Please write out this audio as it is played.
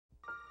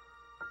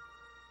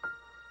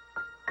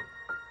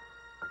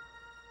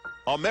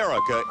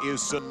America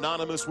is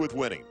synonymous with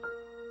winning.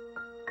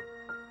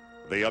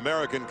 The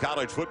American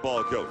college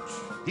football coach,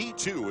 he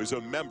too is a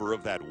member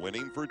of that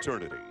winning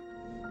fraternity.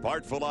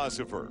 Part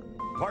philosopher,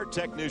 part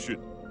technician,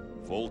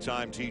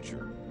 full-time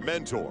teacher,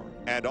 mentor,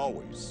 and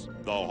always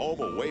the home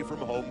away from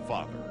home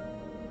father.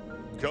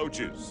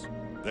 Coaches,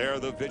 they're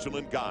the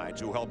vigilant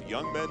guides who help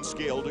young men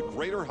scale to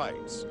greater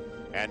heights.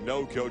 And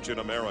no coach in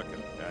America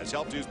has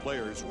helped his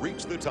players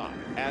reach the top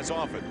as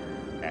often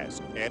as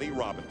Eddie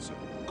Robinson.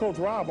 Coach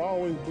Rob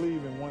always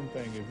believed in one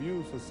thing. If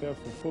you're a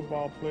successful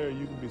football player,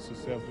 you can be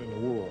successful in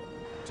the world.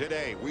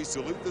 Today, we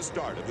salute the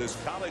start of this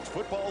college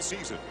football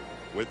season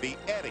with the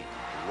Eddie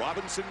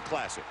Robinson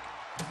Classic.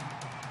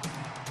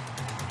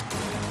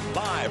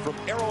 Live from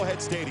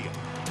Arrowhead Stadium,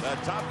 the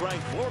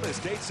top-ranked Florida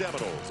State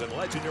Seminoles and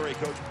legendary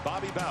coach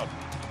Bobby Bowden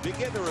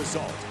begin their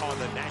assault on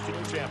the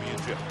national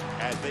championship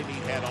as they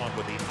meet head-on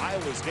with the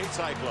Iowa State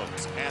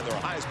Cyclones and their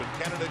Heisman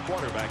candidate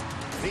quarterback,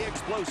 the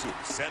explosive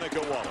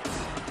Seneca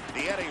Wallace.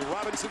 The Eddie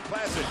Robinson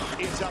Classic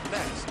is up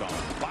next on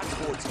Fox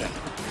Sports Net.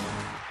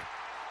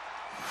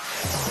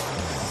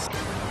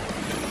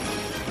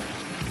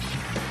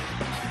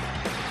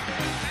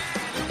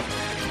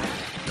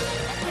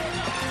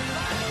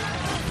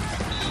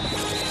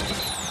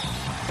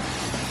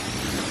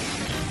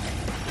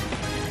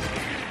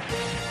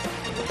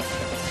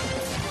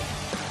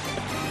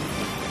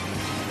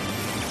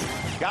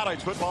 College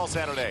Football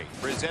Saturday,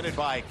 presented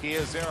by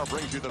Kia Zera,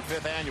 brings you the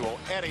 5th annual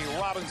Eddie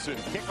Robinson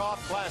Kickoff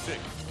Classic.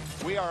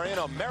 We are in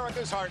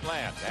America's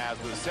heartland as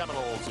the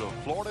Seminoles of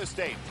Florida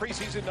State,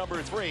 preseason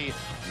number 3,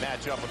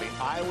 match up with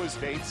the Iowa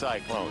State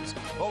Cyclones.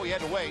 Oh, we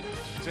had to wait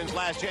since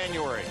last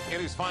January.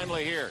 It is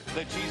finally here.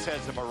 The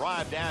Cheeseheads have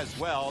arrived as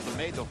well. They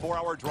made the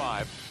 4-hour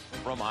drive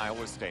from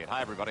Iowa State.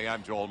 Hi, everybody.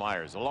 I'm Joel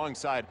Myers,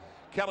 alongside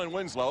Kellen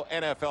Winslow,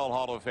 NFL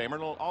Hall of Famer,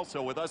 and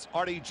also with us,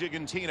 Artie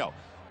Gigantino.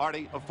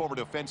 Artie, a former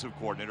defensive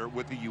coordinator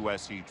with the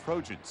USC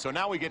Trojans. So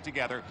now we get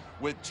together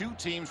with two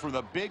teams from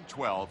the Big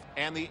 12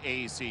 and the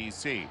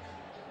ACC.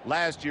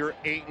 Last year,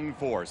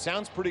 8-4.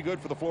 Sounds pretty good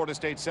for the Florida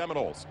State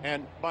Seminoles.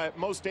 And by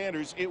most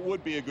standards, it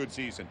would be a good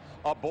season.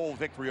 A bold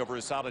victory over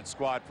a solid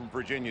squad from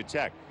Virginia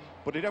Tech.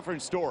 But a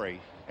different story,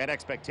 and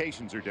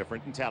expectations are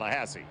different in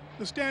Tallahassee.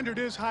 The standard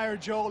is higher,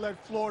 Joel,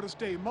 at Florida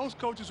State. Most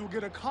coaches will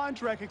get a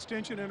contract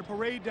extension and a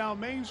parade down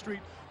Main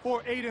Street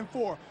for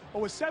 8-4.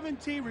 But with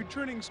 17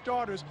 returning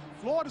starters,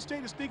 Florida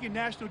State is thinking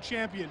national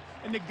champion.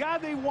 And the guy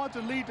they want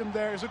to lead them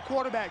there is a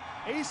quarterback,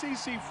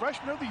 ACC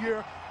Freshman of the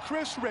Year,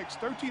 Chris Ricks,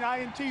 13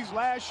 INTs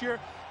last year.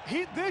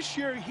 This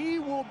year, he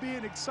will be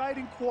an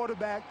exciting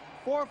quarterback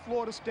for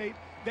Florida State.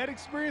 That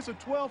experience of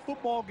 12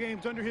 football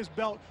games under his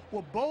belt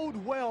will bode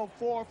well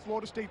for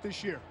Florida State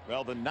this year.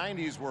 Well, the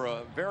 90s were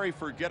a very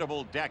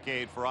forgettable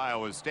decade for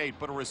Iowa State,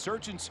 but a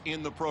resurgence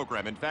in the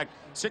program. In fact,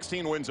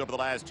 16 wins over the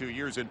last 2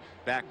 years in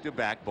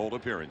back-to-back bowl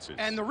appearances.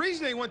 And the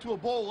reason they went to a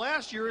bowl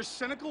last year is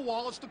Seneca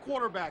Wallace, the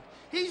quarterback.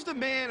 He's the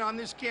man on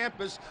this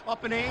campus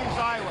up in Ames,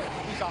 Iowa.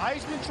 He's a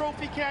Heisman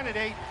Trophy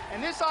candidate,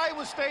 and this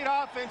Iowa State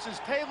offense is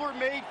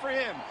tailor-made for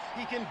him.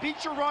 He can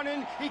beat you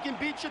running, he can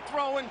beat you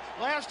throwing.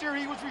 Last year,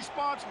 he was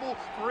responsible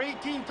for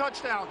 18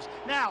 touchdowns.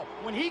 Now,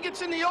 when he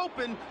gets in the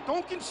open,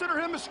 don't consider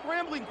him a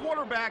scrambling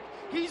quarterback.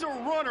 He's a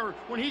runner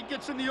when he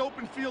gets in the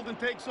open field and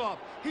takes off.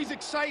 He's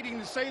exciting,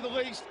 to say the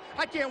least.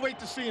 I can't wait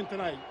to see him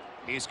tonight.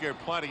 He scared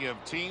plenty of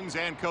teams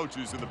and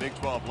coaches in the Big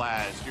 12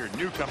 last year.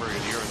 Newcomer of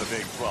the year in the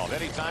Big 12.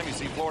 Anytime you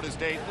see Florida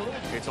State,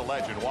 it's a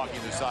legend walking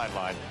the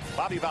sideline.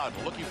 Bobby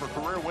Bowden looking for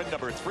career win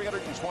number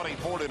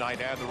 324 tonight.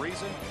 And the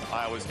reason?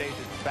 Iowa State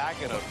is back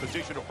in a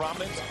position of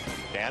prominence.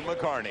 Dan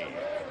McCarney.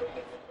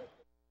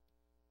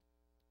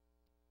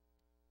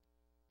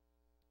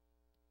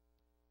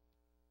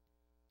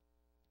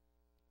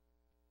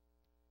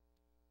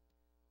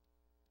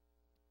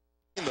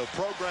 The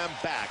program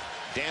back,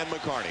 Dan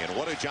McCarney, and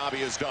what a job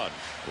he has done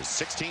with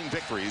 16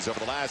 victories over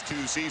the last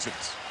 2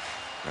 seasons.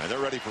 And they're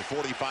ready for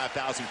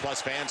 45,000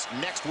 plus fans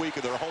next week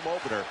of their home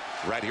opener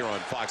right here on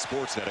Fox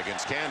Sports Net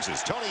against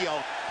Kansas. Tony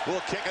Yelk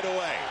will kick it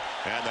away,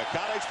 and the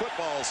college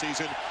football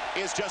season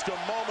is just a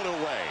moment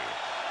away.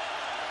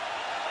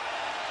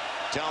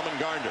 Talman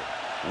Gardner,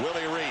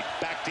 Willie Reed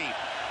back deep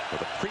for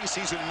the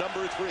preseason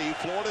number 3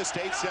 Florida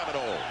State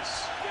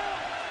Seminoles.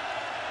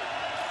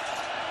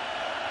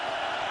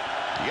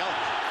 Yelk.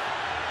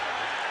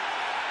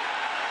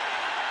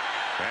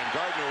 And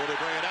Gardner, will they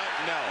bring it out?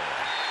 No.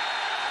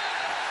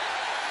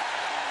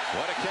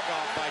 What a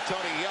kickoff by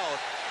Tony Yelk.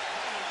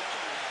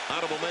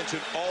 Honorable mention,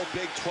 all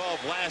Big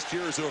 12 last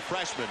year as a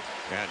freshman.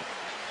 And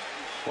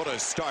what a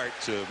start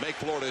to make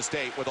Florida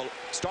State with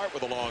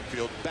a long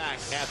field back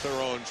at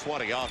their own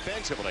 20.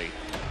 Offensively,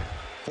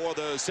 for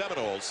the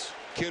Seminoles,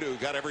 kid who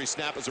got every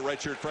snap as a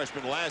redshirt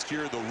freshman last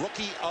year, the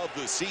rookie of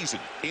the season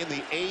in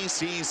the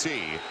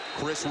ACC,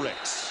 Chris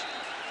Ricks.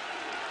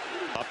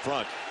 Up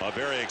front, a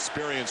very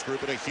experienced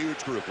group and a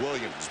huge group.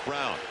 Williams,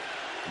 Brown,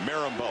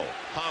 Marimbo,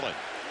 Holland.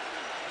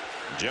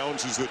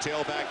 Jones is the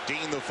tailback,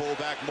 Dean the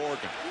fullback,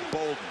 Morgan,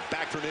 Bolden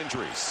back from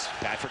injuries.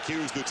 Patrick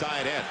Hughes the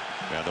tight end.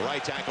 And the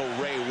right tackle,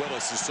 Ray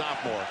Willis, the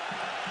sophomore.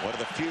 One of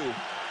the few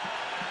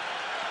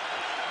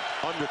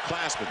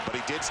underclassman, but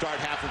he did start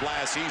half of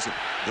last season.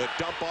 The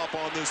dump off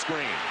on the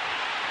screen.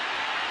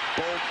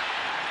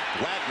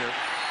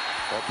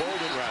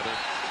 Bolden rather,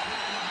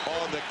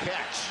 on the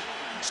catch.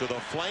 So the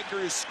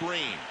flankers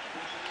screen.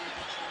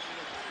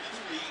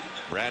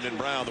 Brandon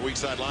Brown, the weak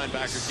side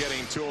linebacker,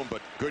 getting to him,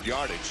 but good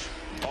yardage.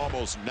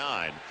 Almost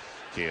 9.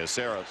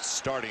 Kyocera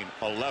starting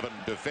 11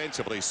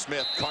 defensively.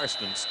 Smith,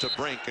 Karstens to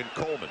Brink and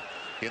Coleman.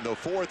 In the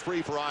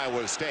 4-3 for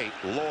Iowa State,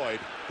 Lloyd,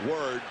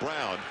 Word,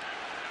 Brown.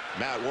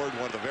 Matt Word,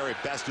 one of the very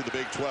best in the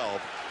Big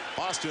 12.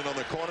 Austin on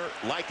the corner,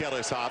 like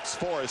Ellis Hobbs,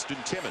 Forrest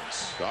and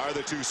Timmons are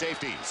the 2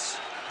 safeties.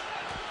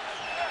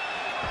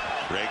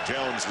 Greg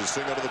Jones, the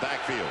single to the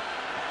backfield.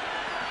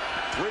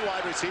 3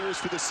 wide receivers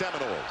for the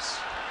Seminoles.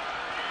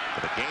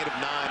 With a gain of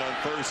 9 on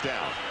first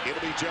down. It'll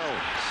be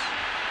Jones.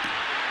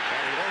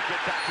 And he won't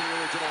get back to the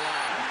original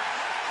line.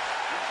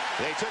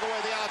 They took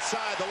away the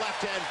outside, the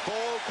left end,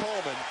 Bull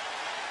Coleman,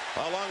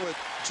 along with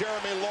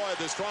Jeremy Lloyd,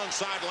 the strong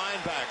side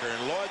linebacker.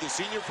 And Lloyd, the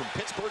senior from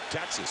Pittsburgh,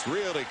 Texas,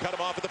 really cut him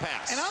off at the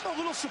pass. And I'm a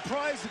little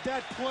surprised at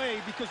that play,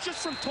 because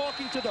just from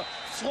talking to the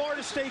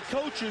Florida State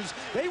coaches,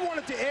 they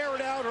wanted to air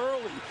it out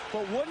early.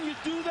 But when you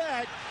do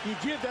that, you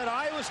give that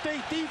Iowa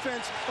State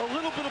defense a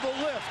little bit of a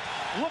lift.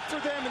 Look for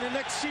them in the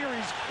next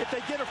series, if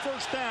they get a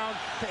first down,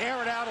 to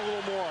air it out a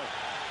little more.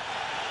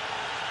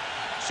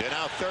 So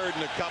now 3rd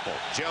and a couple.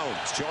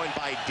 Jones joined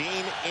by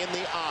Dean in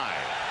the eye.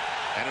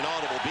 And an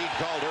audible beat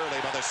called early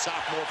by the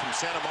sophomore from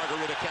Santa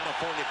Margarita,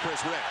 California,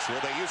 Chris Ricks.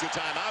 Will they use a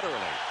timeout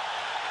early?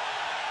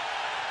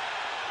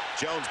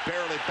 Jones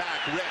barely back.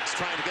 Ricks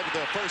trying to get to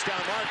the first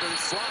down marker.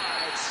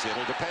 Slides.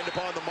 It'll depend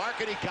upon the mark,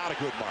 and he got a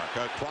good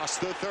mark across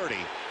the 30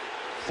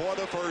 for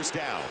the first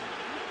down.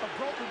 A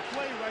broken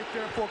play right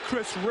there for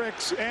Chris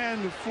Ricks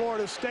and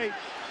Florida State.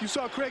 You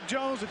saw Craig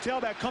Jones, the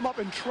tailback, come up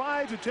and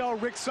try to tell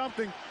Ricks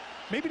something.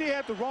 Maybe they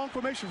had the wrong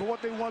formation for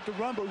what they want to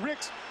run, but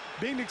Ricks,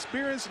 being the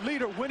experienced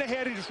leader, went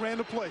ahead and just ran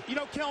the play. You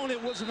know, Kellen,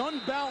 it was an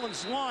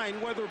unbalanced line,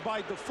 whether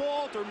by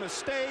default or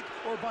mistake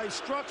or by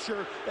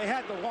structure. They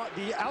had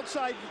the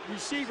outside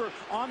receiver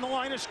on the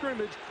line of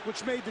scrimmage,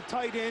 which made the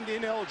tight end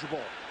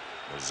ineligible.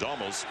 It was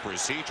almost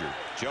procedure.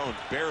 Jones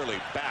barely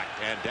back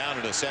and down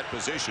in a set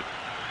position.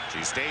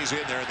 She stays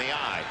in there in the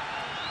eye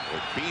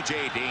with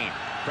B.J. Dean,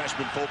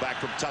 freshman fullback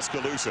from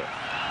Tuscaloosa.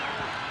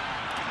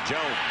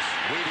 Jones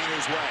weaving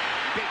his way.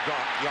 Big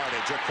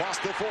yardage across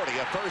the 40.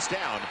 A first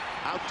down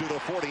out to the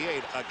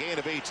 48. A gain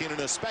of 18. And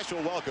a special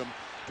welcome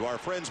to our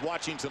friends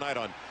watching tonight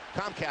on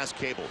Comcast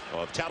Cable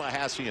of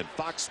Tallahassee and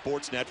Fox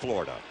Sports Net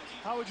Florida.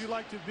 How would you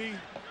like to be?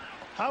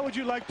 How would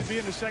you like to be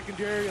in the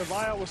secondary of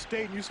Iowa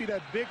State and you see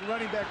that big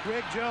running back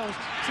Greg Jones,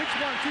 6'1",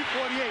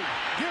 248,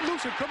 get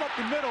loose and come up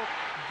the middle,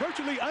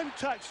 virtually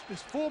untouched.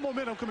 This full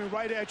momentum coming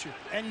right at you.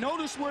 And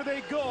notice where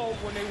they go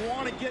when they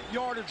want to get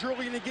yardage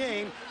early in the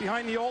game,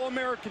 behind the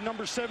All-American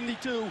number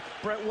 72,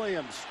 Brett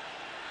Williams.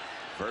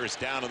 First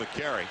down on the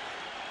carry.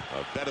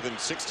 Better than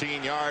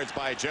 16 yards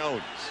by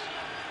Jones.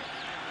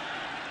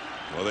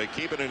 Will they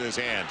keep it in his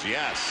hands?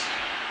 Yes.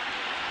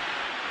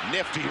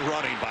 Nifty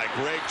running by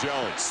Greg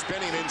Jones.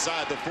 Spinning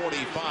inside the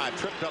 45.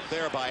 Tripped up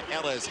there by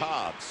Ellis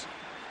Hobbs.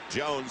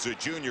 Jones, a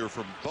junior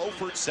from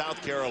Beaufort, South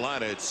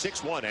Carolina, at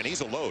 6'1", and he's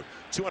a load,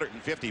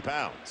 250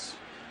 pounds.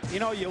 You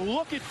know, you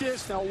look at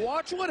this. Now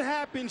watch what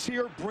happens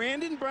here.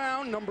 Brandon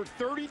Brown, number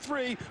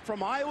 33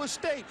 from Iowa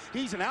State.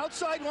 He's an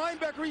outside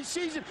linebacker each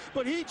season,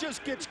 but he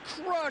just gets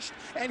crushed,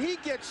 and he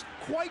gets,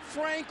 quite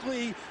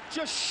frankly,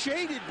 just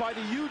shaded by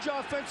the huge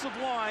offensive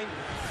line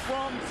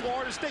from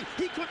Florida State.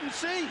 He couldn't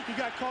see. He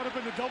got caught up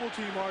in the double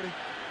team, Marty.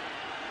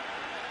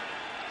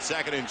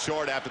 2nd and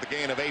short after the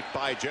gain of 8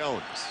 by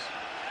Jones.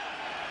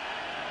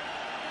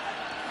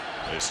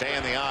 They stay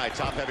in the eye,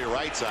 top heavy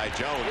right side.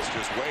 Jones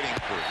just waiting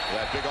for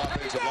that big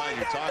offensive line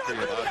you're talking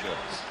about to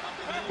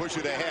push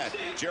it ahead.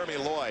 Jeremy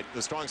Lloyd,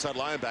 the strong side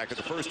linebacker,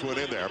 the first one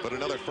in there, but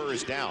another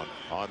first down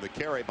on the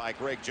carry by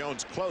Greg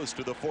Jones, close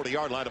to the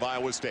 40-yard line of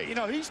Iowa State. You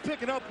know, he's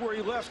picking up where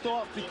he left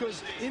off,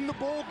 because in the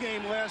bowl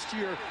game last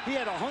year, he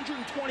had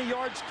 120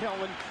 yards,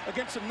 Kellen,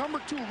 against the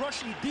number 2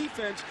 rushing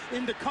defense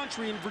in the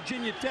country in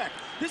Virginia Tech.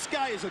 This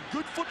guy is a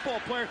good football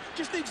player,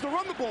 just needs to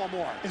run the ball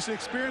more. It's the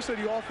experience of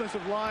the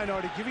offensive line,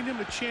 are they giving him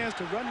the chance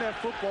to run that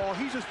football.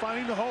 He's just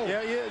finding the hole.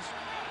 Yeah, he is.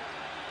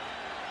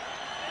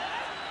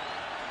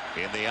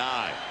 In the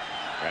eye.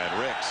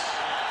 And Ricks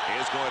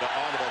is going to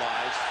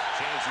audibilize,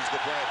 changes the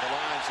play at the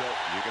line so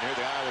you can hear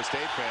the Iowa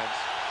State fans.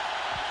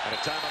 And a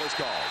timeout is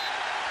called.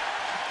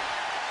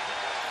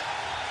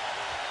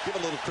 Give a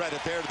little credit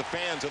there to the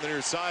fans on the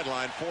near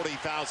sideline.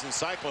 40,000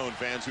 Cyclone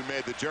fans who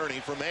made the journey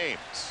from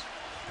Ames.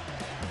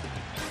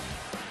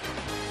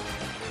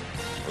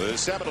 The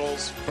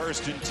Seminoles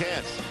 1st and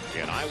 10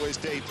 in Iowa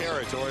State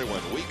territory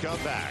when we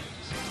come back.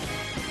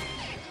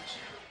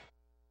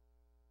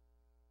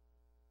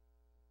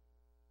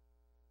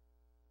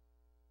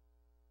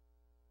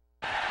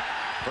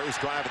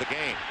 First drive of the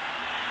game.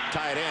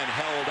 Tight end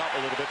held up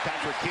a little bit.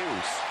 Patrick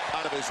Hughes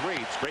out of his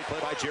reach. Great play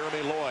by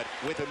Jeremy Lloyd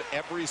with him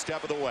every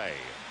step of the way.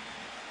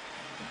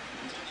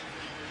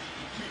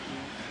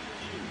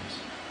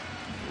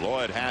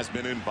 Lloyd has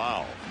been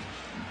involved.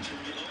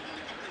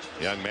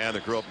 Young man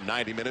that grew up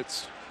 90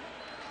 minutes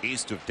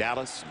east of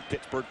Dallas and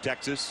Pittsburgh,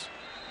 Texas.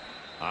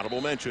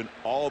 Honorable mention,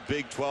 all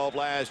Big 12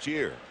 last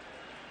year.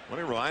 Let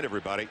me remind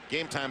everybody,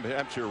 game time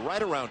temperature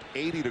right around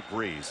 80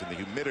 degrees, and the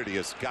humidity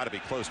has got to be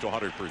close to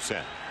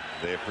 100%.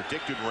 They have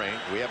predicted rain.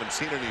 We haven't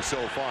seen any so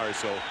far,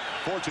 so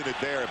fortunate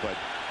there, but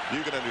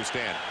you can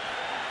understand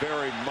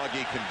very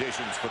muggy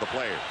conditions for the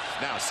players.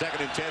 Now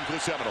 2nd and 10 for the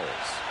Seminoles.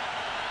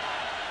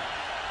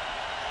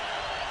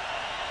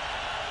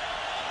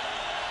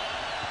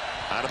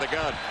 Out of the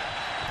gun.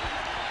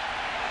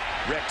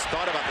 Ricks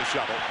thought about the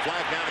shovel.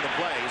 Flag down in the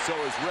play. So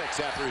is Ricks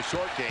after his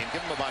short game.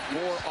 Give him about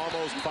 4,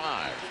 almost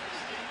 5.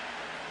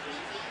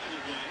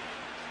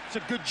 It's a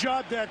good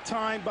job that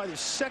time by the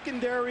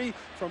secondary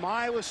from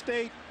Iowa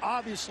State.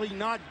 Obviously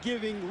not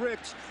giving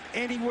Ricks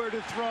anywhere to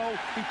throw.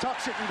 He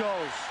tucks it and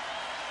goes.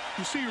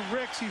 You see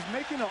Ricks, he's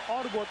making an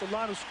audible at the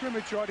line of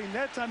scrimmage, Artie, and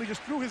that time he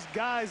just threw his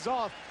guys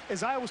off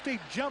as Iowa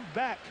State jumped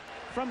back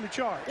from the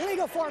charge.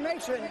 Illegal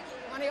formation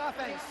on the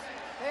offense.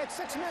 They had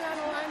 6 men on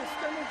the line of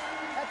scrimmage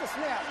at the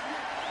snap.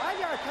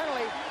 5-yard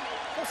penalty,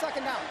 full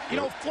 2nd down. You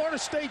know, Florida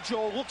State,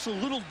 Joel, looks a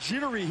little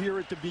jittery here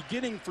at the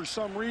beginning for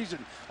some reason.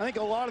 I think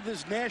a lot of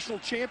this national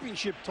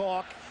championship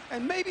talk,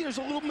 and maybe there's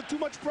a little bit too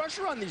much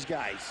pressure on these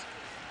guys.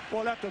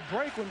 Well, at the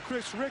break, when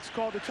Chris Ricks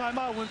called the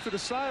timeout, went to the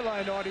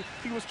sideline, Artie,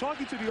 he was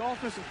talking to the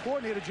offensive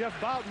coordinator, Jeff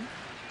Bowden.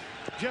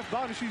 Jeff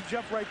Bowden, she's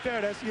Jeff right there.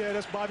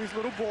 That's Bobby's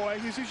little boy.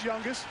 He's his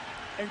youngest.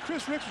 And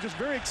Chris Ricks was just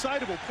very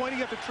excitable,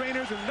 pointing at the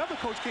trainers, and another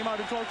coach came out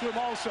and talked to him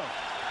also.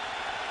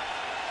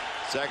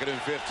 2nd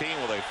and 15.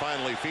 Will they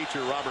finally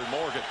feature Robert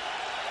Morgan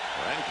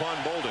or Anquan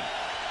Bolden?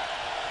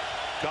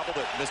 Couple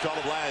that missed all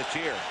of last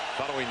year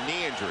following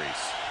knee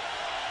injuries.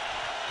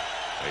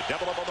 They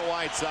double up on the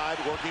wide side,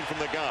 working from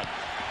the gun.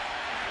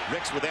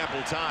 Ricks with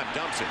ample time,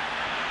 dumps it.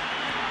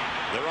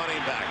 The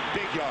running back,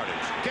 big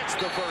yardage, gets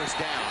the first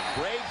down.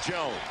 Greg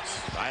Jones.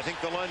 I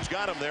think the lunge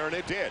got him there, and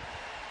it did.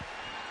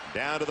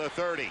 Down to the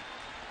 30.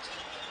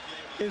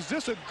 Is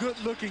this a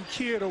good-looking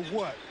kid or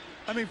what?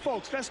 I mean,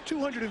 folks, that's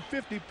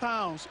 250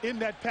 pounds in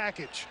that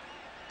package.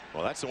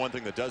 Well, that's the one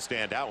thing that does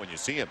stand out when you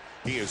see him.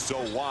 He is so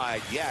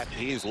wide, yet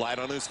he's light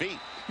on his feet.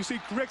 You see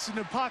Ricks in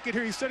the pocket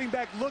here. He's sitting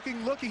back,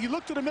 looking. He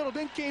looked to the middle,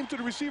 then came to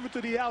the receiver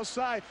to the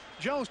outside.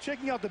 Jones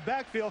checking out the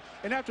backfield.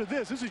 And after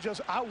this is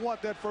just, I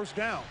want that first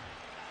down.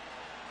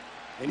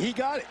 And he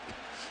got it.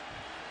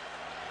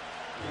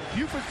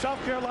 Buford,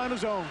 South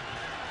Carolina's own.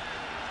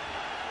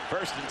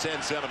 1st and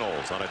 10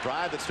 Seminoles on a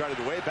drive that started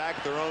way back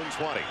at their own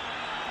 20.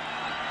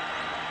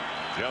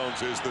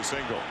 Jones is the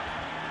single.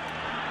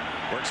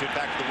 Works it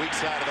back to the weak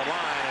side of the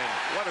line,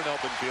 and what an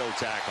open field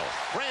tackle.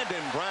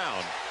 Brandon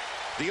Brown,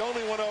 the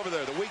only one over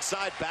there, the weak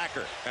side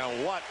backer.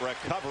 And what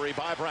recovery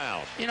by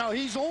Brown. You know,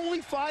 he's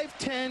only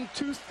 5'10",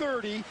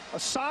 230, a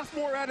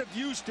sophomore out of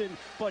Houston,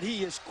 but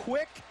he is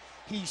quick.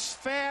 He's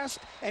fast,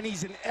 and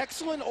he's an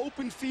excellent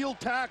open field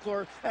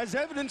tackler. As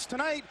evidenced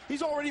tonight,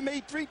 he's already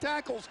made 3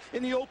 tackles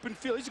in the open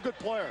field. He's a good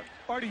player.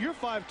 Artie, you're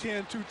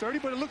 5'10", 230,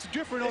 but it looks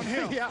different on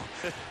him. Yeah,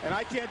 and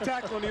I can't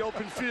tackle in the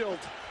open field.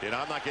 You know,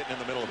 I'm not getting in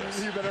the middle of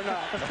this. You better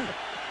not.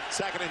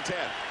 2nd and 10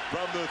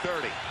 from the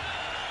 30.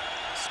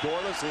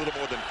 Scoreless, a little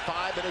more than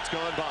 5 minutes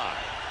gone by.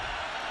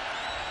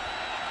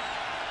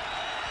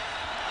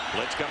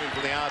 Blitz coming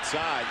from the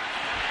outside.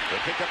 They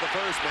pick up the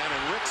first man,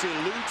 and Ricks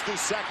eludes the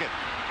second.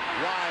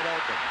 Wide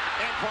open.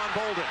 Anquan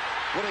Bolden.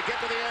 Will he get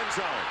to the end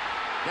zone?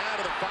 Down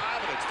to the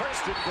 5, and it's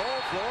 1st and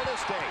goal, Florida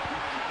State.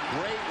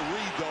 Great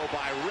read, though,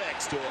 by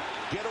Ricks to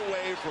get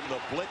away from the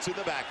blitz in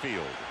the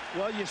backfield.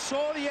 Well, you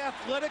saw the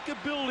athletic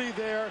ability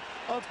there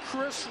of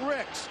Chris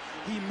Ricks.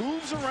 He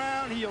moves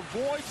around. He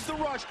avoids the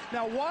rush.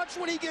 Now, watch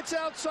when he gets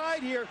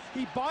outside here.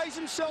 He buys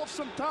himself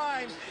some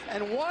time,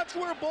 and watch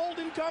where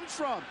Bolden comes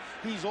from.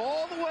 He's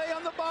all the way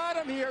on the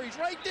bottom here. He's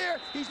right there.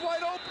 He's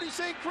wide open. He's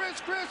saying,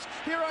 Chris,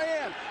 here I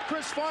am.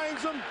 Chris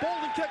finds him.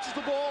 Bolden catches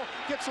the ball,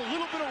 gets a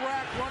little bit of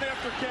rack, run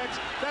after catch.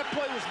 That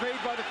play was made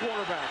by the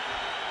quarterback.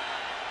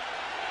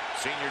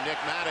 Senior Nick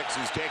Maddox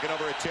is taken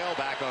over at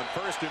tailback on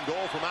 1st and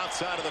goal from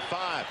outside of the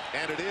 5.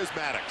 And it is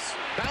Maddox.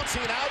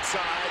 Bouncing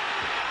outside.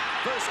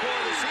 First score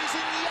of the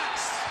season,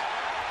 yes!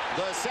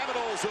 The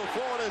Seminoles of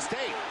Florida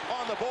State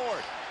on the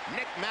board.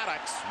 Nick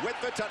Maddox with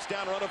the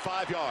touchdown run of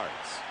 5 yards.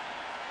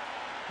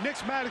 Nick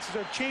Maddox is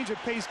a change of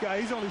pace guy.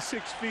 He's only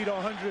 6 feet,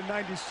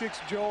 196,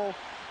 Joel.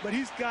 But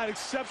he's got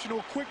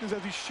exceptional quickness,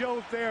 as he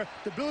showed there.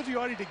 The ability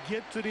already to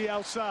get to the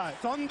outside.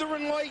 Thunder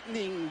and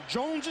lightning.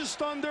 Jones is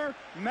thunder.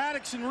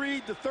 Maddox and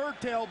Reed, the 3rd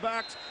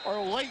tailbacks,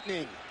 are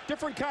lightning.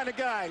 Different kind of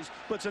guys,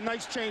 but it's a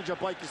nice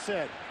changeup, like you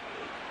said.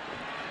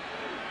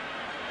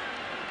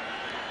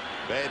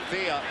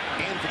 Bethea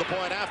in for the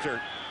point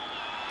after.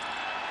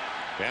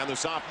 And the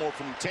sophomore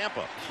from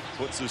Tampa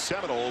puts the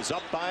Seminoles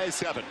up by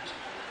 7.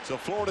 So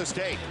Florida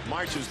State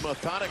marches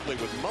methodically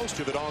with most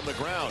of it on the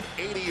ground.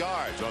 80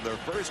 yards on their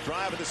first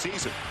drive of the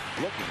season.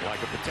 Looking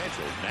like a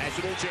potential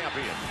national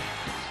champion.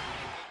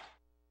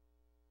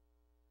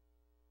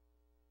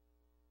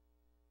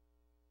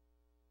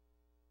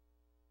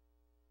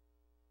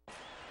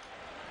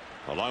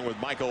 Along with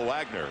Michael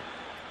Wagner.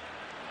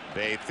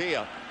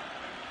 Bethea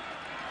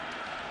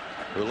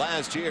who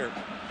last year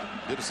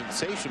did a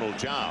sensational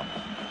job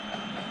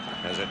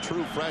as a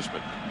true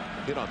freshman.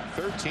 Hit on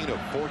 13 of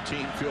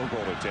 14 field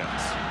goal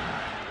attempts.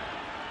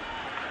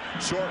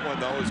 Short one,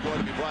 though, is going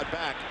to be brought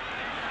back.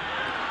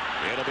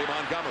 It'll be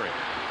Montgomery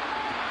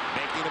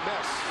making a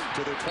miss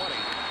to the 20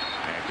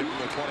 and doing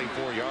the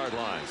 24-yard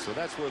line. So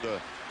that's where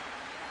the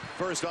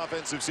first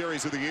offensive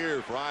series of the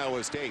year for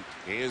Iowa State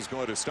is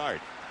going to start.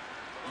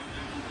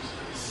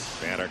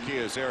 And our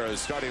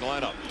Kyocera's starting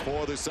lineup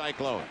for the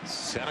Cyclones.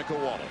 Seneca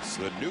Wallace,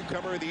 the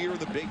newcomer of the year in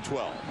the Big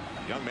 12.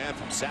 Young man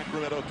from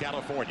Sacramento,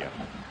 California.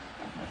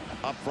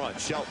 Up front,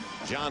 Shelton,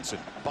 Johnson,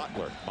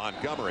 Butler,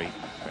 Montgomery,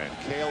 and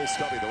Cale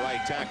Stubby, the right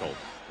tackle.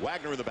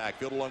 Wagner in the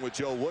backfield along with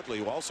Joe Woodley,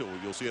 who also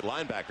you'll see at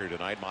linebacker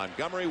tonight.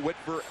 Montgomery,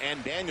 Whitfer,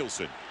 and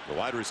Danielson. The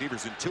wide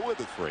receivers in 2 of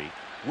the 3,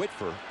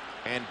 Whitfer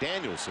and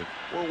Danielson,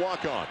 were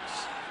walk-ons.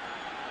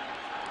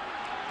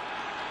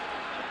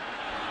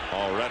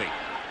 Already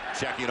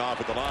checking off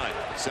at the line,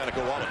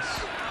 Seneca Wallace.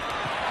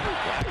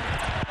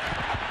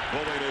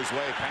 Pulling his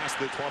way past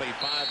the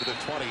 25 to the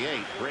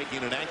 28,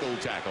 breaking an ankle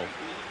tackle.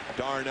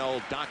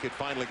 Darnell Dockett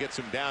finally gets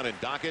him down, and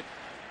Dockett,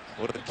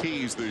 one of the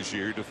keys this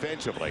year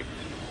defensively.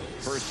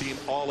 First team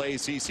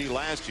All-ACC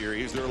last year.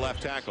 He's their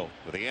left tackle.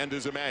 At the end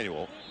is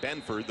Emmanuel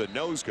Benford, the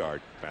nose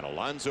guard, and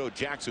Alonzo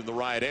Jackson, the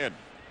right end.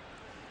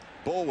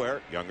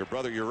 Boulware, younger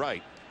brother, you're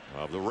right,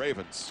 of the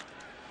Ravens.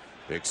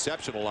 The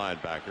exceptional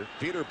linebacker,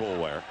 Peter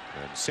Boulware,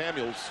 and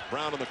Samuels,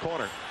 Brown in the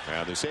corner,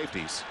 and the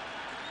safeties,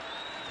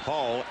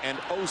 Hall and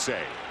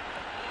Osei.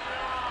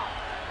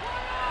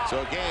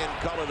 So again,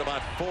 call it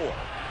about 4.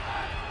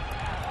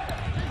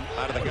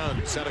 Out of the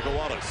gun, Seneca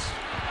Wallace.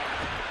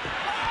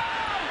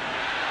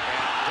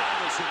 And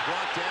Danielson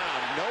brought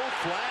down, no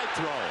flag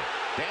throw.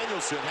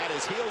 Danielson had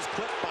his heels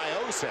clipped by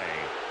Osei.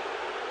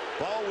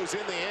 Ball was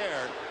in the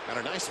air, and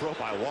a nice throw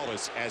by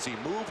Wallace as he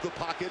moved the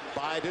pocket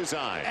by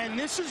design. And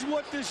this is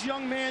what this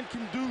young man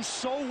can do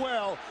so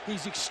well.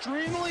 He's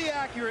extremely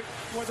accurate,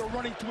 whether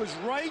running to his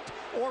right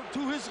or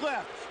to his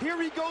left.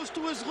 Here he goes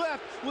to his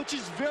left, which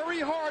is very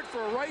hard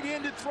for a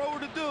right-handed thrower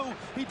to do.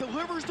 He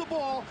delivers the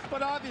ball,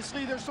 but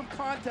obviously there's some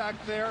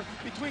contact there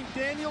between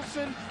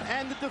Danielson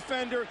and the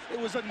defender. It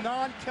was a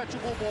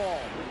non-catchable ball.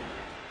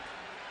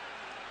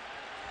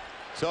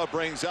 So it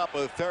brings up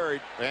a 3rd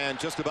and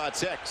just about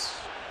 6.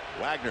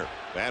 Wagner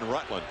and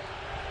Rutland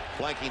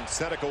flanking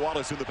Seneca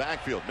Wallace in the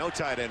backfield. No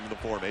tight end in the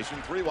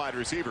formation. 3 wide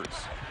receivers.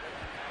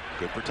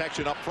 Good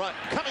protection up front.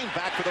 Coming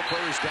back for the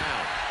first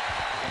down.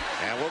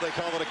 And will they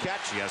call it a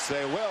catch? Yes,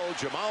 they will.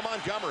 Jamal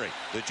Montgomery,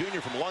 the junior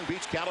from Long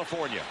Beach,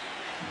 California.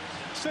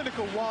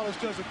 Seneca Wallace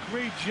does a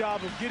great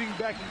job of getting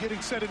back and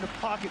getting set in the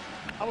pocket.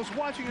 I was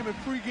watching him in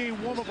pregame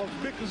warm-up. I was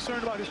a bit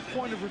concerned about his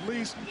point of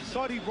release.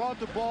 Thought he brought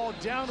the ball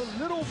down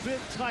a little bit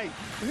tight.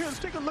 But here, let's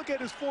take a look at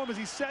his form as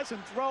he sets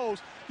and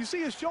throws. You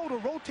see his shoulder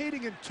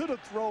rotating into the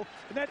throw,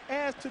 and that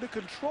adds to the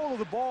control of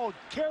the ball,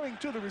 carrying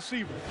to the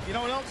receiver. You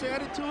know what else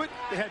added to it?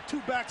 They had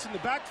 2 backs in the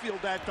backfield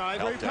that time,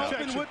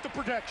 helping with the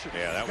protection.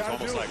 Yeah, that was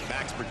almost like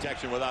max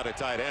protection without a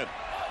tight end.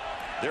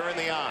 They're in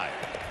the eye.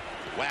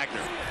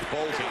 Wagner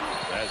bolting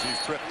as he's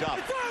tripped up.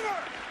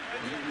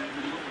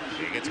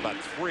 He gets about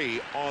 3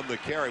 on the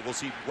carry. We'll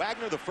see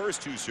Wagner the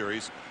first 2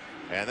 series,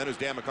 and then as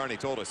Dan McCartney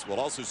told us,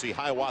 we'll also see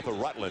Hiawatha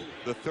Rutland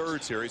the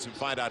 3rd series and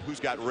find out who's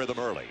got rhythm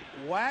early.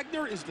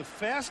 Wagner is the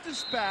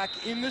fastest back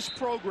in this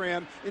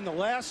program in the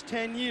last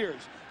 10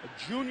 years.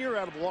 A junior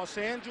out of Los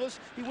Angeles.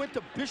 He went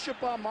to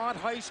Bishop Ahmad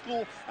High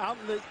School out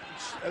in the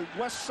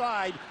west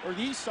side or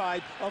the east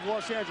side of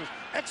Los Angeles.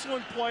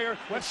 Excellent player.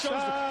 West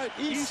side,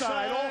 east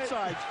side, all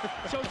sides.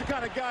 Shows the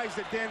kind of guys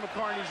that Dan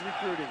McCartney's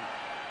recruiting.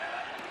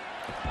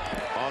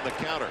 On the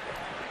counter,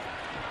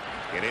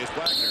 it is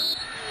Wagner.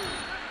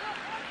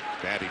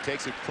 And he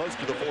takes it close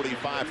to the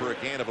 45 for a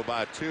gain of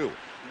about 2.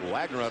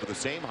 Wagner out of the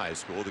same high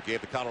school that gave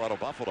the Colorado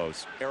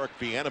Buffaloes Eric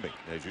Bieniemy,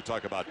 as you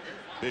talk about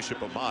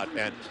Bishop Ahmad.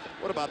 And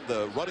what about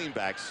the running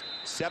backs?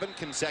 7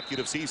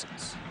 consecutive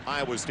seasons.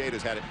 Iowa State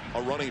has had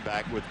a running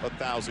back with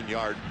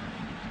 1,000-yard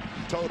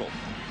total.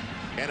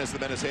 Ennis the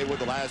Menace Haywood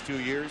the last 2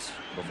 years.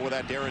 Before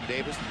that, Darren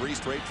Davis, 3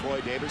 straight.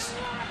 Troy Davis,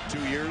 2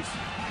 years.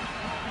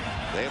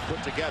 They have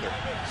put together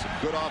some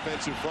good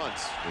offensive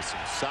fronts with some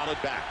solid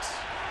backs.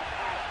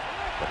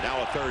 But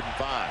now a 3rd and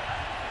 5.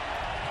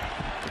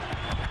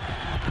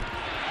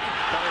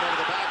 Coming over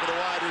the back of the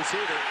wide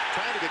receiver,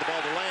 trying to get the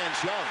ball to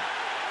Lance Young.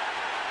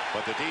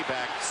 But the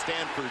D-back,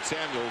 Stanford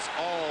Samuels,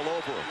 all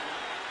over him.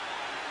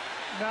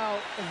 Now,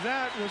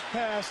 that was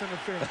pass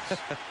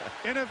interference.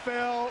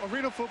 NFL,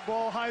 arena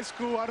football, high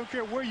school, I don't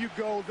care where you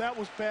go, that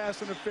was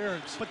pass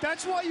interference. But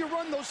that's why you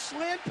run those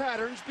slant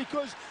patterns,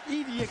 because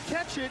either you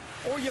catch it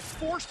or you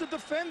force the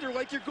defender,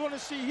 like you're going to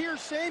see here,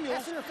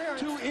 Samuels,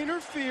 to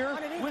interfere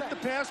with the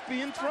pass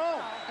being thrown.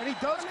 And he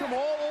does come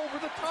all over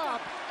the top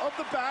of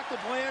the back of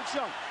Lance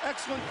Young.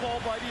 Excellent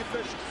call by the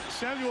officials.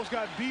 Samuels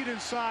got beat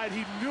inside.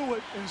 He knew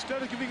it.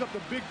 Instead of giving up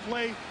the big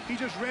play, he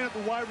just ran at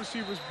the wide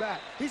receiver's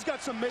back. He's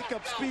got some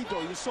makeup speed,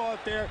 though. You saw it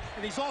there.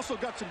 And he's also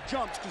got some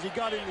jumps because he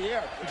got in the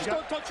air. Just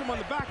don't touch him on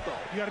the back, though.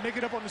 You got to make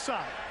it up on the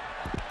side.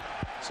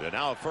 So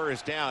now a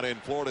first down in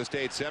Florida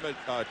State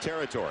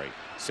territory.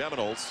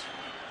 Seminoles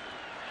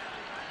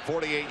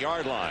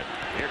 48-yard line.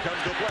 Here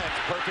comes the blitz,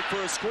 perfect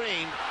for a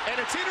screen, and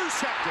it's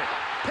intercepted.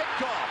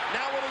 Picked off.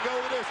 Now it'll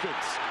go the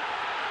distance.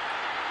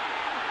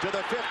 To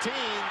the 15,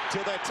 to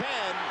the 10,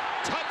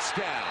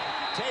 touchdown.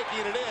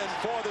 Taking it in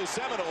for the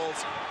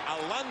Seminoles,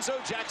 Alonzo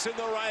Jackson,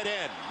 the right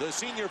end, the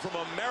senior from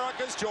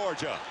Americus,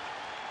 Georgia.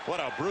 What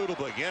a brutal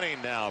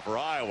beginning now for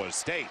Iowa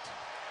State.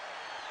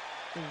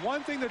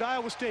 One thing that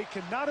Iowa State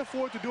cannot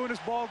afford to do in this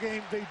ball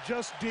game, they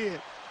just did.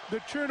 The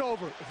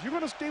turnover. If you're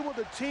going to stay with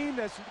a team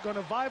that's going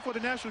to vie for the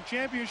national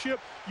championship,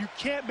 you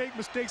can't make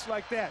mistakes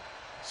like that.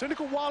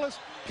 Seneca Wallace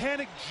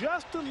panicked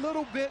just a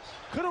little bit,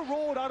 could have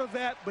rolled out of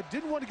that, but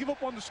didn't want to give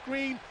up on the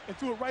screen and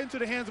threw it right into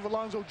the hands of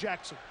Alonzo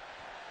Jackson.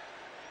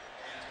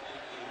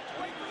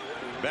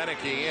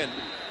 Beneke in.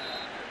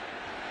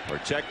 Or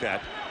check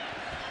that.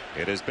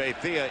 It is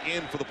Bethea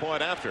in for the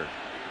point after.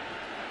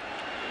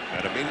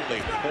 And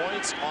immediately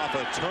points off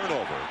a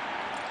turnover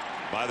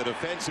by the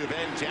defensive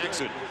end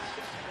Jackson.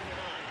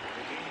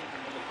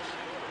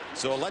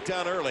 So a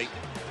letdown early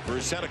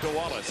for Seneca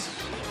Wallace.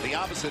 The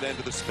opposite end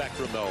of the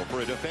spectrum, though, for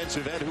a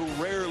defensive end who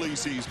rarely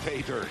sees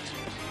pay dirt.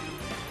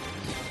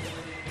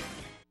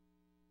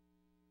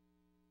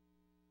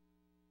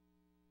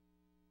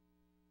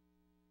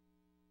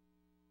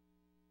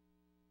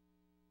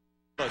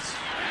 Throwing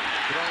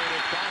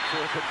it back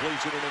for a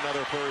completion and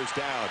another first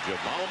down.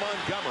 Jamal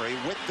Montgomery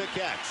with the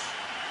catch.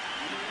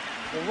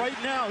 Well,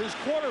 right now, his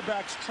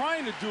quarterback's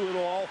trying to do it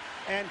all,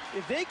 and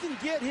if they can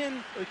get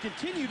him or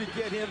continue to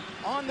get him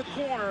on the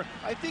corner,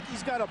 I think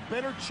he's got a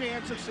better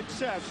chance of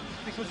success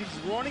because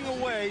he's running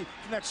away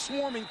from that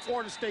swarming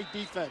Florida State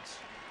defense.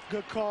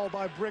 Good call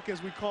by Brick,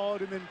 as we called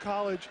him in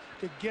college,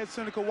 to get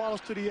Seneca Wallace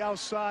to the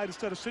outside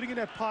instead of sitting in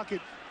that pocket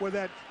where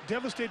that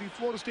devastating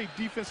Florida State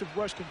defensive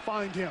rush can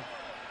find him.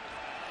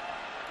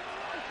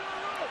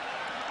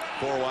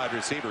 4 wide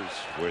receivers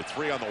with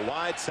 3 on the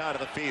wide side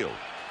of the field.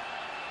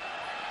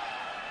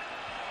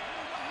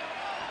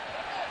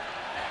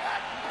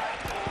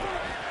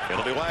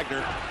 It'll be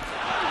Wagner.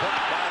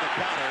 Hooked by the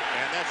counter,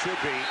 and that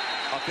should be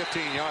a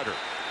 15-yarder.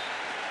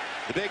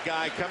 The big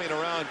guy coming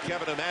around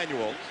Kevin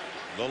Emanuel,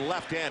 the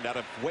left end out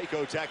of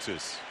Waco,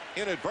 Texas.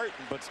 Inadvertent,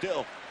 but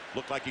still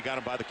looked like you got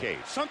him by the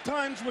cage.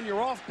 Sometimes when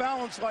you're off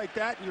balance like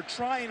that and you're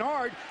trying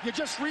hard, you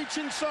just reach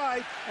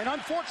inside, and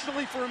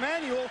unfortunately for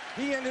Emanuel,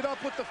 he ended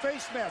up with the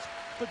face mask.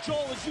 But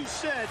Joel, as you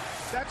said,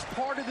 that's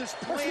part of this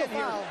plan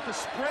here, to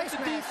spread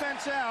the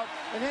defense out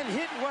and then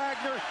hit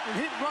Wagner and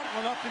hit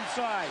Rutland up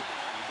inside.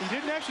 He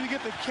didn't actually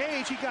get the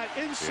cage. He got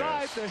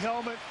inside the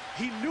helmet.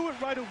 He knew it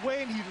right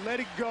away, and he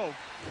let it go.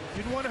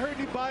 Didn't want to hurt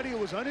anybody. It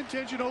was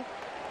unintentional.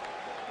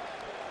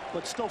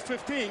 But still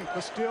 15.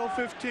 But still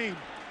 15.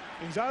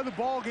 He's out of the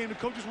ball game. The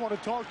coaches want to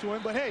talk to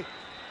him, but hey,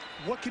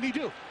 what can he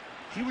do?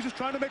 He was just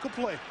trying to make a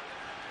play.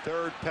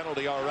 3rd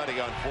penalty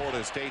already on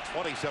Florida State,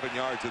 27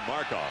 yards in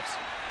mark-offs.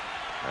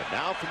 And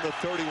now from the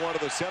 31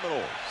 of the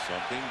Seminoles,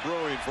 something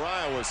brewing for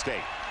Iowa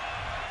State.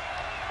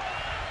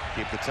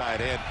 Keep the tight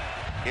end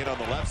in on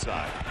the left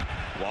side.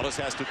 Wallace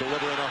has to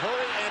deliver in a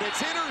hurry, and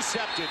it's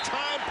intercepted.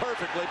 Timed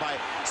perfectly by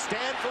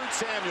Stanford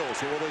Samuels.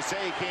 So will they say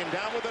he came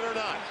down with it or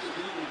not?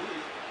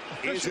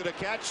 Is it a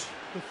catch?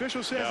 The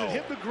official says it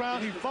hit the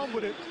ground. He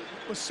fumbled it.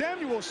 But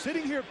Samuel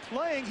sitting here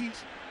playing,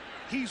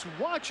 he's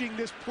watching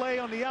this play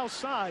on the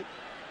outside.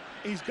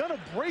 He's going to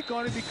break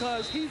on it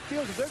because he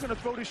feels that they're going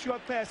to throw this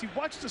short pass. He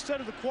watches the set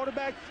of the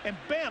quarterback, and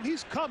bam,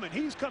 he's coming.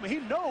 He's coming. He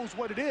knows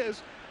what it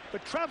is.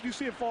 But Travis, you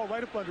see it fall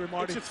right up under him,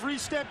 Marty. It's a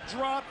 3-step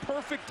drop,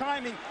 perfect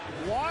timing.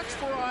 Watch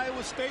for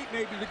Iowa State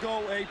maybe to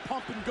go a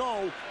pump and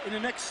go in the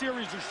next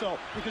series or so.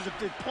 Because if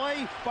they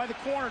play by the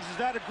corners is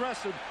that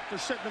aggressive, they're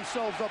setting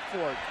themselves up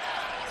for it.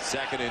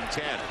 2nd and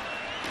 10.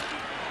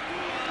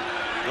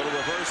 Little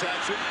reverse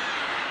action.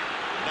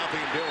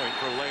 Nothing doing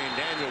for Lane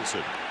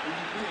Danielson.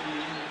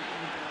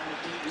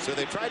 So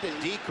they tried to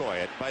decoy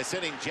it by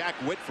sending Jack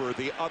Whitford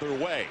the other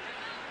way.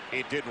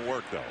 It didn't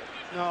work, though.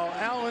 No,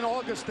 Alan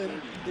Augustin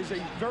is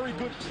a very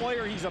good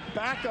player. He's a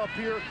backup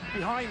here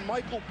behind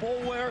Michael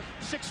Boulware,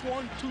 6'1",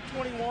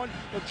 221,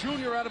 a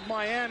junior out of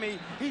Miami.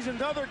 He's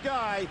another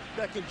guy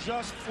that can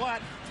just flat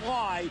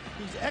fly.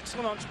 He's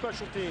excellent on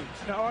special teams.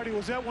 Now, Artie,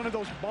 was that one of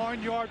those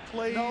barnyard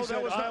plays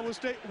that was Iowa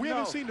State? We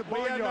haven't seen the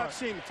barnyard. We have not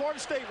seen it. Florida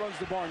State runs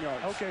the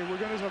barnyard. Okay,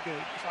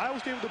 So Iowa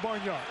State with the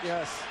barnyard.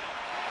 Yes.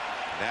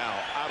 Now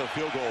out of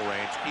field goal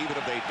range, even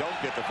if they don't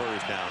get the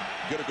first down,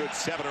 get a good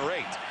 7 or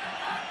 8.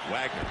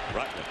 Wagner,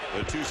 Rutland,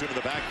 the 2 in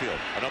the backfield.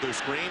 Another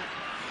screen.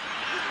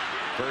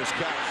 First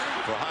catch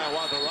for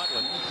Hiawatha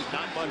Rutland.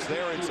 Not much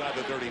there inside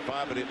the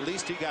 35, but at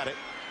least he got it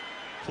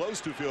close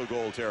to field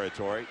goal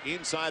territory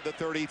inside the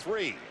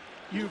 33.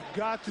 You've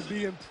got to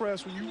be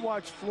impressed when you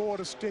watch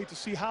Florida State to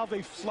see how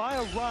they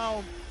fly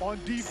around on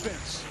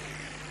defense.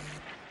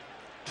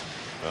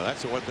 Well,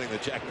 that's the one thing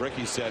that Jack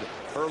Brickey said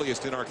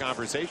earliest in our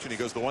conversation. He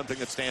goes, the one thing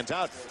that stands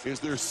out is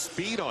their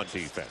speed on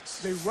defense.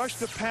 They rush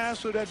the pass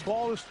so that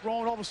ball is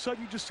thrown. All of a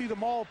sudden, you just see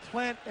them all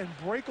plant and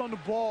break on the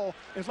ball.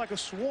 It's like a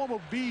swarm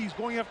of bees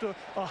going after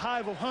a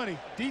hive of honey.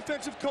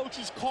 Defensive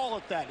coaches call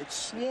it that. It's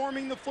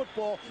swarming the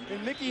football,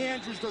 and Mickey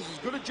Andrews does as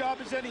good a job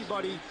as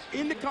anybody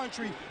in the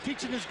country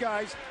teaching his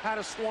guys how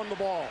to swarm the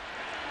ball.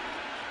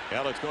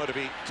 Well, it's going to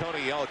be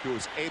Tony Yelk,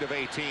 who's 8 of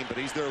 18, but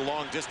he's their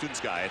long-distance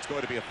guy. It's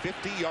going to be a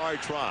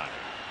 50-yard try.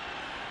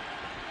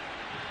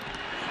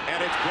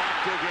 And it's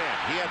blocked again.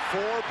 He had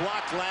 4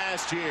 blocked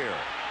last year.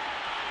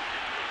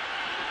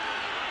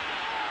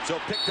 So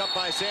picked up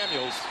by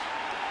Samuels.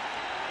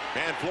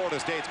 And Florida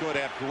State's going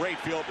to have great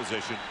field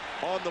position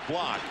on the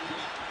block.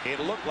 It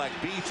looked like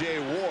B.J.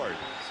 Ward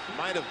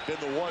might have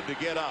been the one to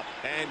get up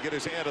and get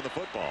his hand on the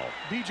football.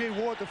 B.J.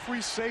 Ward, the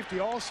free safety,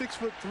 all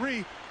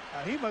 6'3".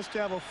 He must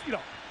have a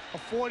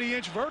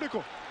 40-inch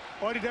vertical.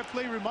 Boy, did that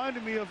play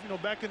reminded me of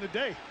back in the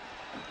day.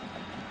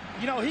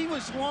 He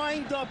was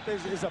lined up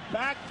as a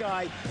back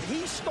guy.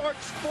 He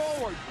starts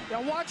forward.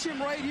 Now watch him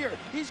right here.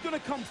 He's going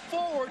to come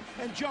forward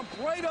and jump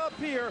right up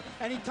here,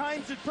 and he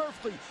times it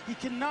perfectly. He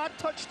cannot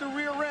touch the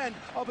rear end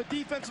of a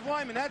defensive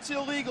lineman. That's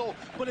illegal,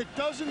 but it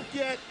doesn't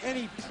get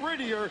any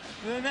prettier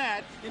than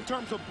that in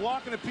terms of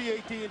blocking a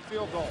PAT and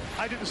field goal.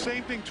 I did the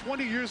same thing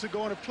 20 years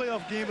ago in a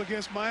playoff game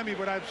against Miami,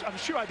 but I'm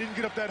sure I didn't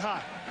get up that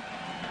high.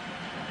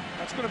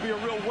 That's going to be a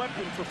real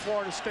weapon for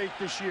Florida State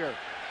this year.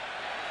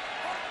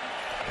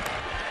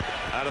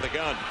 Out of the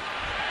gun.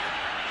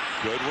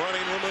 Good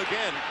running room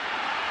again.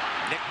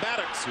 Nick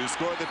Maddox, who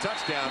scored the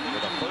touchdown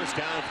with a first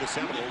down for the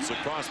Seminoles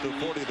across the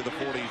 40 to the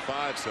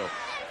 45. So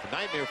a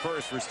nightmare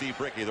first for Steve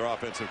Brickey, their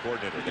offensive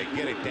coordinator. They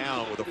get it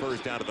down with a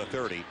first down to the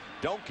 30.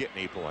 Don't get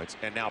any points.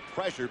 And now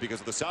pressure because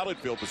of the solid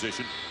field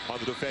position on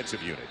the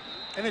defensive unit.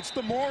 And it's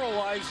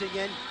demoralizing.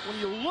 And when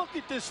you look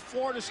at this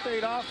Florida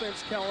State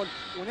offense, Kellen,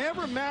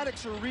 whenever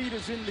Maddox or Reed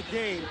is in the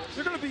game,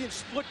 they're going to be in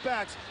split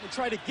backs and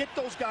try to get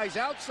those guys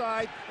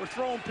outside or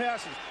throw them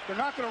passes. They're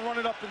not going to run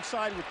it up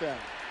inside with them.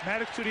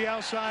 Maddox to the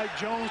outside,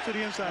 Jones to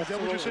the inside. Absolutely. Is that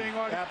what you're saying,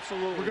 Artie?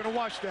 Absolutely. We're going to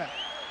watch that.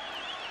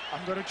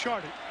 I'm going to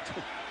chart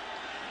it.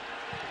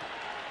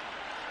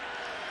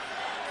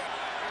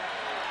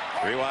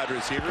 3 wide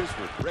receivers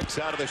with Bricks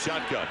out of the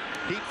shotgun.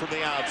 Pete from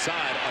the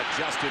outside,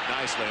 adjusted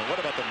nicely. And what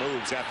about the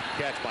moves after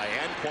the catch by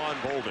Anquan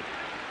Bolden?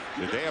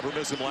 Did they ever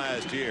miss him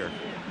last year?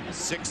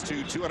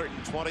 6'2",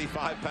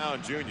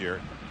 225-pound junior.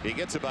 He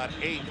gets about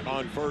 8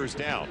 on first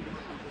down.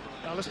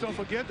 Now let's don't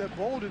forget that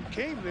Bolden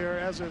came there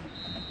as a...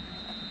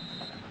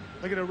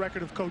 Look at the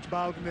record of Coach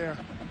Bowden there.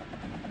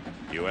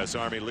 U.S.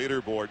 Army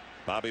leaderboard,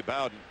 Bobby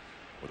Bowden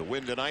with a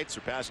win tonight,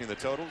 surpassing the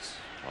totals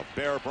of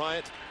Bear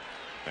Bryant.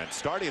 And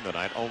starting the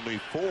night, only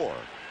 4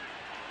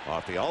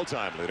 off the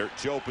all-time leader,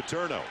 Joe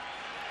Paterno.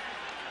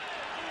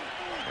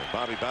 And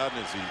Bobby Bowden,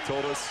 as he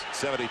told us,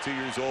 72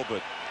 years old,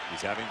 but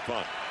he's having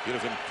fun. He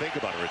doesn't think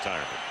about a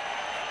retirement.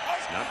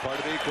 It's not part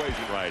of the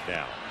equation right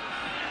now.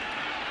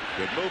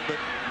 Good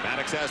movement.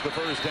 Maddox has the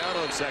first down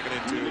on 2nd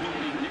and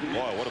 2.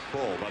 Boy, what a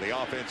pull by the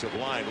offensive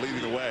line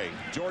leading the way.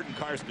 Jordan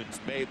Carstens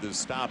made the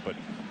stop, but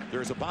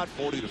there's about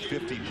 40 to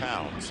 50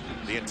 pounds.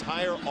 The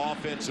entire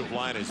offensive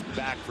line is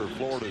back for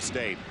Florida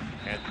State,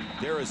 and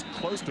there is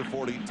close to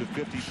 40 to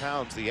 50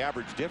 pounds, the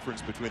average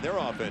difference between their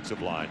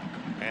offensive line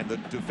and the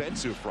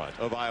defensive front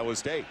of Iowa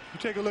State. You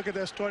take a look at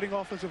that starting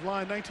offensive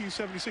line,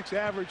 1976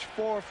 average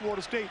for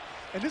Florida State.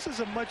 And this is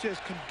as much as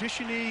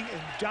conditioning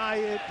and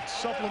diet and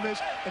supplements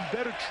and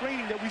better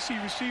training that we see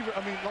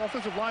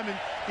offensive linemen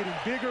getting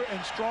bigger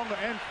and stronger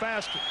and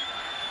faster.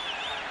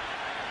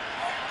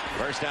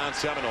 First down,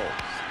 Seminoles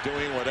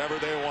doing whatever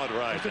they want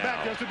right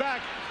now. There's the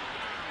back.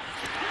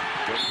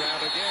 Good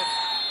ground again.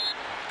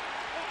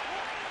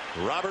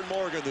 Robert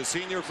Morgan, the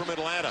senior from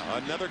Atlanta,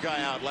 another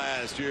guy out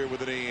last year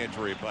with a knee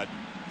injury, but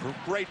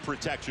great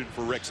protection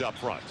for Ricks up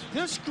front.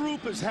 This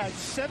group has had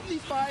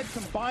 75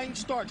 combined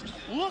starts.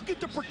 Look at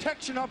the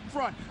protection up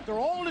front. They're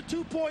all in a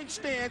 2-point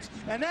stance,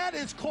 and that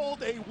is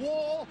called a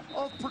wall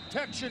of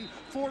protection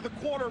for the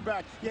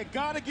quarterback. You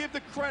got to give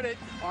the credit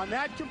on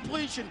that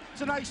completion.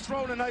 It's a nice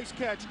throw and a nice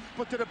catch,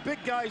 but to the big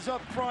guys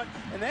up front,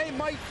 and they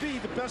might be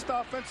the best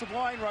offensive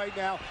line right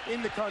now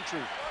in the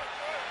country.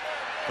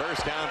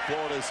 First down,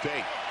 Florida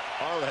State.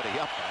 Already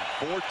up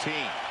by 14.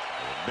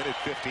 A minute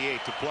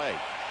 58 to play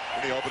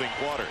in the opening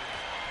quarter.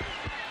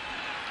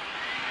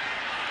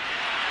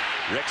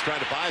 Ricks trying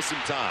to buy some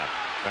time.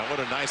 Now what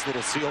a nice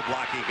little seal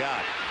block he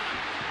got.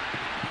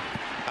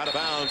 Out of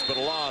bounds, but a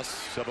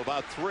loss of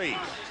about 3.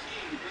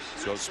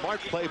 So smart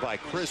play by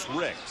Chris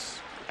Ricks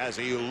as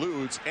he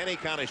eludes any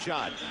kind of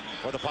shot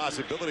or the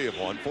possibility of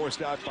one,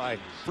 forced out by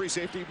free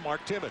safety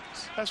Mark Timmons.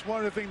 That's one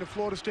of the things the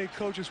Florida State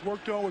coaches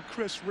worked on with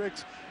Chris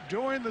Ricks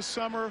during the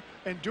summer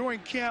and during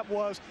camp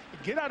was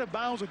get out of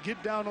bounds or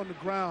get down on the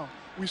ground.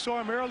 We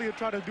saw him earlier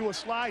try to do a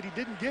slide. He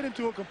didn't get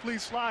into a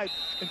complete slide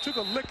and took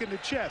a lick in the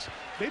chest.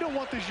 They don't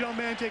want this young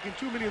man taking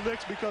too many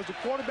licks because the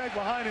quarterback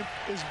behind him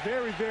is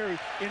very, very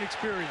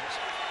inexperienced.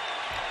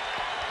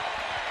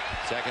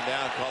 Second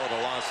down, call it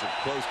a loss of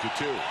close to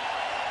 2.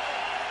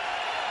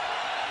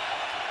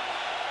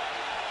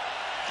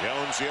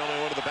 Jones the only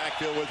one to the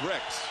backfield with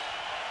Ricks.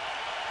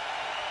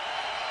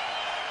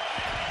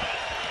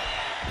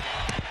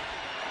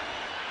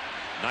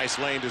 Nice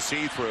lane to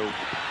see through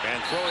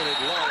and throwing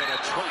it low in a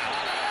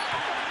trap.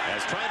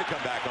 As trying to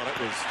come back on it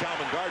was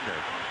Calvin Gardner,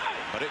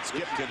 but it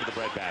skipped into the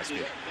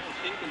breadbasket.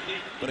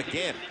 But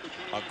again,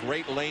 a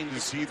great lane to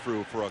see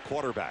through for a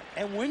quarterback.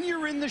 And when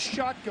you're in the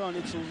shotgun,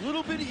 it's a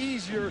little bit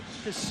easier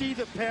to see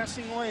the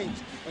passing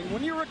lanes. And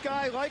when you're a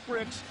guy like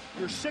Ricks,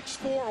 you're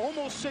 6'4",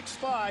 almost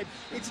 6'5",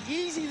 it's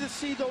easy to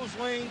see those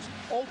lanes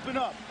open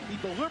up. He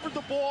delivered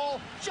the ball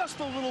just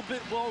a little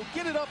bit low,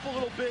 get it up a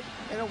little bit,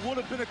 and it would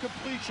have been a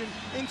completion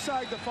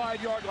inside the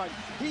 5-yard line.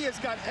 He has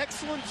got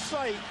excellent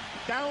sight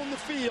down the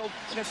field,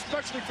 and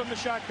especially from the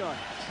shotgun.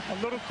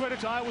 A little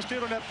credit to Iowa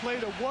State on that play.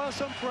 There was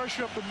some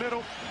pressure up the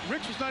middle.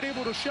 Ricks was not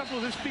able to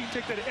shuffle his feet,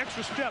 take that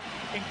extra step,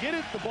 and get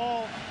it the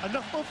ball,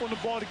 enough oomph on the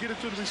ball to get it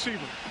to the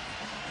receiver.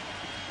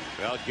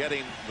 Well,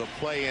 getting the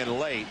play in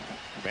late,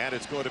 man,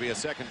 it's going to be a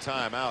second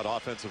time out.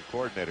 Offensive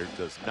coordinator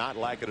does not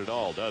like it at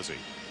all, does he?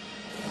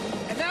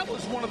 And that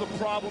was one of the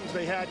problems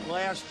they had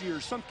last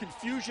year. Some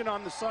confusion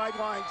on the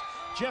sidelines.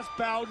 Jeff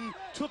Bowden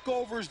took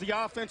over as the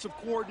offensive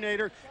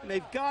coordinator, and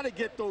they've got to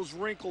get those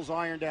wrinkles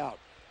ironed out.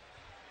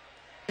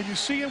 And you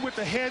see him with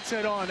the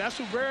headset on. That's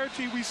a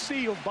rarity we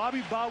see of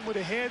Bobby Bowden with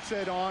a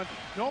headset on.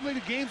 Normally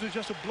the games are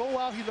just a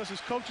blowout. He lets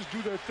his coaches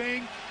do their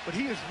thing, but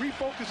he has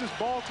refocused his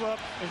ball club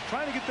and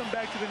trying to get them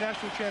back to the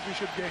national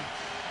championship game.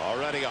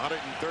 Already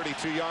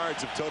 132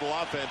 yards of total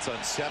offense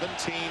on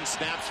 17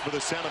 snaps for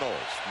the Seminoles.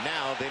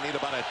 Now they need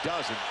about a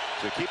dozen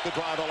to keep the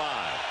drive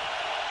alive.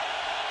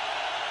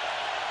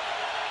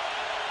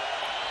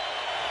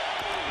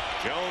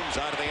 Jones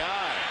out of the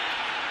eye.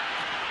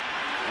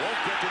 Won't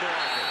get to the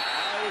rifle.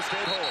 Iowa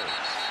State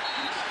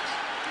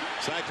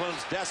holds.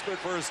 Cyclones desperate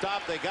for a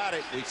stop. They got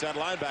it. Weak side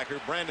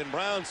linebacker Brandon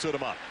Brown stood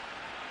him up.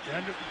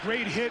 And a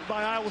great hit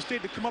by Iowa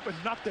State to come up and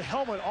knock the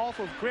helmet off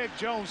of Greg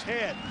Jones'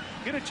 head.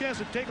 Get a chance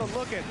to take a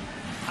look at it.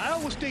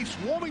 Iowa State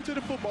swarming to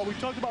the football. We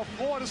talked about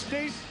Florida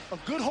State. A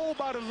good hold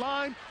by the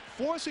line,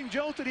 forcing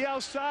Jones to the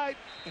outside.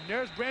 And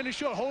there's Brandon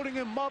Short holding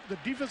him up. The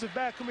defensive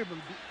back, come here.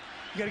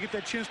 You got to get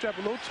that chin strap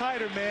a little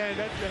tighter, man.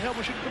 The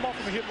helmet shouldn't come off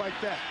from a hit like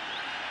that.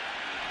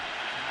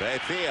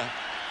 Bethea,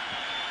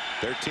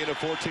 13 of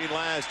 14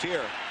 last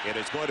year. It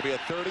is going to be a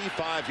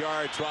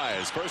 35-yard try.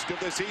 His first of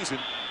the season.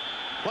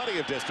 Plenty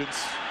of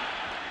distance.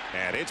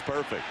 And it's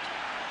perfect.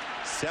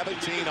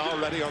 17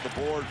 already on the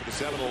board for the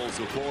Seminoles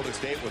of Florida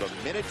State with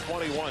a minute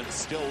 21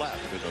 still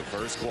left in the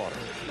first quarter.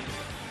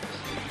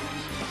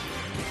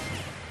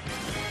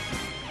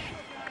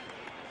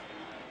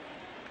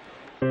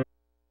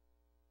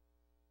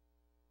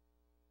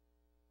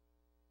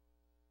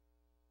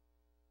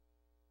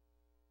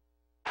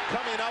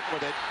 Coming up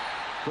with it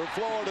for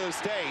Florida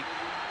State.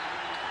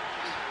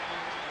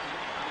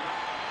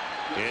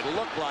 It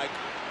looked like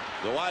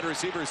the wide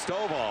receiver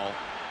Stovall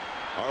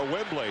or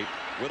Wembley.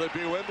 Will it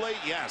be Wembley?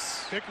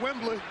 Yes. Pick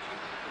Wembley.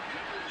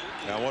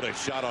 Now what a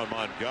shot on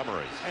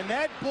Montgomery. And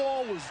that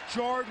ball was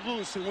jarred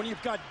loose. And when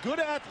you've got good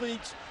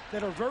athletes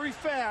that are very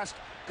fast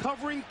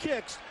covering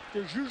kicks,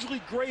 there's usually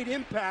great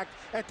impact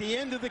at the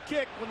end of the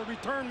kick when the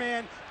return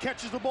man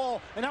catches the ball.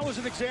 And that was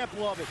an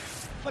example of it.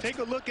 Take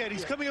a look at it.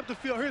 He's coming up the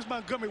field. Here's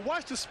Montgomery.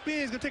 Watch the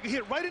spin. He's going to take a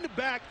hit right in the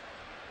back.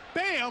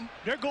 Bam!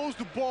 There goes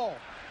the ball.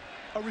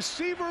 A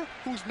receiver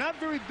who's not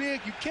very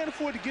big, you can't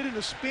afford to get in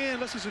a spin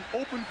unless it's an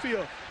open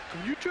field.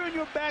 When you turn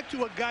your back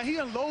to a guy, he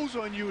unloads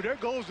on you. There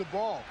goes the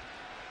ball.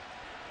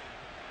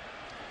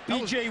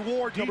 B.J.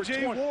 Ward,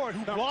 B.J. Ward,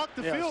 who blocked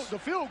the yes.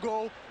 field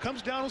goal,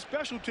 comes down on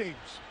special teams.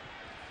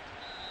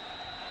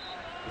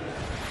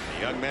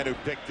 The young man who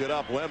picked it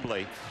up,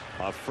 Wembley,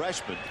 a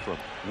freshman from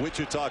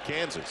Wichita,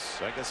 Kansas.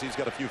 I guess he's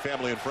got a few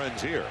family and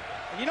friends here.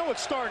 And you know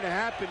what's starting to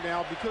happen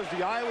now, because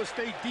the Iowa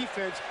State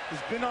defense has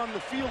been on the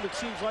field, it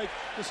seems like,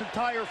 this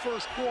entire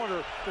first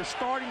quarter. They're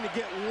starting to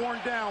get worn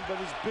down by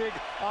this big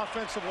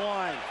offensive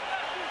line.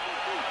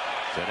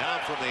 So now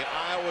from the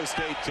Iowa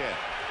State 10,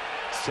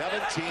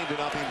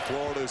 17-0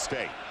 Florida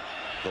State.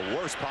 The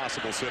worst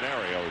possible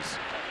scenarios.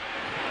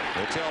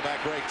 The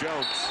tailback Greg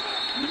Jones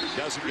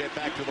doesn't get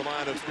back to the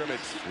line of scrimmage,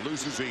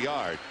 loses a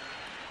yard.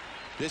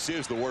 This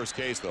is the worst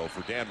case, though,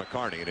 for Dan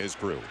McCarney and his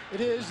crew.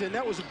 It is, and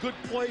that was a good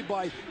play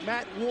by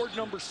Matt Ward,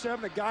 number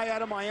 7, a guy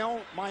out of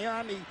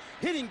Miami,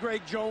 hitting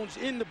Greg Jones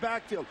in the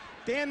backfield.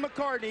 Dan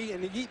McCartney,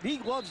 and he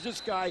loves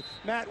this guy,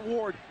 Matt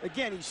Ward.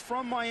 Again, he's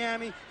from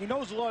Miami. He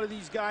knows a lot of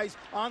these guys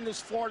on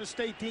this Florida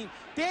State team.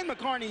 Dan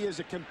McCartney is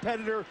a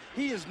competitor.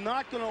 He is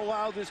not going to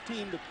allow this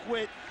team to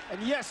quit.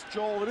 And yes,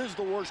 Joel, it is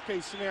the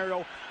worst-case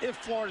scenario if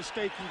Florida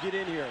State can get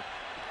in here.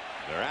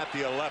 They're at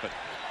the 11.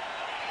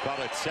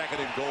 Call it 2nd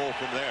and goal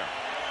from there.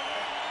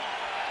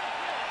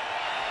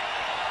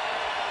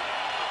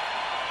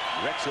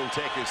 Rex will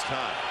take his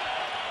time.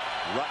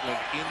 Rutland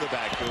in the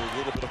backfield, a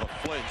little bit of a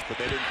flinch, but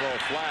they didn't throw a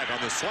flag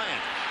on the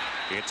slant.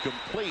 It's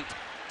complete.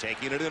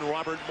 Taking it in,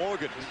 Robert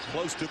Morgan,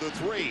 close to the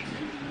 3.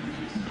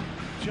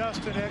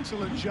 Just an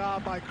excellent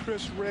job by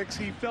Chris Ricks.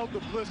 He felt the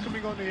blitz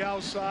coming on the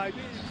outside.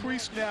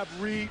 Pre-snap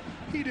read.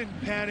 He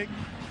didn't panic.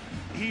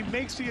 he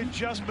makes the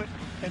adjustment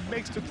and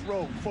makes the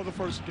throw for the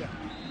first down.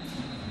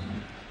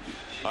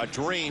 A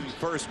dream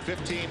first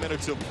 15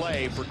 minutes of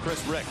play for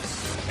Chris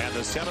Ricks and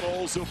the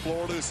Seminoles of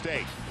Florida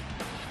State,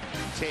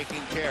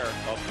 taking care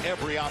of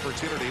every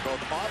opportunity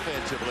both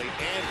offensively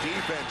and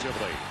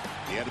defensively.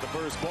 The end of the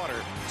first quarter,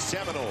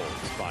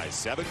 Seminoles by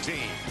 17.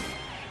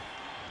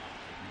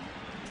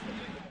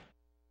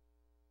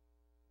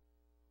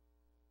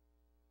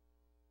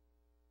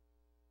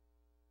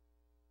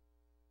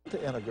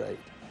 To integrate,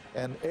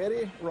 and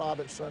Eddie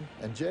Robinson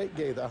and Jake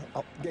Gaither,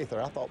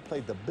 I thought,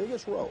 played the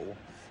biggest role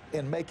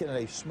in making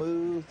it a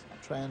smooth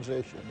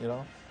transition, you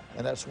know,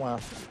 and that's why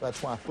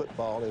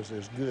football is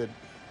as good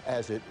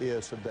as it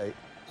is today.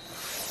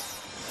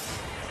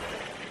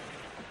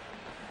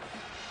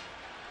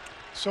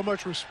 So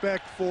much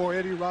respect for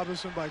Eddie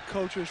Robinson by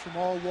coaches from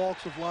all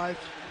walks of life.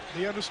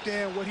 They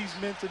understand what he's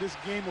meant to this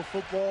game of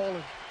football,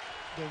 and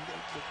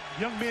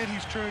the young man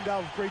he's turned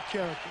out with great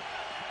character.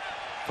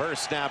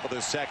 First snap of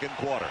the second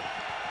quarter.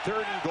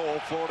 3rd and goal,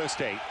 Florida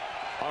State.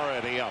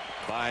 Already up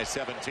by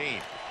 17.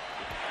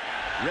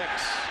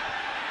 Ricks.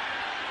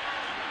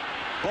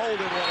 Bolden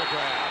won a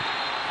grab.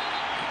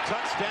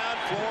 Touchdown,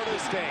 Florida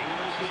State.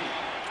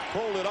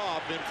 Pulled it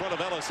off in front of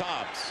Ellis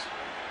Hobbs.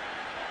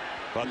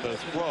 But the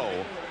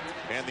throw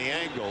and the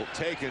angle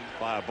taken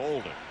by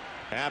Bolden.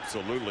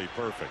 Absolutely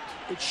perfect.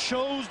 It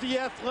shows the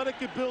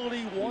athletic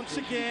ability once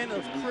again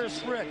of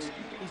Chris Ricks.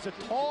 He's a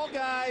tall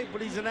guy,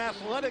 but he's an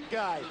athletic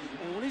guy.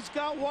 And when he's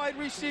got wide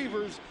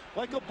receivers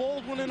like a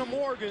Baldwin and a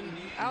Morgan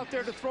out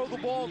there to throw the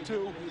ball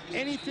to,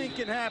 anything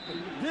can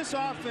happen. This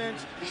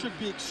offense should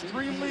be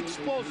extremely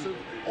explosive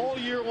all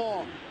year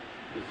long.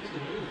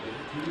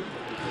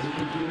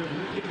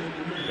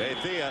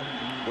 Bethea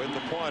with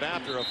the point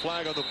after a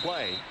flag on the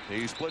play.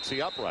 He splits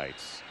the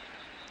uprights.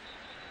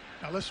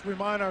 Now let's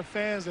remind our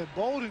fans that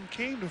Bolden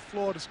came to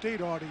Florida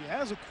State already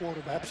as a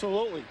quarterback.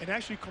 Absolutely. And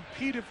actually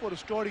competed for the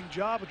starting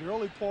job at the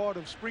early part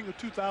of spring of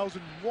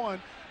 2001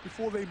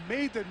 before they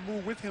made that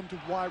move with him to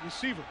wide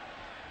receiver.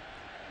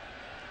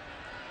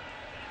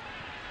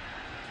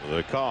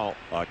 The call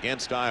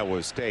against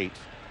Iowa State.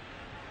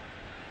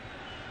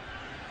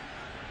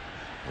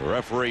 The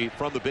referee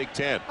from the Big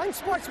Ten.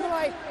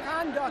 Unsportsmanlike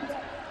conduct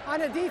on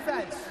a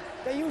defense.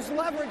 They use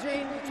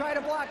leveraging to try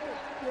to block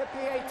the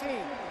PAT.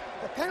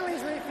 The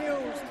penalty's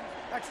refused.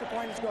 Extra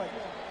point is good.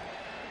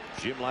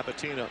 Jim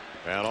Lapatina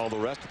and all the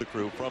rest of the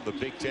crew from the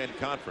Big Ten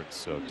Conference.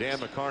 So Dan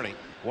McCarney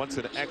wants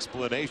an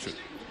explanation.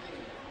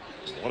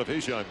 One of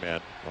his young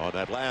men on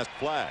that last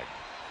flag.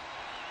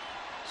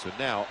 So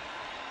now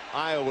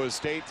Iowa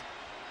State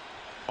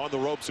on the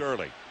ropes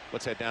early.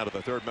 Let's head down to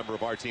the third member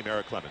of our team,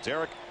 Eric Clemens.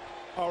 Eric.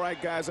 All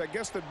right, guys, I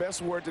guess the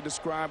best word to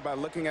describe by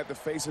looking at the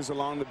faces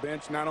along the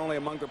bench, not only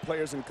among the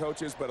players and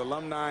coaches, but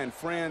alumni and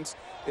friends,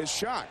 is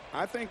shock.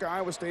 I think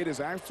Iowa State is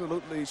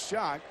absolutely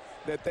shocked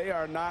that they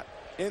are not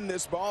in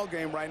this ball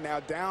game right now,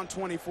 down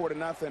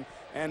 24-0.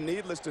 And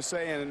needless to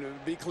say,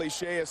 and be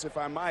cliche as if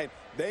I might,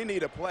 they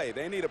need a play.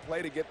 They need a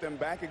play to get them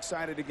back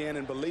excited again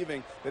and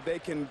believing that they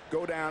can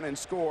go down and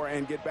score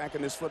and get back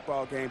in this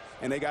football game.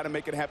 And they got to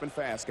make it happen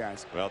fast,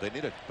 guys. Well, they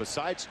need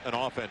besides an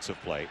offensive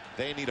play,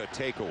 they need a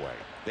takeaway.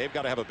 They've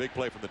got to have a big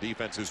play from the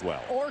defense as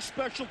well. Or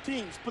special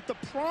teams. But the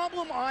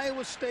problem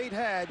Iowa State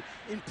had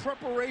in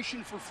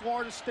preparation for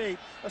Florida State,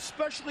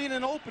 especially in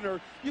an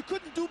opener, you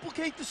couldn't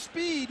duplicate the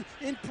speed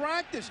in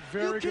practice.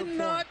 Very good point. You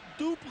cannot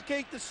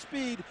duplicate the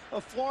speed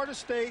of Florida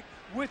State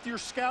with your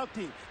scout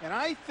team. And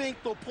I think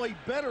they'll play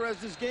better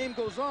as this game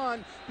goes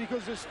on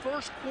because this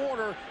first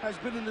quarter has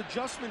been an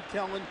adjustment,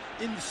 Kellen,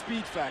 in the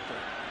speed factor.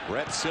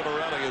 Brett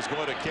Cimarelli is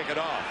going to kick it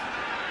off.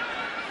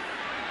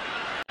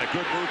 A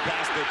good move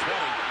past the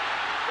 20.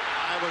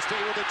 Iowa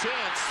State with a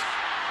chance.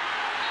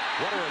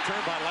 What a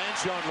return by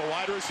Lance Young, the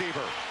wide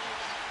receiver.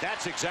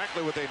 That's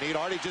exactly what they need.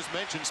 Artie just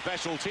mentioned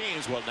special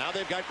teams. Well, now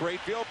they've got great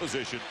field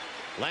position.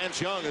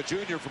 Lance Young, a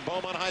junior from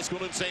Beaumont High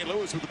School in St.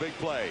 Louis, with a big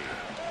play.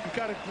 You've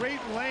got a great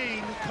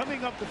lane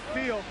coming up the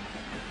field.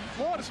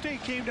 Florida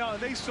State came down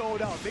and they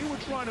sold out. They were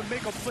trying to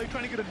make a play,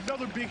 trying to get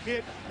another big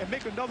hit and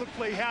make another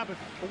play happen.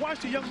 But watch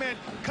the young man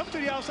come to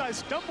the outside,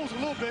 stumbles a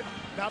little bit,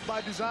 not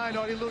by design,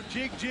 or a little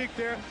jig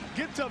there,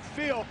 gets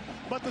upfield.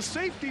 But the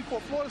safety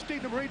for Florida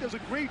State, number 8, does a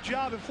great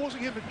job in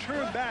forcing him to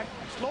turn back,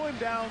 slow him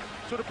down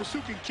so the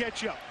pursuit can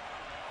catch up.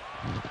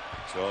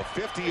 So a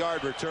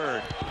 50-yard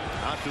return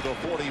out to the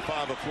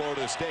 45 of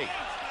Florida State.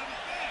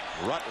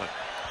 Rutland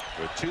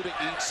with 2 to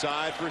each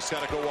side for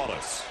Seneca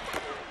Wallace.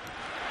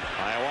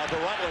 Iowa to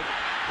Rutland,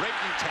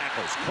 breaking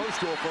tackles, close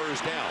to a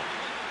first down.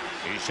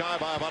 He's shy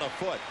by about a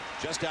foot,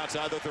 just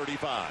outside the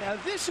 35. Now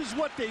this is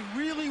what they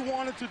really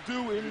wanted to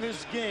do in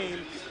this game.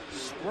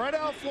 Spread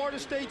out Florida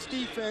State's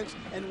defense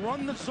and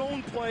run the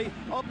zone play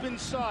up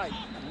inside.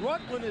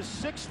 Rutland is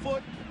 6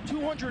 foot,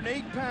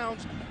 208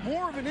 pounds,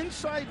 more of an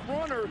inside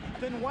runner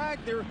than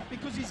Wagner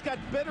because he's got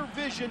better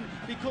vision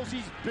because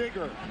he's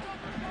bigger.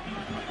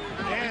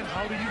 And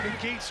how do you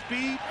negate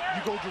speed?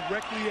 You go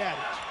directly at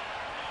it.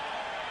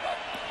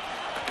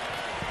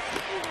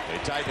 They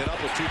tighten it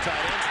up with 2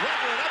 tight ends.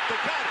 Rutland up the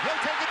gut.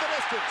 He'll take it the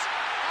distance.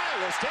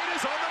 Iowa State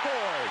is on the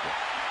board.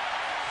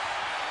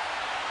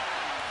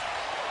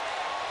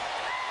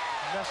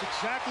 That's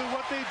exactly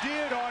what they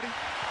did, Artie.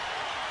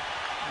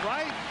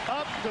 Right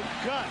up the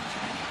gut.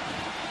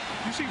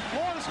 You see,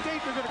 Florida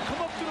State, they're going to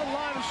come up to the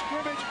line of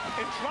scrimmage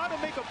and try to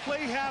make a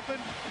play happen.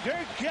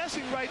 They're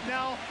guessing right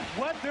now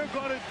what they're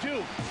going to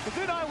do. But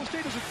then Iowa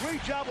State does a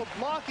great job of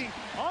blocking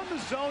on the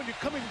zone. You're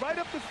coming right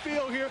up the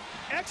field here.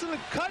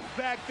 Excellent cut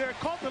back there.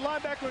 Caught the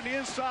linebacker on the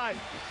inside.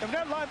 And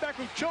that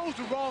linebacker chose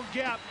the wrong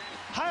gap.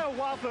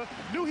 Hiawatha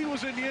knew he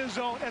was in the end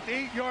zone at the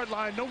 8-yard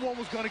line. No one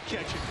was going to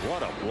catch him.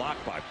 What a block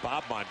by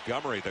Bob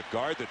Montgomery, the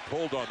guard that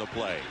pulled on the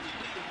play.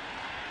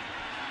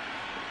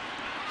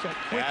 That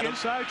quick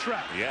inside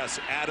trap. Yes,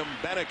 Adam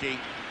Beneke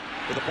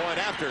with the point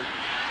after. And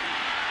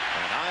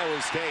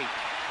Iowa State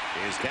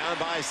is down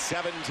by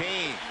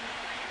 17.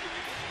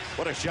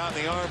 What a shot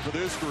in the arm for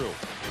this group.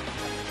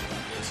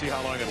 Let's see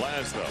how long it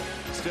lasts,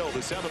 though. Still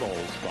the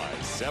Seminoles by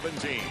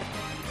 17.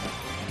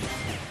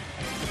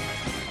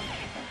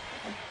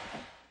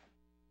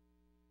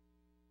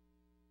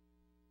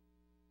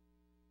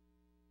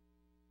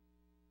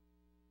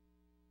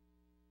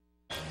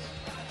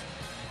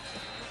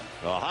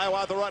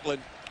 Hiawatha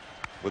Rutland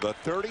with a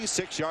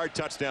 36-yard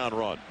touchdown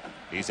run.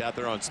 He's out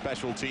there on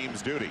special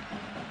teams duty.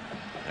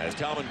 As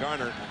Talman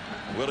Garner,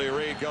 Willie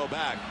Reed go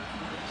back.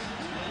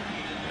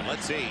 And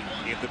let's see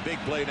if the big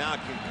play now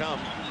can come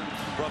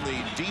from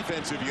the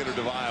defensive unit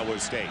of Iowa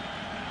State.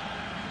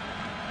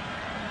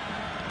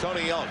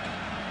 Tony Young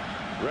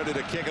ready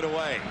to kick it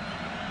away.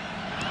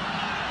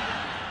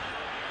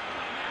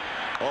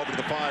 Over to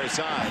the far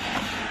side.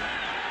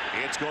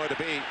 It's going to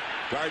be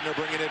Gardner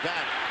bringing it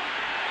back.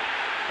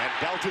 And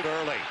belted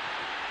early.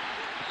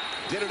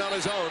 Did it on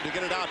his own to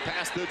get it out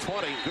past the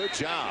 20. Good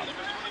job.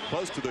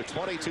 Close to the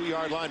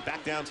 22-yard line,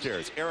 back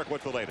downstairs. Eric,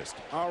 what's the latest?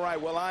 All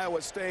right, well,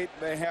 Iowa State,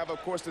 they have,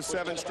 of course, the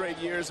 7 straight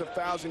years of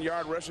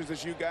 1,000-yard rushes,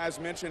 as you guys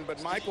mentioned.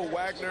 But Michael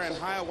Wagner and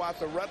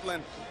Hiawatha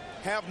Rutland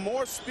have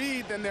more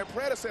speed than their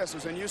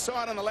predecessors. And you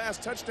saw it on the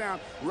last touchdown,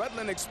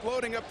 Rutland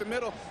exploding up the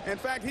middle. In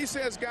fact, he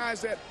says,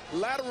 guys, that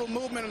lateral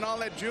movement and all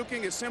that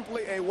juking is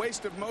simply a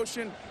waste of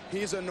motion.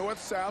 He's a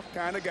north-south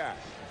kind of guy.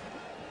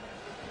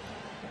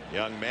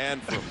 Young man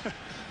from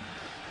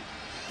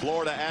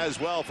Florida as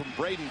well, from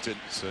Bradenton.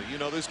 So you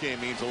know this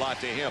game means a lot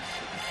to him.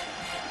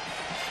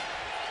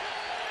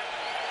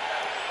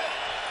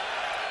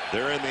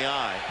 They're in the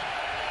eye.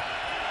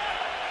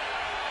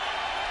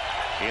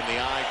 In the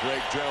eye,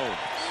 Greg Jones.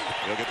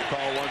 He'll get the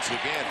call once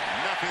again.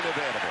 Nothing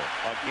available.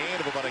 A gain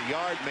of about a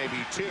yard, maybe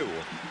 2.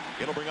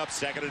 It'll bring up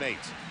 2nd and 8.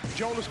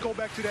 Joe, let's go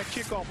back to that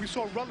kickoff. We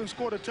saw Rutland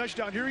scored a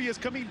touchdown. Here he is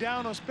coming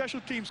down on special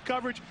teams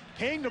coverage,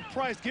 paying the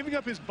price, giving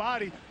up his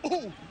body.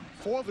 Ooh,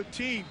 for the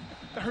team.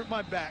 That hurt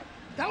my back.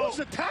 That was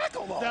a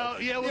tackle, though. Now,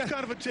 yeah, it was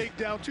kind of a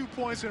takedown. 2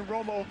 points in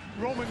Roman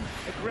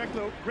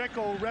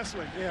Greco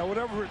wrestling. Yeah,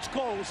 whatever it's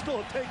called, it was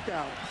still a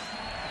takedown.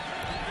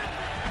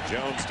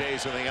 Jones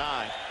stays in the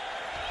eye.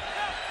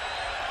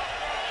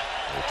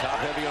 The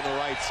top heavy on the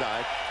right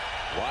side.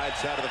 Wide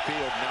side of the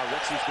field. Now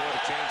Ricks is going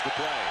to change the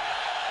play.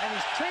 And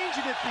he's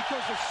changing it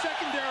because the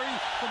secondary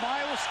from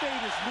Iowa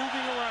State is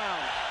moving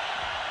around.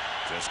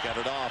 Just got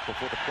it off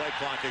before the play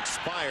clock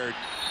expired.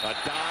 A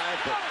dive,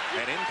 but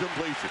an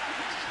incompletion.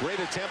 Great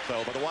attempt,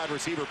 though, by the wide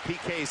receiver,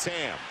 P.K.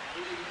 Sam.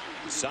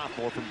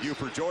 Sophomore from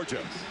Buford,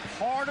 Georgia.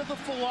 Part of the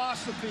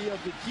philosophy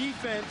of the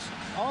defense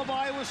of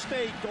Iowa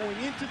State going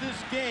into this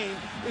game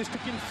is to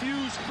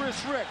confuse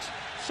Chris Ricks.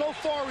 So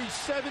far, he's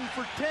 7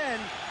 for 10,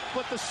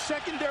 but the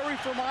secondary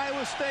from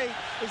Iowa State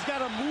has got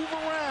to move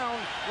around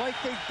like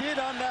they did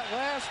on that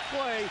last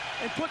play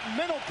and put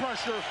mental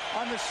pressure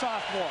on the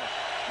sophomore.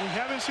 We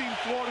haven't seen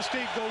Florida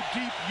State go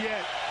deep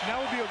yet.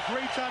 Now would be a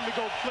great time to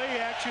go play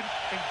action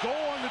and go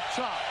on the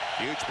top.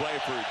 Huge play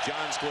for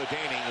John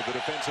Skladany, the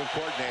defensive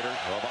coordinator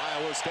of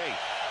Iowa State.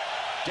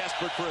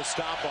 Desperate for a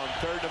stop on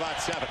 3rd and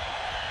about 7.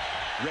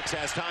 Ricks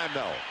has time,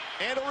 though.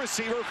 And a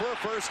receiver for a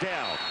first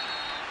down.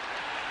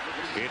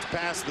 It's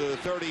past the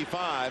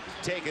 35,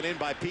 taken in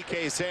by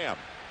P.K. Sam.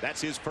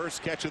 That's his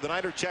first catch of the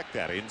night, or check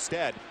that.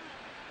 Instead,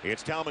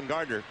 it's Talman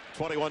Gardner,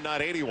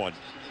 21-81.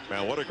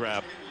 Man, what a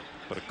grab.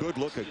 But a good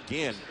look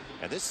again.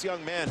 And this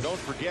young man, don't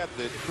forget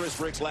that Chris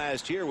Ricks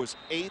last year was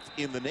 8th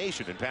in the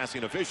nation in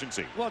passing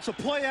efficiency. Well, it's a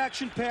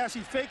play-action pass.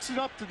 He fakes it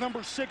up to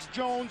number 6,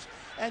 Jones,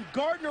 and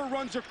Gardner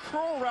runs a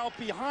curl route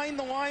behind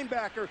the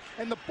linebacker,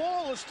 and the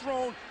ball is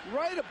thrown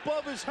right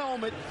above his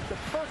helmet, the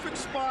perfect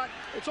spot.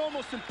 It's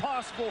almost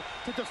impossible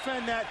to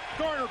defend that.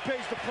 Gardner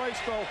pays the price,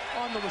 though,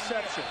 on the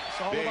reception.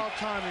 It's all about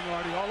timing,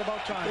 Artie, all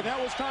about timing. And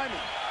that was timing.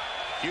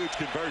 Huge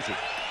conversion.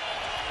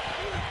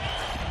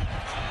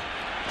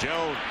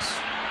 Jones,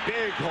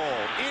 big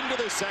hole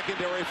into the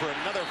secondary for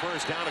another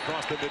first down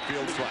across the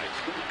midfield stripe.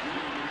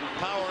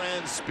 Power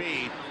and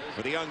speed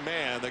for the young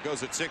man that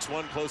goes at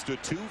 6'1", close to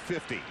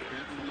 250.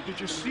 Did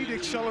you see the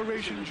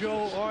acceleration,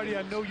 Joe? Artie,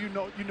 I know you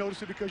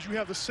noticed it because you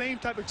have the same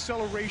type of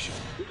acceleration.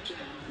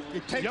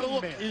 You take a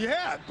look.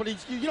 Yeah, but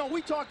he's, you know,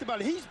 we talked about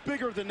it. He's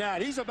bigger than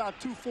that. He's about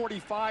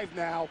 245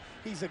 now.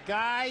 He's a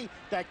guy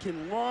that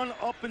can run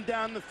up and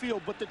down the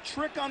field. But the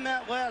trick on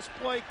that last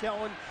play,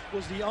 Kellen,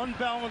 was the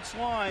unbalanced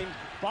line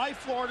by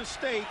Florida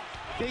State.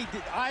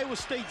 Iowa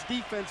State's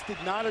defense did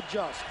not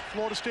adjust.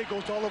 Florida State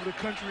goes all over the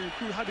country and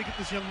recruit how to get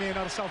this young man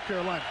out of South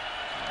Carolina.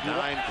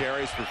 9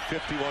 carries for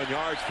 51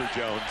 yards for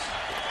Jones.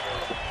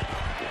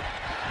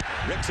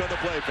 Ricks on the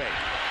play fake.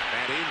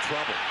 And in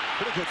trouble.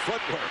 Pretty good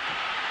footwork.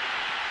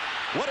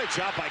 What a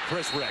job by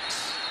Chris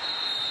Ricks.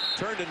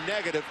 Turned a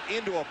negative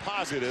into a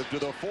positive to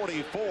the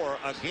 44.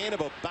 A gain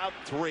of about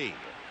 3.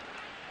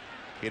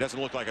 He doesn't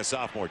look like a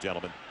sophomore,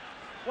 gentlemen.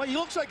 Well, he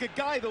looks like a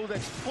guy, though,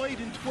 that's played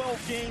in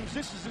 12 games.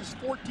 This is his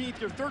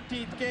 14th or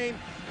 13th game.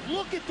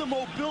 Look at the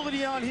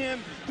mobility on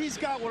him. He's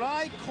got what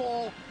I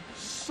call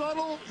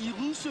subtle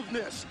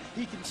elusiveness.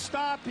 He can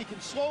stop, he can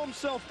slow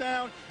himself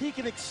down, he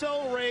can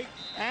accelerate,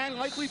 and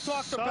like we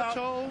talked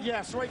about,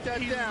 yes, write that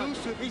down.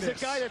 He's a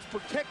guy that's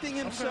protecting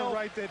himself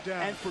write that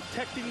down. and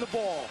protecting the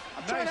ball.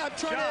 I'm trying to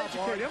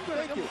educate you. I'm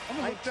going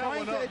to look that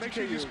one up. Make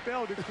sure you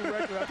spelled it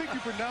correctly. I think you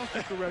pronounced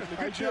it correctly.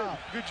 Good job.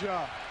 Good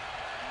job.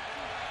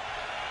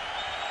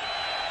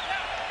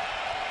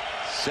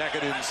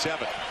 2nd and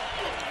 7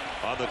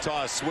 on the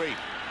toss sweep.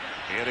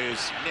 It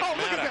is Nick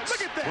Maddox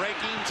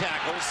breaking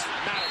tackles.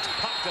 Maddox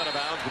popped out of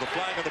bounds with a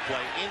flag on the play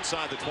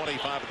inside the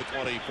 25 of the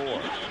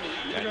 24.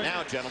 And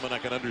now, gentlemen, I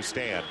can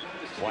understand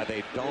why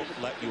they don't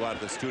let you out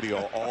of the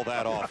studio all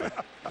that often.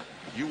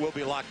 You will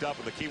be locked up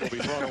and the key will be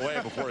thrown away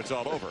before it's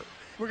all over.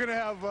 We're going to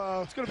have...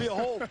 it's going to be a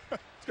hold.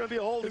 It's going to be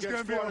a hold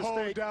against Florida State. It's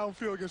going to be a hold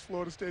downfield against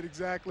Florida State,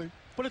 exactly.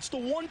 But it's the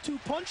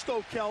 1-2 punch,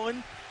 though,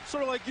 Kellen.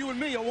 Sort of like you and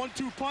me, a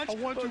 1-2 punch,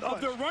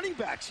 of their running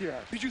backs here.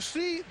 Did you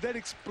see that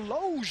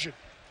explosion?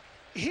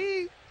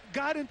 He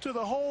got into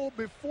the hole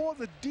before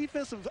the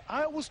defense of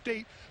Iowa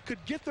State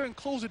could get there and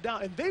close it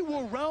down. And they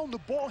were around the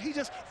ball. He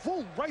just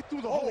flew right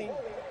through the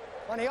hole.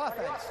 On the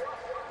offense.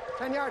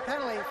 10-yard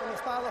penalty from the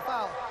style of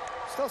foul.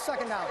 Still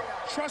 2nd down.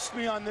 Trust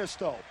me on this,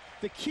 though.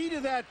 The key to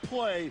that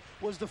play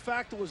was the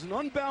fact it was an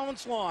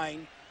unbalanced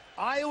line.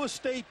 Iowa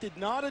State did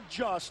not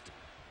adjust.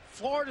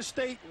 Florida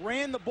State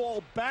ran the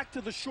ball back to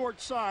the short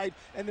side,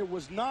 and there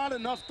was not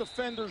enough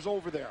defenders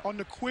over there. On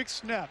the quick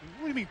snap.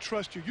 What do you mean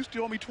trust you? You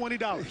still owe me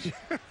 $20.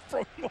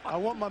 I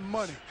want my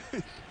money.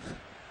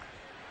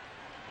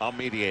 I'll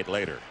mediate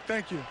later.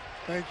 Thank you.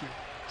 Thank you.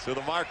 So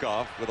the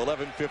mark-off with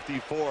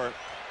 11:54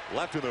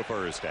 left in the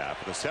first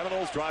half. The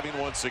Seminoles driving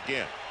once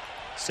again.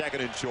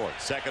 2nd and short.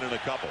 2nd and a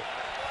couple.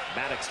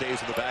 Maddox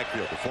stays in the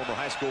backfield. The former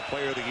high school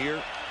player of the year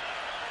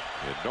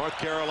in North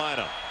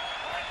Carolina.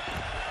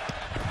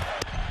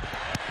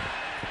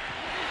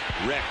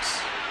 Ricks.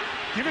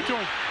 Give it to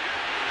him.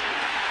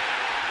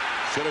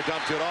 Should have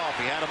dumped it off.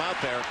 He had him out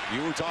there.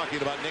 You were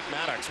talking about Nick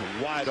Maddox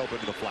wide open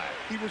to the flat.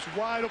 He was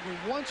wide open.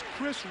 Once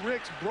Chris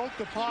Ricks broke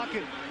the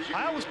pocket,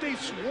 Iowa State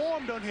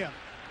swarmed on him.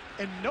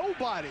 And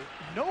nobody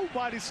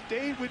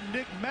stayed with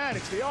Nick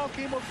Maddox. They all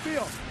came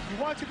upfield.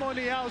 You watch him on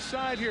the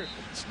outside here.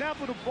 Snap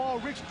of the ball,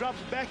 Ricks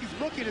drops it back. He's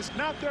looking. It's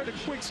not there, the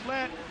quick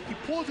slant. He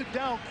pulls it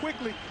down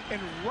quickly.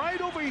 And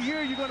right over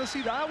here, you're going to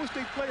see the Iowa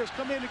State players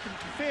come in and can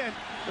defend.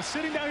 But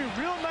sitting down here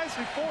real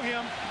nicely for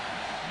him,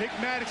 Nick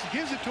Maddox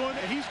gives it to him,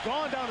 and he's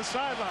gone down the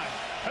sideline.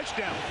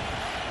 Touchdown.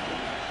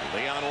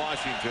 Leon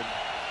Washington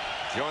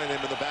joined him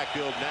in the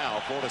backfield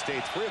now. Florida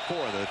State's 3 of 4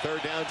 in their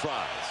 3rd down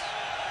tries.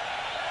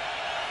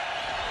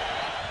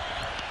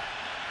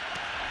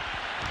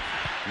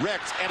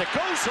 Ricks, and it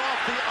goes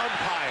off the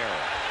umpire.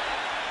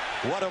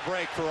 What a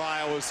break for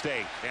Iowa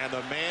State, and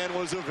the man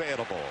was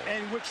available.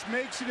 And which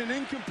makes it an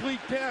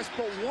incomplete pass,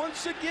 but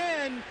once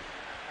again,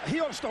 he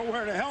ought to start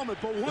wearing a helmet,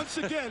 but once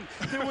again,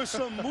 there was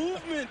some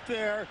movement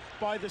there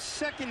by the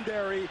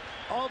secondary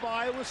of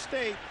Iowa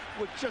State,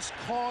 which just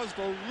caused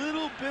a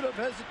little bit of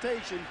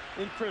hesitation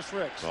in Chris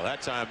Ricks. Well,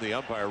 that time the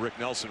umpire, Rick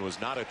Nelson, was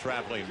not a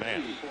traveling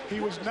man. He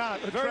was not.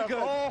 Very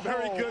good.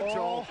 Very good,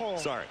 Joel.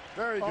 Sorry.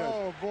 Very good.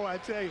 Oh, boy, I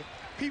tell you.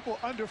 People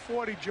under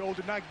 40, Joel,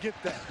 did not get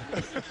that.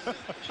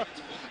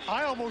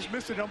 I almost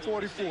missed it. I'm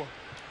 44.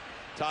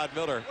 Todd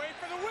Miller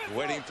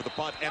waiting for the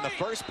punt. And the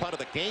first punt of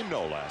the game,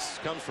 no less,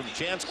 comes from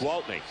Chance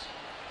Gwaltney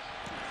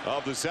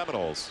of the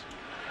Seminoles.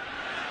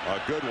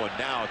 A good one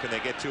now. Can they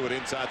get to it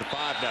inside the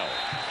 5? No.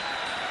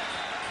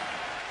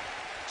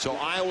 So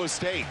Iowa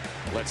State,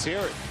 let's hear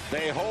it.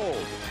 They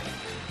hold.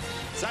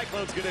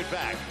 Cyclones get it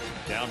back.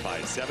 Down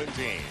by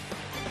 17.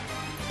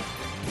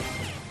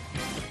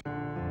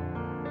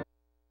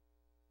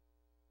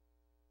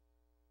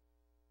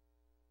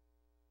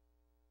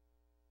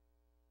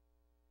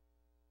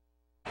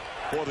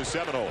 For the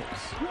Seminoles.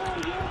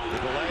 The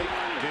delay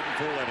didn't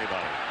fool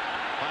anybody.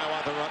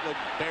 Hiawatha Rutland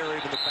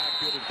buried in the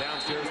backfield, and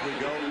downstairs we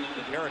go.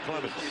 Eric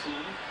Clemens.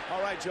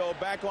 All right, Joe,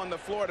 back on the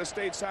Florida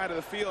State side of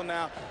the field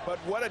now. But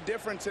what a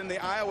difference in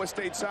the Iowa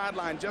State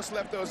sideline. Just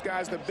left those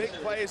guys. The big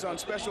plays on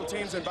special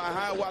teams and by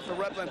Hiawatha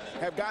Rutland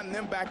have gotten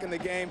them back in the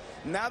game.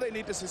 Now they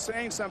need to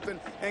sustain something.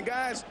 And,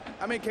 guys,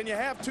 I mean, can you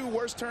have 2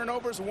 worse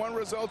turnovers? One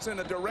results in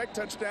a direct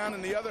touchdown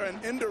and the other an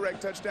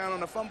indirect touchdown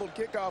on a fumbled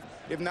kickoff.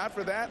 If not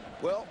for that,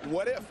 well,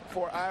 what if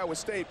for Iowa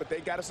State? But they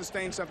got to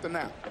sustain something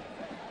now.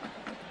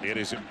 It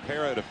is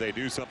imperative they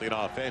do something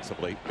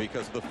offensively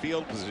because of the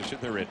field position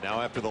they're in now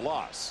after the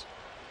loss.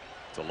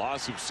 It's a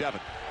loss of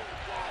 7.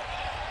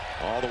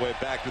 All the way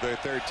back to their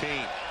 13.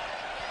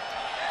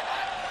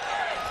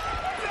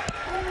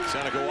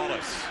 Seneca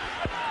Wallace.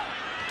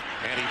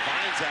 And he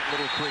finds that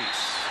little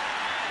crease.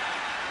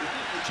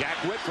 Jack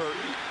Whitford,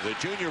 the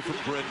junior from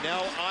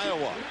Grinnell,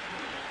 Iowa.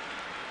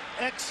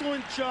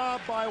 Excellent job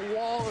by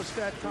Wallace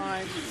that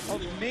time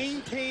of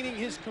maintaining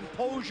his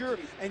composure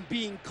and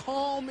being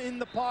calm in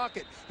the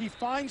pocket. He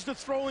finds the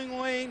throwing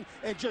lane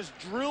and just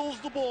drills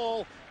the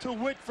ball to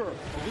Whitford.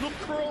 A little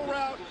curl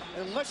route,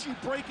 unless you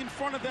break in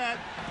front of that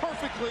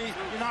perfectly,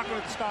 you're not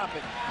going to stop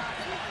it.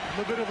 A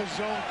little bit of a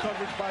zone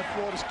coverage by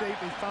Florida State.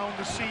 They found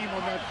the seam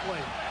on that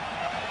play.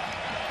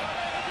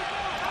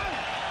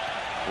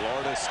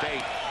 Florida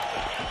State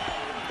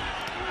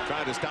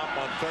trying to stop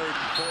on 3rd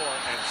and 4,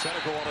 and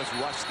Seneca Wallace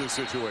rushed the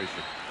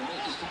situation.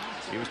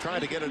 He was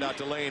trying to get it out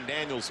to Lane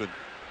Danielson.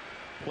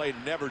 Play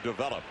never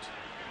developed.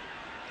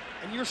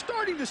 And you're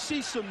starting to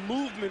see some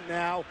movement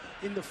now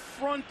in the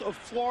front of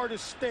Florida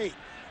State.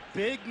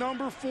 Big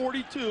number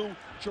 42,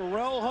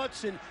 Jarrell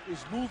Hudson,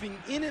 is moving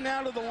in and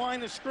out of the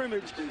line of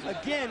scrimmage.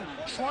 Again,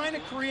 trying to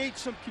create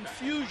some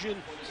confusion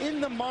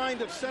in the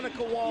mind of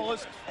Seneca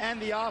Wallace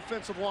and the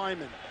offensive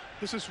lineman.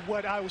 This is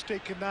what Iowa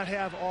State cannot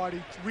have,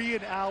 Artie. 3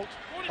 and out,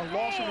 a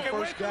loss on the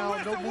first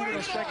down, no movement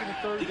on 2nd and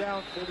 3rd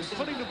down. It's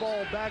putting the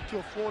ball back to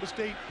a Florida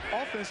State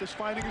offense that's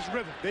finding its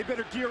rhythm. They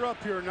better gear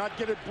up here and not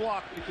get it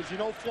blocked, because you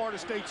know Florida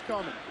State's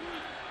coming.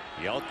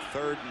 The Elk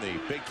 3rd in the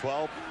Big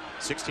 12,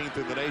 16th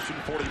in the nation,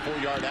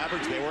 44-yard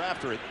average. They were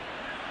after it.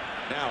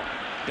 Now,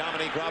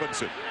 Dominique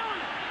Robinson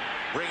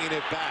bringing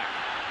it back,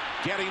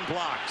 getting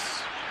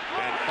blocks,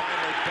 and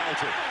finally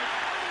belted.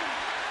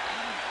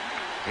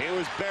 He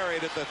was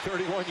buried at the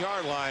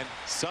 31-yard line.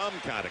 Some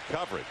kind of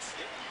coverage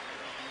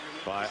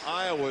by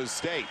Iowa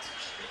State.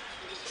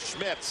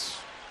 Schmitz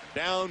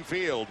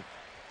downfield.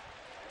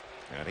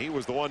 And he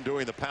was the one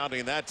doing the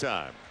pounding that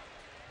time.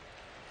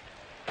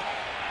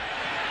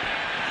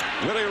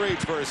 Willie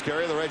Reed's first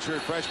carry, the redshirt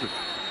freshman.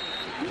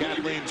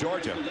 Kathleen,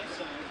 Georgia.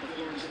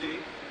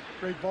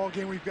 Great ball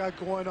game we've got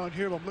going on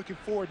here. I'm looking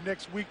forward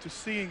next week to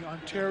seeing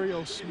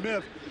Ontario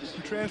Smith,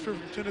 who transferred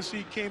from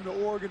Tennessee, came to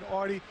Oregon.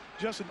 Artie,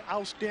 just an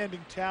outstanding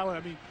talent.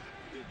 I mean,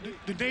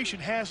 the nation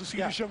has to see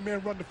this young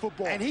man run the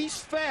football. And he's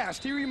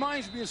fast. He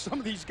reminds me of some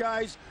of these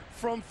guys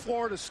from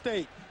Florida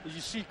State. As you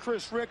see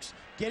Chris Ricks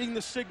getting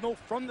the signal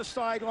from the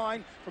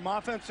sideline from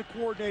offensive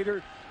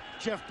coordinator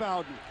Jeff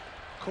Bowden.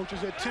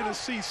 Coaches at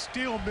Tennessee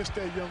still miss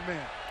that young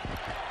man.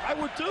 I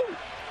would too.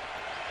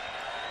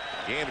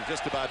 Gain of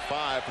just about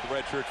 5 for the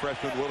redshirt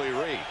freshman Willie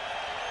Reed.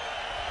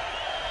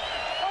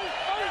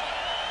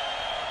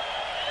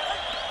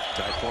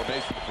 Tight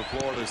formation for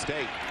Florida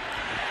State.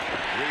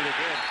 Reed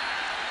again.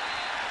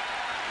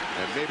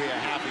 And maybe a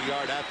half a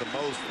yard at the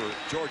most for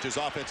Georgia's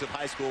Offensive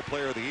High School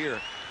Player of the Year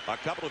a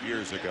couple of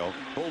years ago.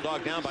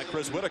 Bulldog down by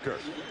Chris Whitaker.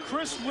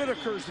 Chris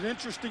Whitaker's an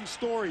interesting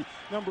story.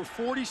 Number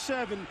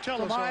 47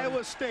 from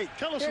Iowa State.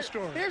 Tell us a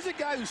story. Here's a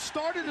guy who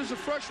started as a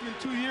freshman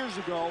 2 years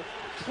ago,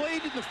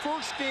 played in the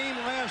first game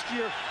last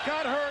year,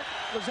 got hurt,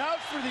 was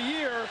out for the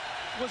year,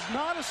 was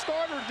not a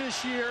starter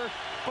this year,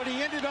 but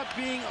he ended up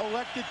being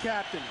elected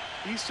captain.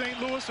 East St.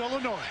 Louis,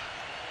 Illinois.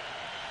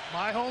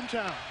 My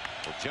hometown.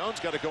 Well, Jones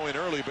got it going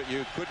early, but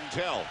you couldn't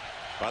tell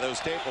by those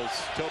Staples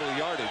total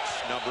yardage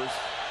numbers.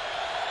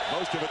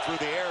 Most of it through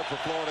the air for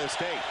Florida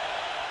State.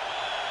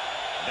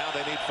 Now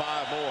they need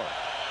 5 more.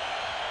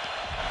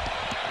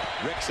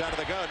 Ricks out of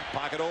the gun.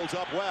 Pocket holds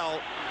up well.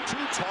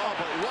 Too tall,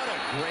 but what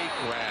a great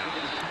grab.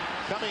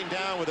 Coming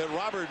down with it,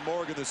 Robert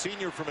Morgan, the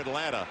senior from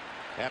Atlanta.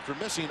 After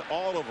missing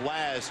all of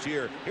last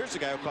year, here's the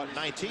guy who caught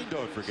 19,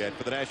 don't forget,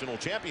 for the national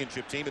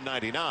championship team in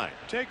 '99.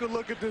 Take a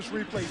look at this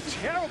replay.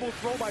 Terrible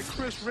throw by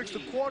Chris Ricks, the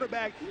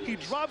quarterback. He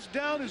drops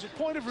down. His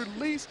point of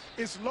release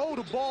is low.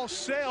 The ball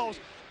sails.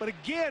 But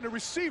again, the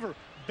receiver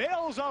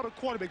bails out a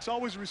quarterback. It's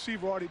always a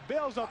receiver, Artie.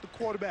 Bails out the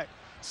quarterback.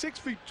 6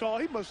 feet tall.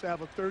 He must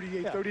have a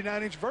 38,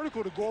 39-inch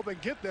vertical to go up and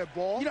get that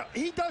ball. You know,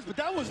 he does, but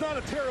that was not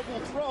a terrible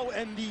throw.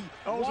 And the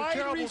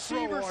wide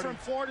receivers from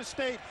Florida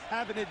State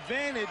have an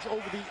advantage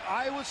over the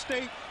Iowa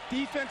State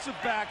defensive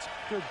backs.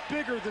 They're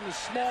bigger than the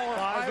smaller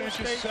 5 Iowa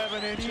inches, State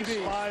 7 inches,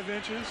 DBs. 5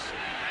 inches.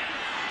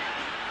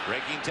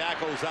 Breaking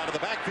tackles out of the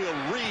backfield.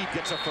 Reed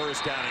gets a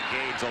first down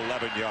and gains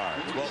 11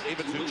 yards. Well, if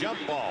it's a jump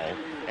ball,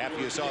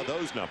 after you saw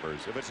those numbers,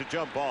 if it's a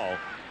jump ball,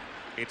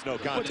 it's no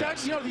contest. But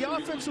that's, you know, the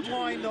offensive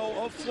line, though,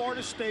 of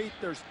Florida State,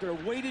 there's their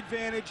weight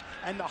advantage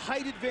and the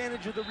height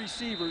advantage of the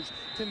receivers,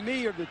 to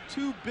me, are the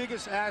 2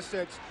 biggest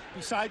assets,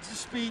 besides the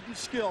speed and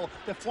skill,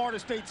 that Florida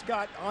State's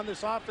got on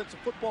this offensive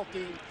football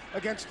team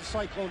against the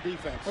Cyclone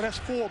defense. Well, that's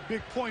 4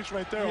 big points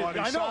right there,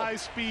 Artie.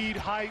 Size, speed,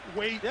 height,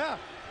 weight. Yeah.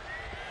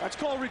 That's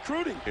called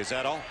recruiting. Is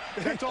that all?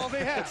 That's all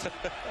they have.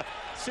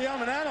 See,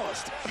 I'm an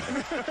analyst.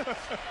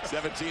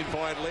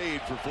 17-point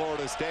lead for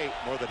Florida State,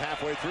 more than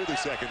halfway through the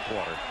second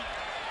quarter.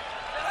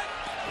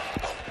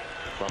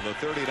 From the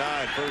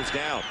 39, first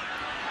down.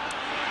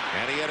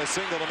 And he had a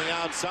single on the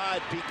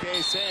outside,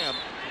 PK Sam,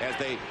 as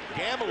they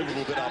gambled a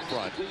little bit up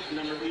front.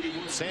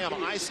 Sam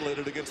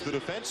isolated against the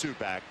defensive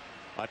back.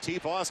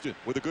 Atif Austin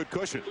with a good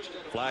cushion.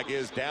 Flag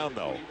is down,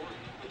 though.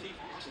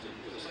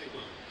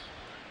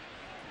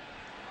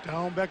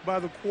 Down back by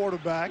the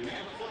quarterback.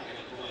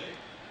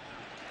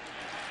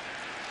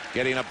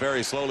 Getting up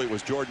very slowly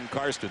was Jordan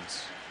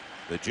Karstens,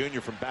 the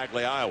junior from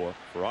Bagley, Iowa,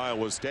 for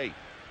Iowa State.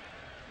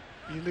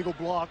 Illegal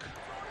block.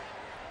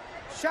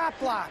 Shot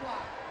block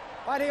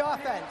by the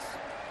offense.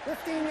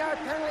 15-yard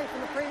penalty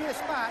from the previous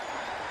spot.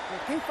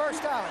 Repeat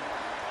first down.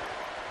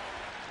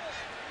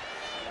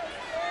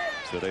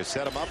 So they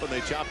set him up and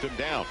they chopped him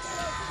down.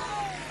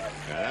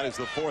 And that is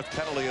the 4th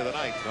penalty of the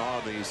night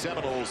on the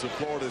Seminoles of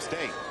Florida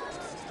State.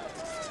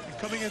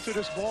 Coming into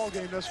this ball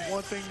game, that's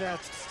one thing that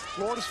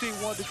Florida State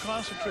wanted to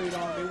concentrate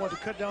on. They wanted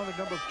to cut down the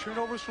number of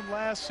turnovers from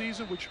last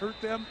season, which hurt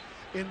them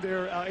in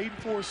their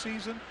 8-4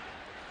 season.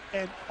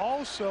 And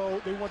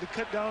also, they wanted to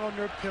cut down on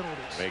their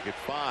penalties. Make it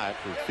 5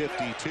 for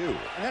 52. And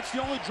that's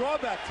the only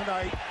drawback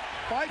tonight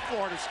by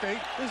Florida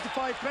State is the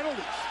 5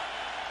 penalties.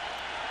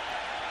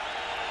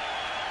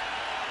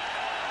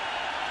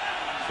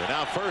 So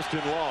now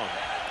 1st and long.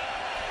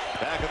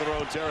 Back in their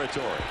own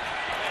territory.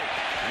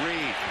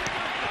 Reed.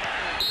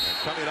 And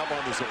coming up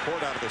on the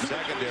support out of the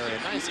secondary. A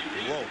nice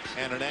rope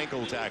and an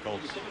ankle tackle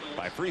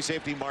by free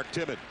safety Mark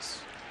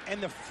Timmons.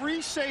 And the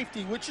free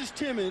safety, which is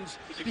Timmons,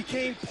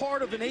 became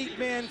part of an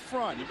 8-man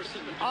front.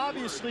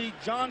 Obviously,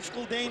 John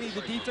Scaldani,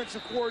 the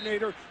defensive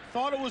coordinator,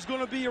 thought it was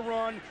going to be a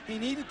run. He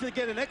needed to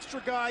get an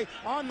extra guy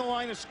on the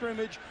line of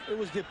scrimmage. It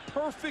was the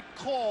perfect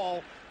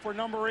call for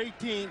number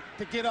 18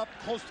 to get up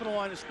close to the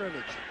line of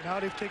scrimmage. Now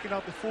they've taken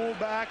out the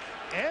fullback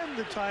and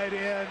the tight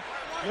end.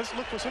 Let's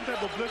look for some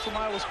type of blitz from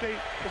Iowa State.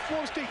 But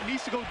Florida State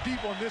needs to go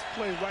deep on this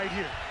play right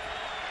here.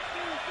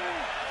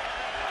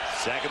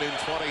 2nd and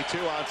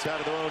 22 outside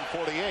of their own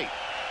 48.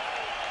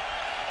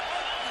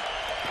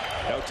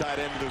 No tight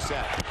end to the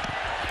set.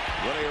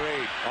 Willie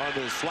Reed on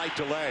the slight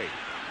delay.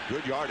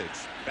 Good yardage.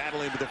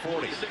 Battling to the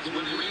 40.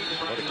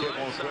 But the kid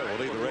won't quit. Will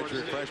lead the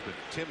redshirt freshman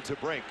Tim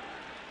Tabrink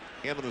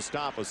into the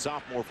stop, a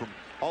sophomore from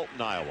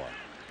Alton, Iowa.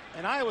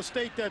 And Iowa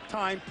State that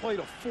time played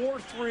a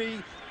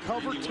 4-3,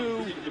 cover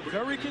 2,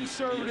 very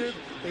conservative.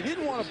 They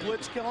didn't want to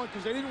blitz Kellen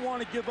because they didn't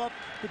want to give up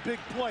the big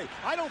play.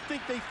 I don't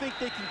think they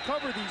can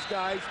cover these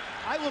guys.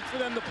 I look for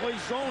them to play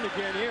zone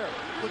again here.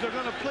 But they're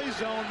going to play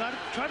zone, not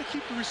try to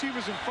keep the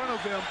receivers in front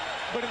of them,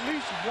 but at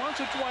least once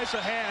or twice a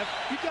half,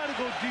 you got to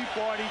go deep,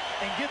 Artie,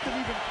 and get them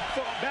even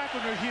back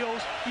on their heels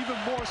even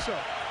more so.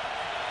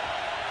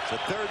 It's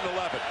a 3rd and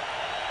 11.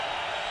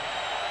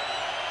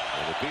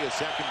 It'll be a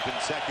 2nd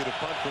consecutive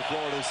punt for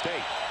Florida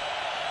State.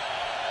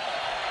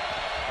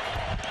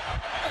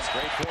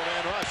 Straight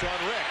 4-man rush on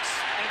Ricks,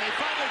 and they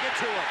finally get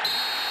to him.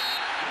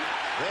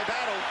 They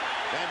battled,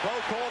 and Bo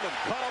Coleman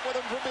caught up with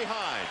him from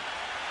behind.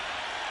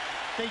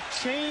 They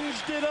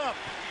changed it up.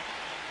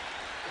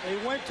 They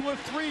went to a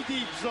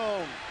 3-deep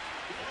zone.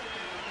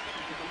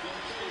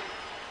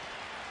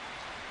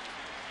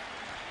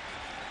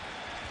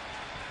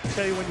 I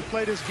tell you, when you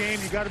play this game,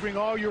 you got to bring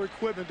all your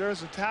equipment.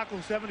 There's a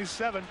tackle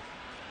 77.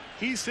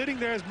 He's sitting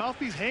there, his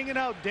mouthpiece hanging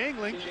out,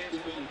 dangling.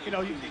 You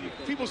know,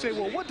 people say,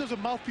 well, what does a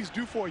mouthpiece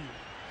do for you?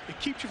 It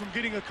keeps you from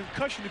getting a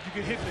concussion if you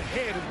get hit in the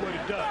head is what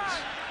it does.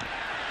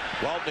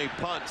 Gwaltney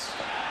punts.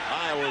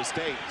 Iowa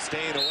State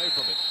staying away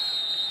from it.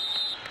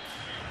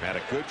 And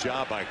a good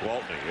job by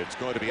Gwaltney. It's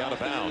going to be out of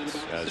bounds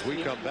as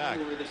we come back.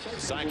 The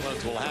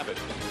Cyclones will have it.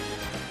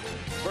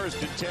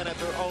 1st and 10 at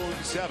their own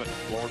 7.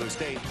 Florida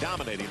State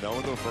dominating, though,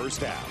 in the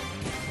first half.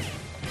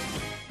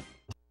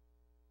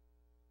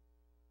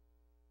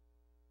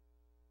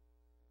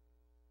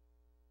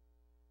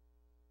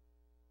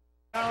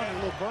 Down a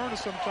little burn of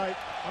some type.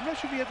 I'm not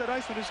sure if he had that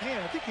ice on his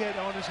hand. I think he had it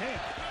on his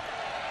hand.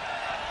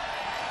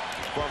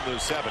 From the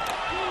 7.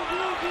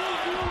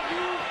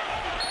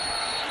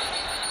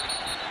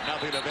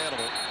 Nothing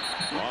available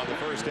on the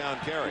 1st down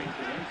carry.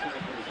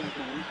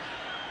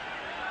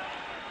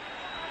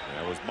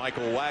 That was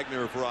Michael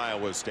Wagner for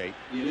Iowa State.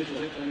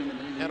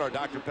 And our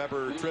Dr.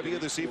 Pepper trivia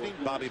this evening.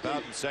 Bobby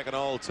Bowden 2nd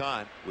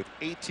all-time with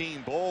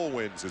 18 bowl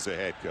wins as a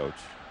head coach.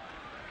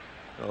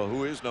 Oh,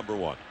 who is number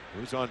 1?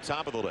 Who's on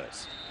top of the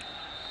list?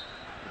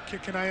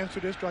 Can I answer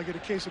this? Do I get a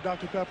case of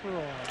Dr. Pepper?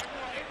 Or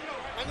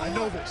I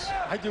know this.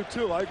 I do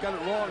too. I got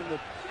it wrong in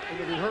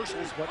the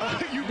rehearsals, but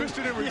you missed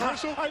it in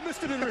rehearsal? Yeah, I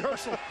missed it in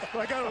rehearsal, but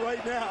I got it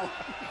right now.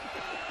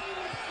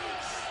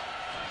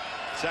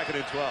 2nd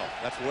and 12.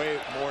 That's way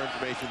more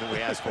information than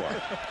we asked for.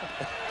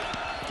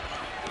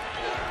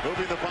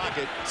 Moving the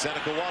pocket.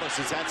 Seneca Wallace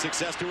has had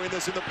success doing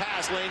this in the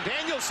past. Lane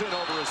Danielson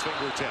over his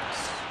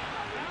fingertips.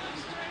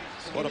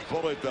 What a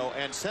bullet, though.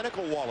 And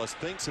Seneca Wallace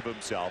thinks of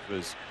himself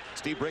as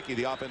Steve Brickey,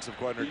 the offensive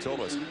coordinator, told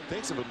us,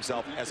 thinks of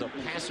himself as a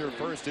passer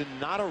first and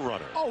not a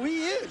runner. Oh,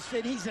 he is.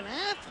 And he's an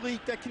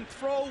athlete that can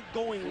throw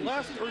going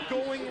left or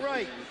going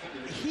right.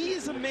 He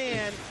is a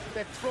man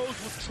that throws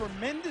with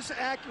tremendous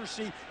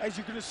accuracy, as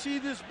you're going to see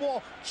this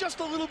ball. Just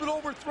a little bit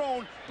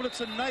overthrown, but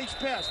it's a nice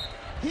pass.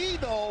 He,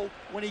 though,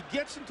 when he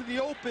gets into the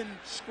open,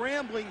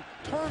 scrambling,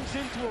 turns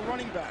into a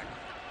running back.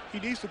 He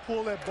needs to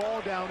pull that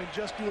ball down and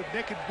just do a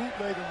naked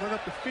bootleg and run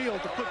up the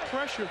field to put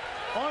pressure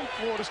on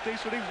Florida State,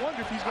 so they wonder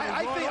if he's going to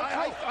run uphill.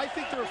 I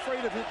think they're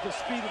afraid of the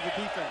speed of the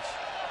defense.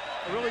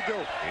 I really do.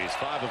 He's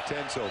 5 of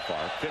 10 so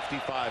far,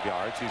 55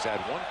 yards. He's had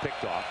 1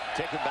 picked off,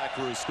 taken back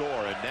for his score,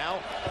 and now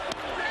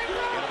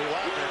it'll be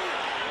Wagner.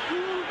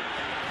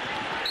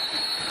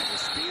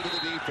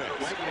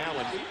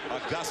 Allen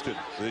Augustin,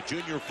 the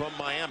junior from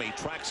Miami,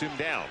 tracks him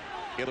down.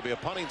 It'll be a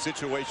punting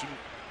situation.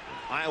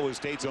 Iowa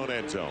State's own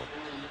end zone.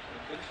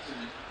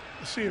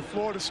 See if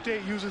Florida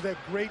State uses that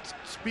great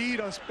speed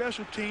on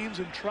special teams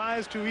and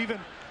tries to even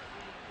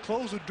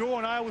close the door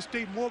on Iowa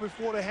State more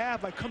before the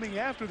half by coming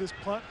after this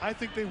punt. I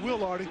think they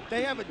will, Artie.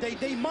 They have it.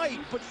 They might,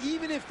 but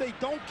even if they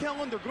don't,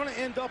 Kellen, they're going to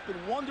end up in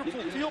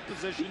wonderful field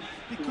position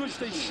because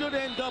they should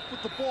end up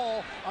with the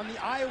ball on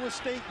the Iowa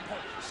State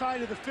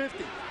side of the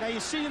 50. Now you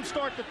see him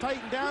start to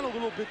tighten down a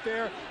little bit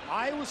there.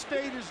 Iowa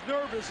State is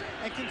nervous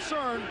and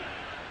concerned.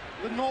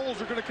 The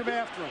Noles are going to come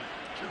after him.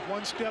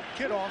 One-step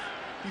kickoff.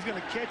 He's going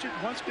to catch it,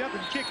 one step,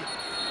 and kick it.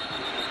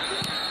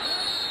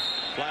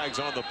 Flags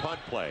on the punt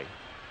play.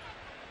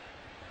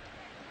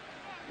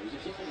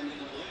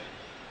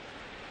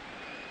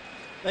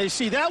 Now you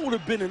see, that would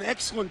have been an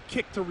excellent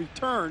kick to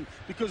return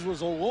because it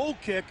was a low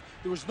kick.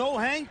 There was no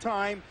hang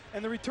time,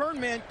 and the return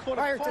man could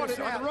have caught it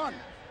on the run.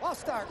 I'll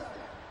start.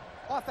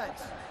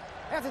 Offense.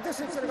 Half the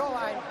distance to the goal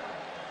line.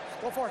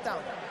 Go fourth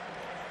down.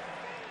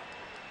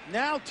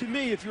 Now, to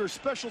me, if you're a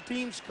special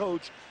teams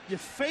coach, you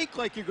fake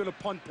like you're going to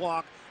punt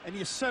block, and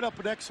you set up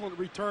an excellent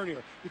return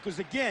here. Because,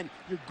 again,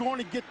 you're going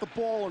to get the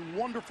ball in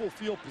wonderful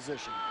field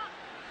position.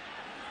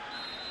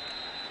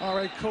 All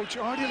right, Coach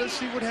Artie, let's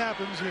see what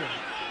happens here.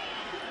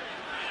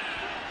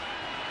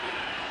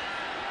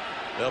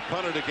 They'll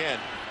punt it again.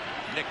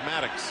 Nick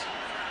Maddox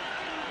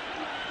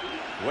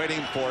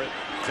waiting for it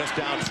just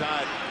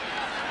outside.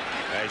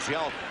 As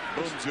Yelp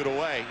booms it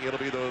away, it'll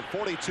be the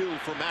 42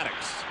 for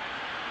Maddox.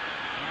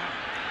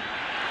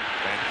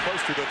 And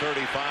close to the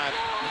 35.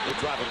 We'll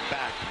drive it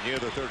back near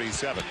the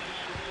 37.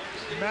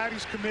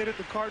 Maddox committed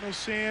the Cardinals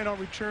sin on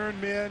return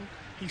men.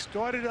 He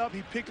started up,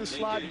 he picked a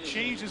slot, he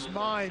changed his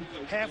mind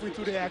halfway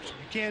through the action.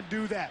 You can't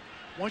do that.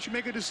 Once you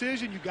make a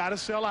decision, you got to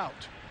sell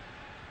out.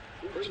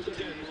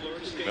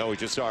 Well, we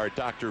just saw our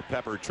Dr.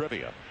 Pepper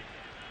trivia.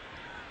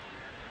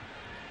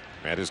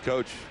 And his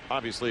coach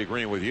obviously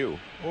agreeing with you.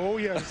 Oh,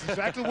 yes,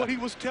 exactly what he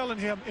was telling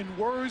him in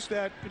words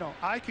that,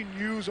 I can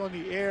use on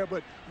the air,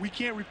 but we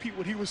can't repeat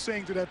what he was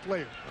saying to that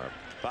player.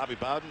 Bobby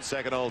Bowden,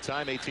 second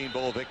all-time, 18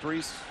 bowl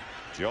victories.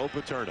 Joe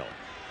Paterno,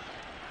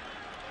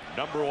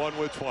 number 1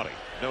 with 20.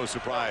 No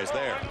surprise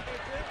there.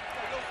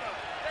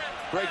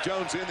 Greg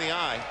Jones in the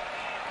eye.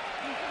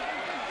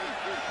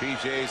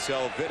 PJ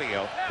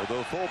Salvideo for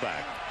the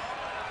fullback.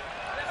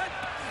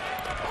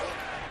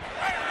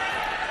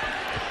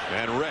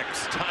 And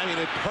Ricks timing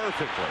it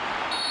perfectly.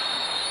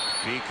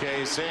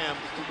 PK Sam.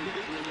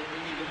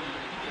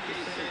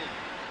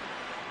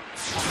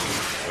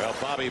 Well,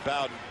 Bobby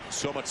Bowden,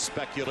 so much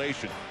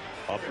speculation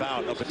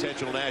about a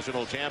potential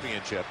national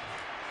championship.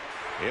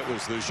 It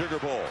was the Sugar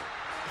Bowl,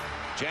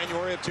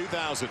 January of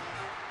 2000.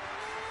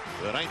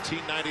 The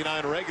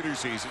 1999 regular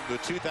season, the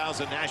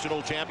 2000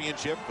 national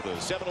championship for the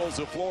Seminoles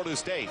of Florida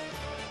State,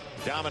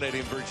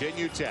 dominating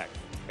Virginia Tech.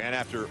 And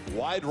after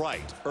wide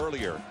right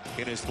earlier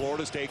in his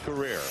Florida State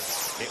career,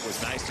 it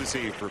was nice to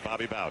see for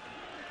Bobby Bowden.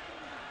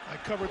 I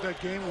covered that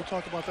game. We'll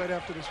talk about that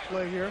after this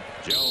play here.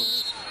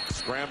 Jones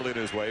scrambling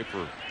his way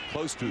for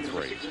close to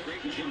 3.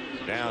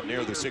 Down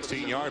near the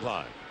 16-yard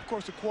line. Of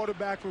course, the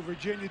quarterback for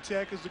Virginia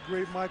Tech is the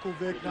great Michael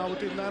Vick, now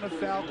with the Atlanta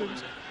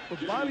Falcons.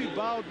 But Bobby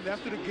Bowden,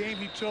 after the game,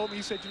 he told me,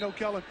 he said,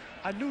 Kellen,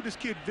 I knew this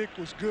kid Vick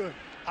was good.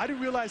 I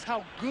didn't realize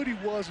how good he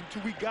was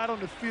until we got on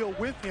the field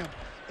with him.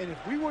 And if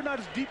we were not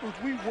as deep as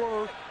we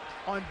were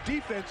on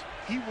defense,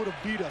 he would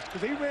have beat us.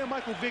 Because they ran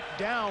Michael Vick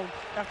down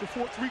after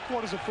 3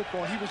 quarters of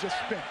football. He was just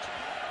spent.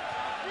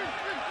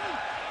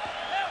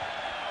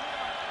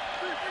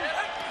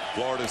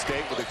 Florida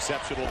State with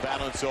exceptional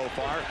balance so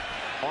far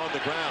on the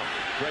ground.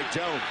 Greg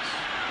Jones.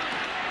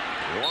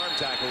 The arm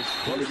tackles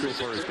close to a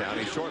first down.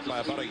 He's short by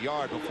about a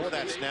yard before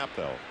that snap,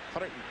 though.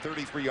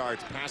 133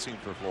 yards passing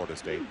for Florida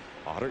State.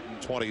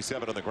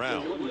 127 on the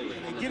ground.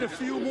 They get a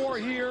few more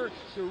here.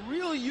 They're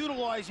really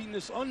utilizing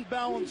this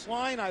unbalanced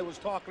line I was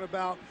talking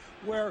about,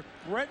 where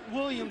Brett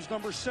Williams,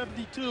 number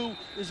 72,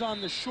 is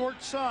on the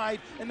short side,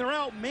 and they're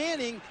out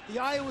manning the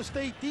Iowa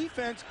State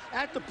defense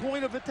at the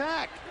point of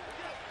attack.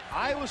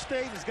 Iowa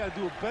State has got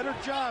to do a better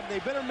job. They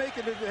better make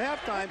it at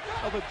halftime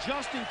of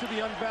adjusting to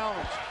the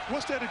unbalance.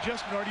 What's that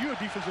adjustment? Are you a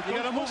defensive coach?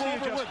 You got to move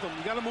over with them.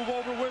 You got to move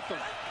over with them.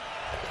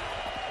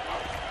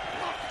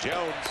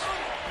 Jones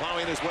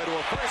plowing his way to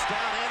a first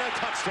down and a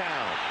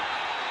touchdown.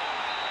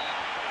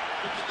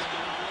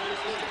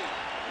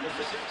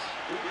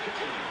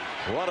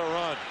 What a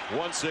run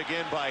once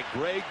again by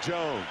Greg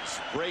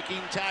Jones,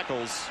 breaking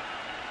tackles.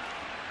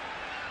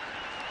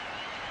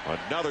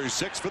 Another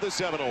 6 for the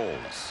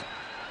Seminoles.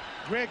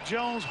 Greg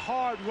Jones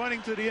hard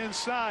running to the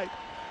inside.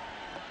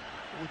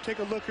 We'll take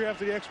a look here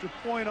after the extra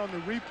point on the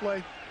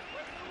replay.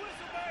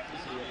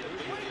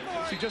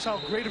 See just how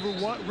great of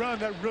a run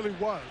that really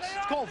was.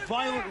 It's called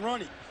violent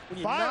running.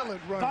 Violent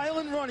running.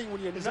 Violent running.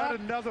 When you is that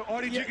another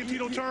Artie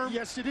Gigantino term?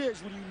 Yes, it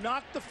is. When you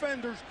knock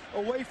defenders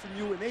away from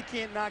you and they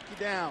can't knock you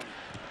down.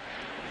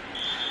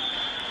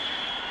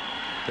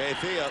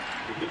 Bethea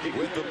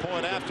with the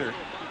point after.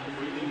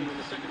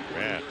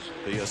 Man,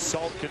 the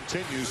assault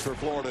continues for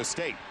Florida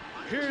State.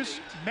 Here's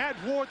Matt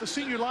Ward, the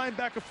senior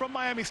linebacker from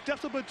Miami,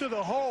 steps up into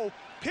the hole,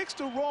 picks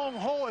the wrong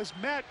hole as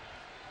Matt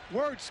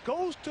Ward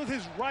goes to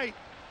his right.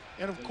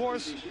 And, of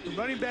course, the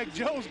running back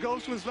Jones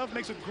goes to his left,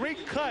 makes a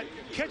great cut,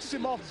 catches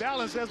him off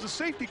balance as the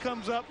safety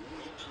comes up.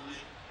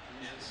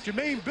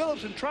 Jermaine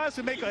Phillips and tries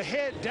to make a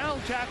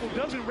head-down tackle,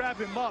 doesn't wrap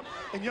him up.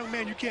 And, young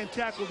man, you can't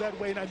tackle that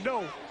way. And I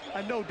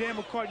know Dan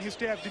McCartney and his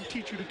staff didn't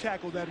teach you to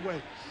tackle that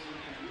way.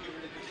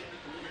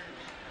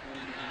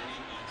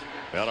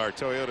 Well, our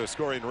Toyota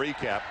scoring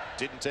recap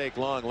didn't take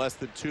long, less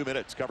than 2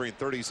 minutes, covering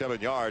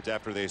 37 yards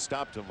after they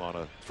stopped him on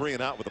a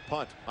 3-and-out with a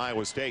punt.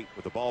 Iowa State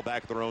with the ball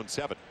back at their own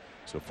 7.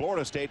 So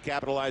Florida State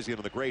capitalizing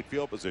on the great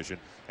field position,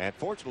 and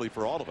fortunately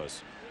for all of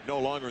us, no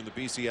longer in the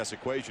BCS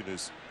equation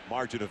is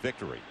margin of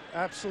victory.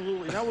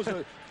 Absolutely. That was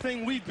a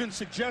thing we've been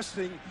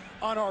suggesting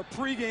on our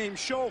pregame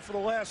show for the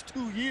last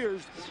 2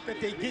 years,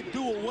 that they did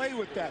do away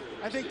with that.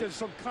 I think there's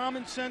some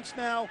common sense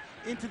now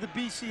into the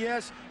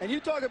BCS. And you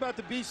talk about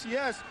the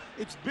BCS,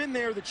 it's been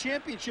there, the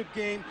championship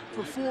game,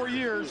 for 4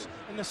 years.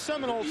 And the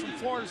Seminoles from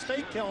Florida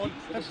State, Kellen,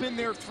 have been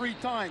there 3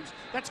 times.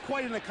 That's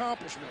quite an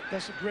accomplishment.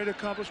 That's a great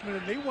accomplishment,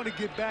 and they want to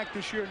get back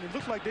this year. And it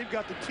looks like they've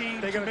got the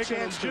team to make a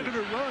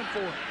legitimate run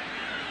for it.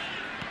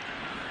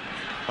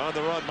 On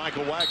the run,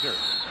 Michael Wagner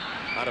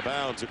out of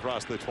bounds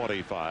across the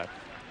 25.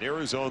 Near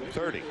his own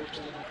 30.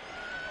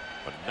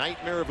 A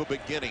nightmare of a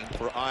beginning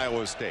for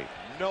Iowa State.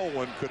 No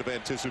one could have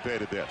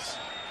anticipated this.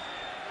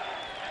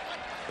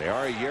 They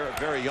are a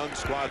very young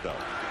squad, though.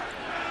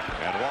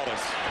 And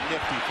Wallace, a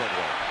nifty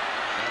footwork.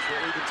 That's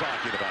what we've been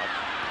talking about.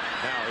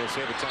 Now he'll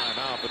save a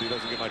timeout, but he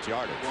doesn't get much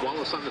yardage.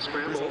 Wallace on the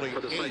scramble. There's only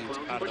for the 8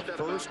 out of the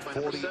first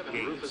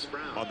 48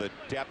 on the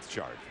depth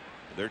chart.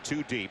 They're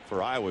too deep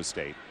for Iowa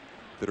State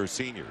that are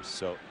seniors.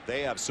 So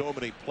they have so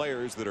many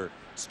players that are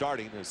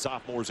starting as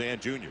sophomores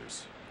and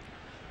juniors.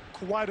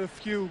 Quite a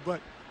few, but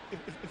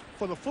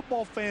for the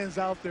football fans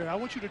out there, I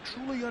want you to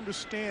truly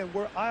understand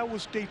where Iowa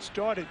State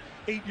started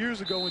 8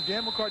 years ago when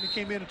Dan McCartney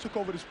came in and took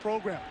over this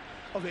program.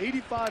 Of the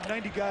 85,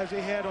 90 guys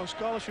they had on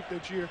scholarship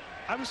that year,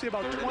 I would say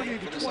about 20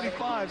 to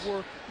 25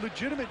 were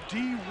legitimate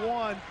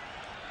D1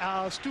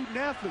 student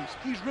athletes.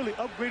 He's really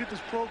upgraded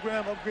this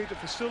program, upgraded the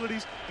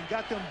facilities, and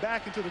got them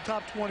back into the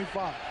top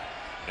 25.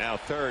 Now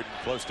 3rd,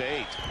 close to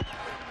 8.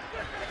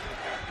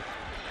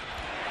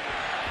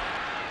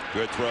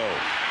 Good throw.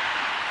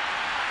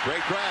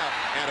 Great grab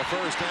and a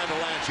first down to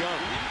Lance Young.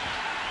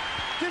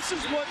 This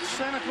is what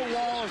Seneca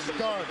Wallace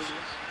does.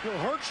 He'll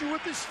hurt you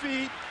with his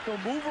feet. He'll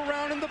move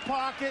around in the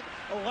pocket,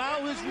 allow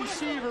his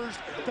receivers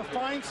to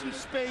find some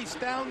space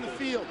down the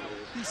field.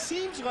 He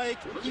seems like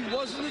he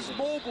wasn't as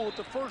mobile at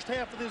the first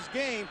half of this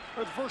game,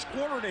 or the first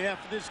quarter and a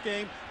half of this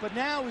game, but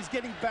now he's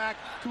getting back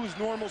to his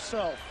normal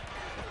self.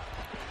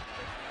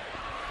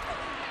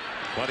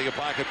 Plenty of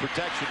pocket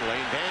protection.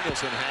 Lane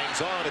Danielson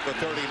hangs on at the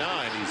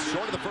 39. He's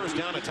short of the first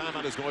down. A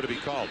timeout is going to be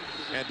called.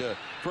 And to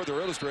further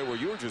illustrate what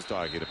you were just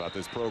talking about,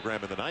 this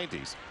program in the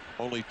 90s,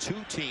 only 2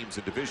 teams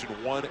in Division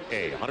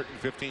 1A,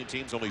 115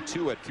 teams, only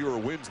 2 had fewer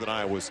wins than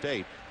Iowa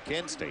State,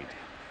 Kent State,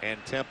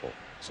 and Temple.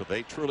 So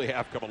they truly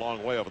have come a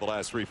long way over the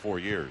last 3-4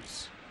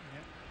 years.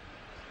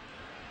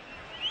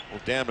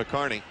 Well, Dan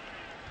McCartney,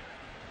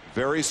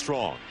 very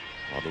strong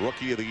on the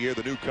Rookie of the Year,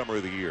 the Newcomer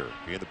of the Year.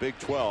 In the Big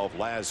 12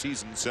 last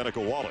season,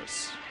 Seneca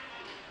Wallace.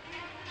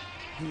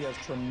 He has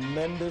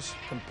tremendous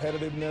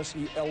competitiveness.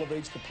 He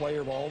elevates the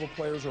player of all the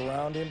players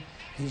around him.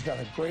 He's got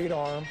a great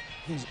arm.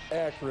 He's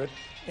accurate.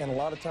 And a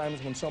lot of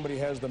times when somebody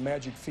has the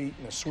magic feet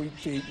and the sweet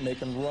feet and they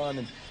can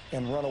run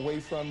and run away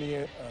from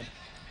you,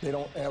 they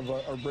don't have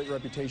a great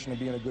reputation of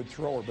being a good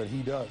thrower, but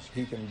he does.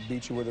 He can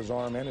beat you with his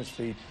arm and his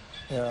feet.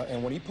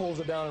 And when he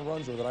pulls it down and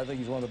runs with it, I think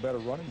he's one of the better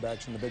running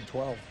backs in the Big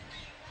 12.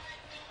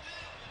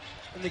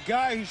 And the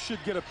guy who should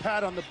get a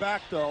pat on the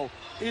back, though,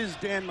 is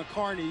Dan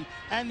McCartney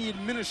and the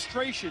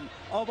administration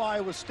of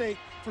Iowa State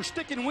for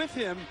sticking with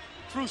him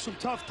through some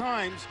tough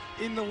times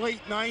in the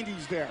late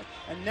 90s there.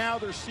 And now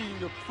they're seeing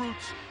the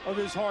fruits of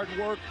his hard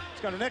work.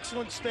 He's got an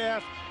excellent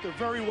staff. They're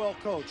very well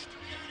coached.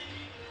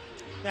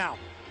 Now,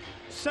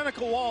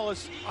 Seneca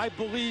Wallace, I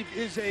believe,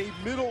 is a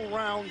middle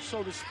round,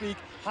 so to speak,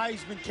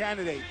 Heisman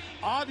candidate.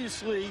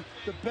 Obviously,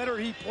 the better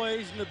he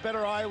plays and the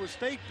better Iowa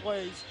State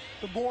plays,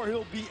 the more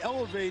he'll be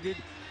elevated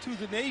to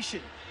the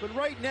nation. But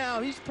right now,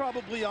 he's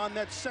probably on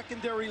that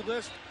secondary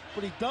list,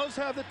 but he does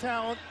have the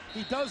talent,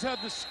 he does have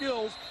the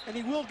skills, and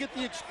he will get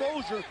the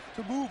exposure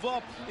to move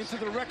up into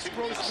the Rex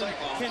Grossman,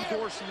 Ken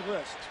Dorsey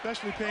list.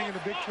 Especially playing in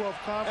the Big 12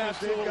 Conference.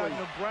 Absolutely. They've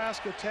got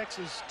Nebraska,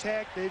 Texas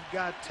Tech, they've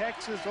got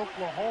Texas,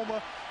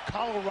 Oklahoma,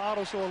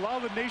 Colorado, so a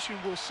lot of the nation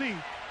will see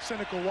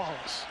Seneca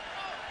Wallace.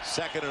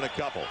 2nd and a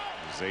couple,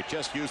 as they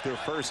just used their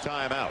first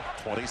time out.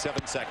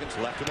 27 seconds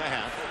left in the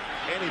half.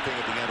 Anything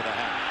at the end of the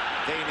half.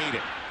 They need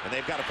it, and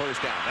they've got a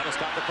first down. That'll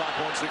stop the clock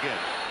once again.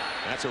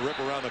 That's a rip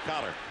around the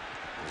collar.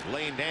 As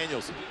Lane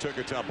Danielson took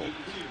a tumble.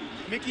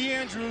 Mickey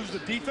Andrews, the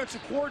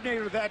defensive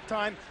coordinator that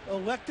time,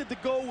 elected to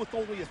go with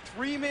only a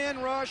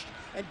 3-man rush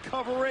and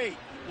cover 8.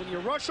 When you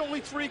rush only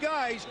 3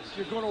 guys,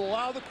 you're going to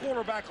allow the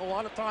quarterback a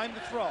lot of time to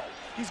throw.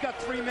 He's got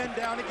 3 men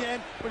down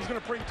again, but he's going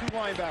to bring 2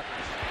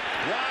 linebackers.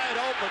 Wide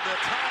open, the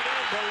tight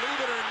end believe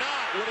it or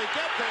not, will he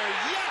get there?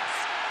 Yes!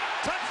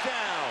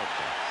 Touchdown!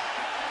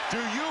 Do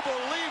you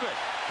believe it?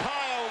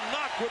 Kyle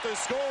Knock with the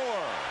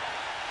score.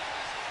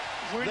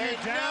 When They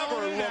you're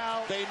down and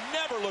out,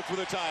 never look for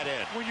the tight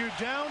end. when you're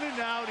down and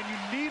out and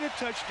you need a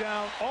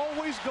touchdown,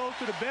 always go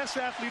to the best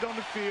athlete on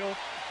the field,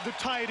 the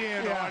tight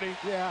end, Artie.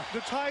 Yeah.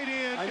 The tight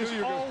end is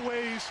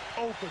always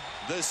open.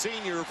 The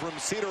senior from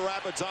Cedar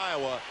Rapids,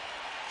 Iowa,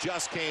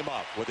 just came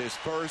up with his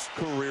first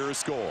career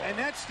score. And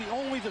that's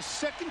only the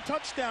second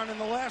touchdown in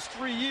the last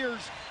 3 years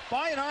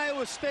by an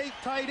Iowa State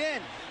tight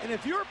end. And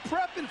if you're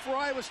prepping for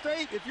Iowa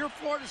State, if you're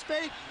Florida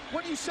State,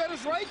 what you said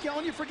is right,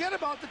 Kellen. You forget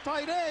about the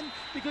tight end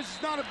because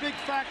it's not a big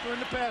factor in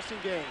the passing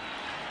game.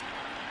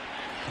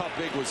 How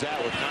big was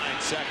that with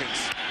 9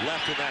 seconds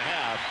left in the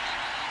half?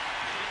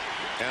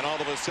 And all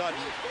of a sudden,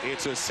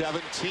 it's a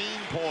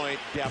 17-point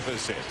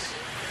deficit.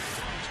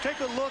 Let's take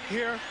a look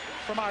here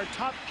from our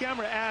top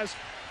camera as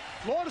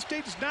Florida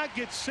State does not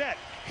get set.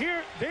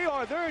 Here they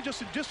are. They're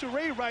just in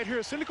disarray right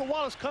here. Seneca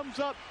Wallace comes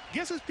up,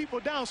 gets his people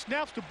down,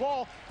 snaps the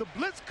ball. The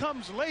blitz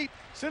comes late.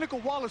 Seneca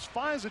Wallace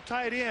finds the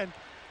tight end.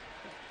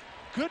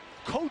 Good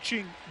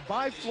coaching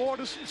by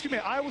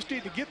Iowa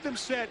State to get them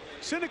set.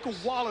 Seneca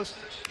Wallace,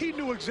 he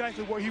knew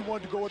exactly where he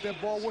wanted to go with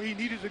that ball, where he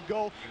needed to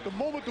go. The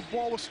moment the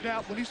ball was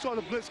snapped, when he saw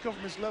the blitz come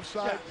from his left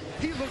side,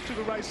 he looked to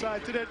the right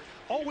side to that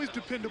always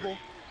dependable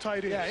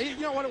tight end. Yeah, you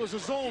know what? It was a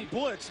zone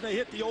blitz, and they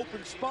hit the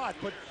open spot.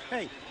 But,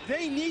 hey,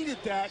 they needed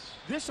that.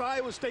 This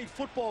Iowa State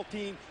football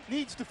team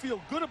needs to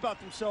feel good about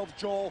themselves,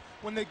 Joel,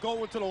 when they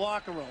go into the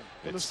locker room.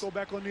 Let's go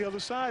back on the other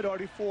side,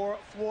 Artie, for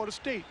Florida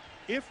State.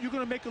 If you're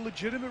going to make a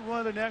legitimate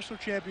run at the national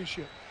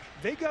championship,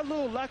 they got a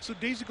little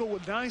lackadaisical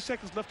with 9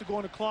 seconds left to go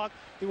on the clock.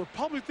 They were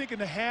probably thinking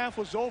the half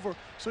was over,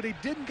 so they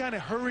didn't kind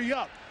of hurry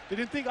up. They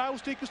didn't think Iowa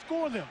State could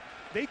score them.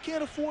 They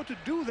can't afford to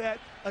do that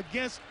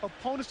against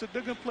opponents that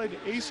they're going to play the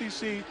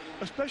ACC,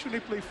 especially when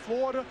they play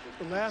Florida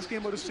the last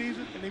game of the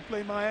season, and they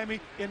play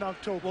Miami in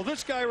October. Well,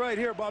 this guy right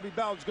here, Bobby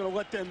Bowden's going to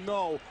let them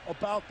know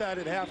about that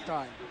at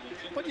halftime.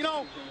 But, you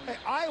know, hey,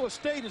 Iowa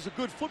State is a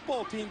good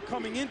football team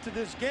coming into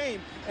this game,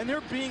 and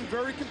they're being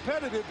very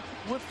competitive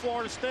with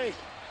Florida State.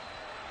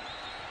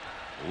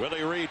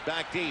 Willie Reed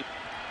back deep.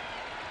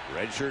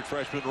 Redshirt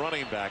freshman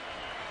running back,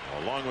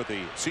 along with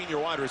the senior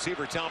wide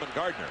receiver, Talman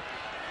Gardner.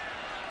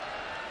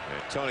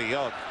 And Tony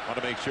Yelk want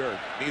to make sure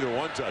neither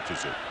one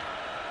touches it.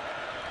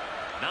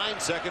 9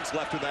 seconds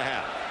left in the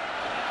half.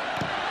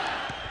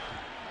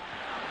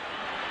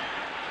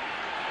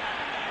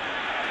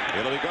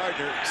 Willie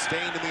Gardner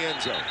staying in the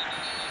end zone.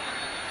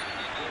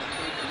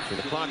 So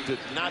the clock did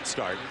not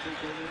start.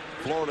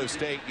 Florida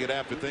State, you'd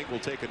have to think, will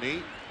take a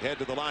knee, head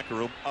to the locker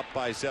room, up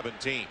by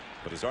 17.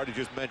 But as Artie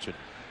just mentioned,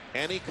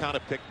 any kind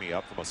of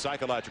pick-me-up from a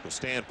psychological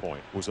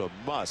standpoint was a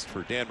must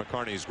for Dan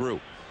McCarney's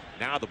group.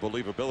 Now the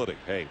believability.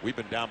 Hey, we've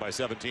been down by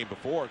 17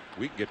 before.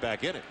 We can get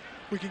back in it.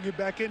 We can get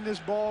back in this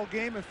ball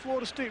game. And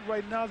Florida State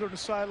right now, they're on the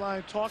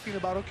sideline talking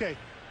about, okay,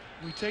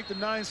 we take the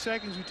 9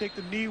 seconds, we take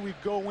the knee, we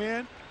go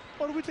in.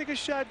 Or do we take a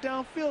shot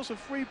downfield? It's a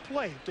free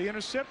play. If they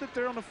intercept it,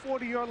 they're on the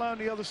 40-yard line on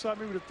the other side,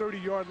 maybe the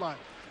 30-yard line.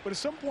 But at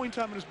some point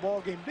in time in this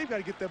ball game, they've got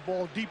to get that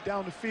ball deep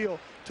down the field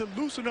to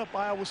loosen up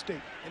Iowa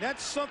State. And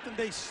that's something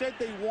they said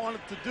they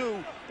wanted to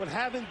do, but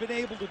haven't been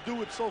able to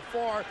do it so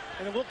far.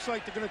 And it looks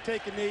like they're going to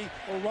take a knee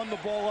or run the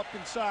ball up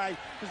inside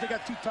because they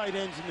got 2 tight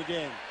ends in the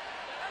game.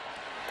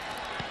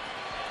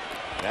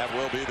 That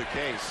will be the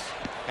case.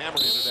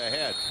 Hammering it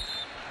ahead.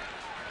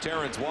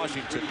 Terrence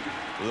Washington,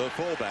 the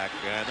fullback,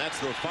 and that's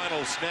the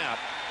final snap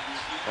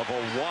of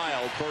a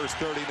wild first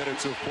 30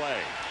 minutes of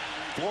play.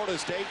 Florida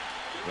State,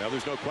 well,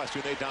 there's no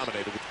question they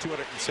dominated with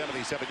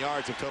 277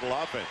 yards of total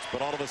offense.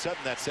 But all of a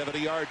sudden, that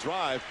 70-yard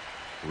drive,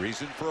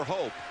 reason for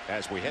hope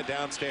as we head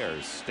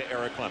downstairs to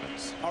Eric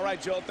Clemens. All right,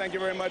 Joel, thank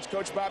you very much.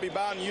 Coach Bobby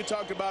Bowden, you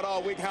talked about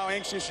all week how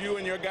anxious you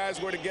and your guys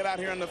were to get out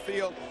here on the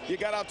field. You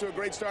got out to a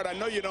great start. I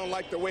know you don't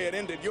like the way it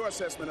ended. Your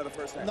assessment of the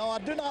first half? No, I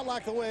do not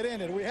like the way it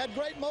ended. We had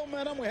great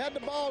momentum. We had the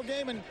ball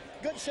game in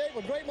good shape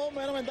with great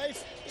momentum, and they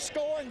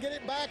score and get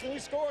it back, and we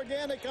score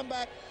again. They come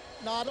back.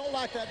 No, I don't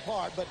like that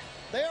part, but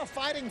they are a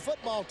fighting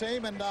football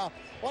team, and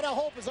what I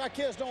hope is our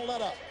kids don't let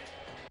up.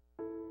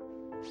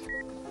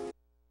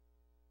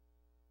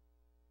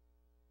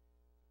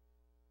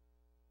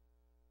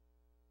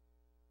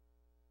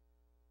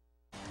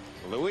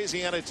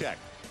 Louisiana Tech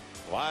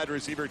wide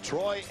receiver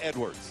Troy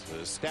Edwards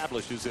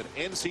establishes an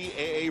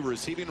NCAA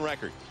receiving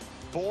record,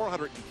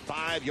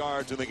 405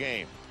 yards in the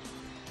game.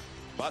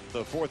 But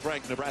the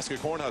 4th-ranked Nebraska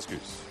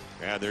Cornhuskers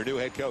and their new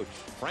head coach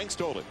Frank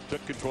Stolen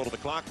took control of the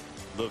clock,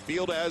 the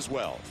field as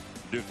well,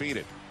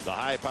 defeated the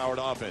high-powered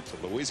offense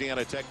of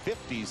Louisiana Tech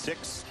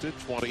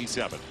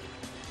 56-27.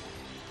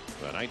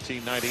 The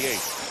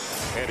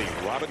 1998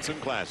 Eddie Robinson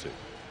Classic.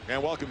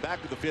 And welcome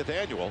back to the 5th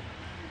annual.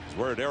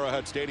 We're at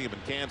Arrowhead Stadium in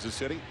Kansas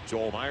City.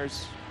 Joel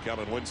Myers,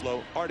 Kevin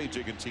Winslow, Artie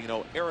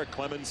Gigantino, Eric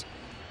Clemens,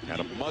 and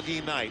a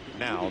muggy night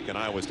now. Can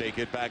Iowa State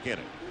get back in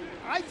it?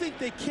 I think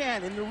they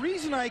can, and the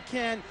reason I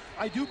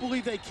do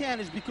believe they can,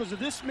 is because of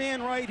this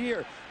man right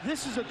here.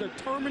 This is a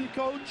determined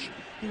coach.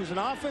 He was an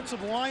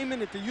offensive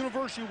lineman at the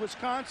University of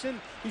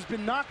Wisconsin. He's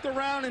been knocked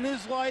around in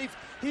his life.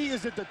 He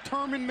is a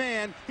determined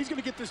man. He's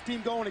going to get this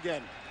team going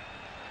again.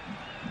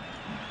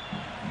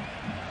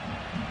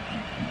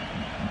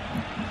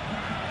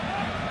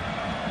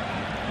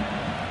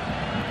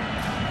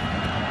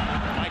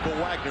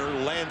 Wagner,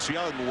 Lance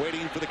Young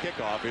waiting for the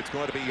kickoff. It's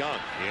going to be Young.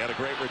 He had a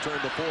great return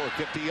before,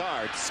 50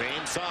 yards,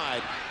 same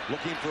side,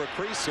 looking for a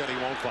crease, and he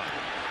won't find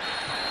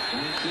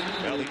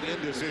it. Well, the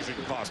indecision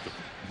cost him.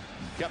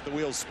 Kept the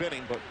wheels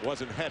spinning, but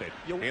wasn't headed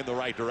in the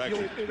right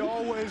direction. It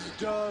always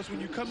does.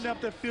 When you come down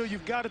that field,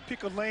 you've got to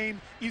pick a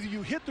lane. Either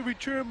you hit the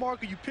return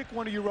mark or you pick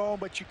one of your own,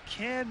 but you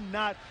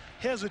cannot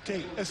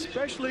hesitate,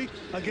 especially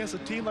against a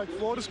team like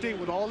Florida State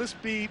with all this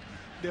speed.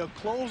 They'll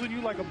close on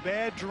you like a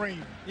bad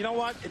dream. You know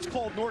what? It's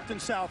called north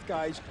and south,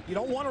 guys. You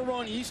don't want to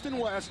run east and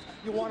west.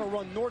 You want to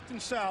run north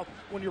and south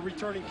when you're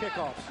returning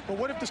kickoffs. But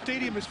what if the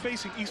stadium is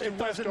facing east and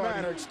west? It doesn't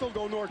matter. It still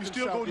go north and south.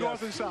 You still go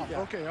north and south. Yeah.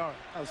 Okay, all right.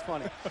 That was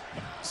funny.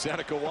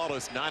 Seneca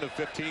Wallace, 9 of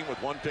 15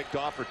 with 1 picked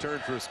off return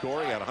for a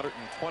score. He had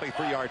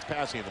 123 yards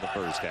passing in the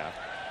first half.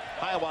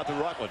 Hiawatha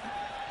Rutland,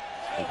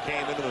 who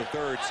came into the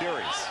third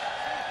series.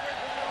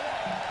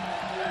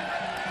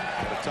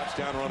 Had a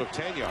touchdown run of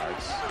 10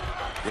 yards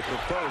with the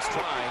first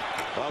try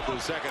of the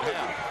second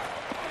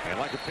half. And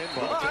like a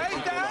pinball, takes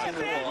it to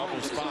the 4,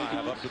 almost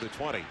 5, up to the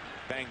 20.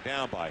 Banged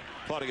down by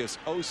Claudius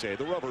Ose, the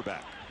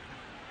rubberback.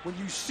 When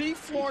you see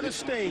Florida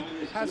State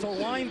has a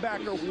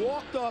linebacker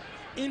walked up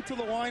into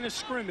the line of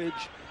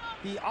scrimmage,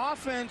 the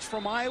offense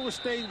from Iowa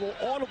State will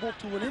audible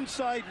to an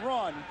inside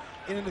run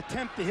in an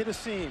attempt to hit a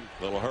seam.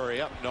 Little hurry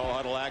up, no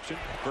huddle action.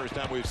 First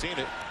time we've seen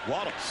it.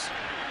 Wallace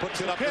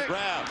puts it up for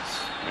grabs.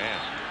 Man,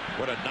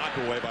 what a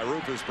knockaway by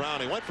Rufus Brown.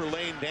 He went for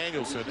Lane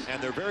Danielson,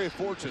 and they're very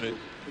fortunate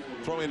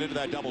throwing into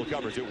that double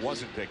coverage. It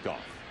wasn't picked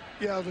off.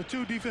 Yeah, the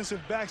two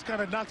defensive backs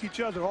kind of knocked each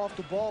other off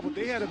the ball, but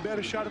they had a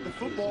better shot at the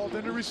football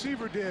than the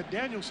receiver did,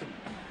 Danielson.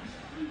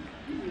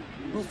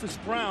 Rufus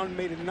Brown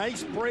made a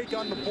nice break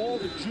on the ball.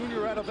 The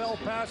junior out of El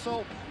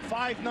Paso,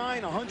 5'9",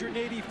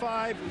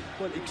 185,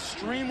 but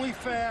extremely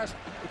fast,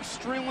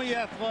 extremely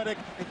athletic,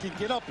 and can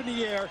get up in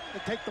the air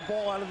and take the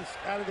ball out of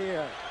the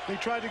air. They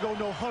tried to go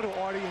no huddle,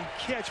 Artie, and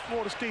catch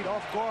Florida State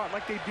off guard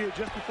like they did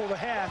just before the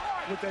half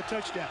with that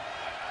touchdown.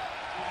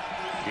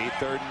 Beat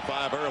 3rd and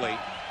 5 early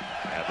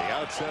at the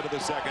outset of the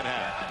second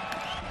half.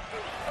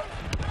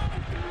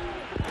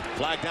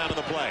 Flag down to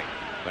the play.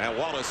 And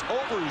Wallace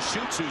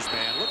overshoots his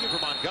man, looking for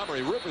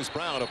Montgomery. Rufus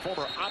Brown, a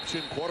former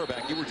option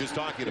quarterback you were just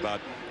talking about,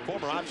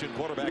 former option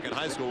quarterback in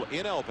high school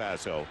in El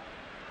Paso.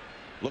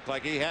 Looked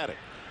like he had it.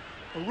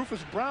 Well,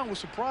 Rufus Brown was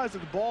surprised that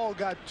the ball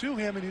got to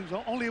him, and he was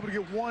only able to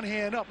get one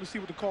hand up. Let's see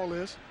what the call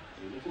is.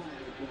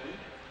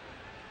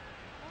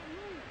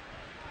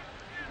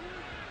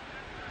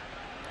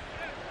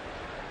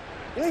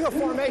 Illegal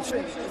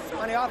formation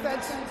on the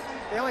offense.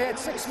 They only had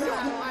 6 men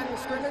on the line of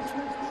scrimmage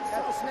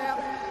at the snap.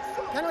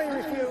 Penalty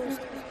refused.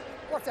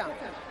 4th down.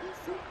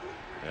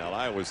 Well,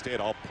 Iowa State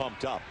all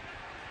pumped up.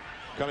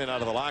 Coming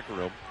out of the locker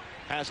room.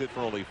 Has it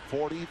for only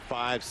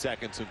 45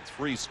 seconds and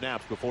 3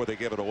 snaps before they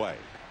give it away.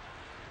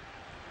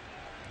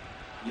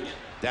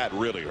 That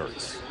really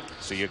hurts.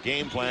 So you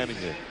game plan and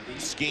you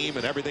scheme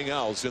and everything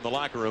else in the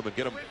locker room and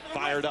get them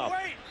fired up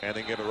and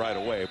then give it right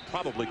away.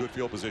 Probably good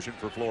field position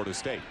for Florida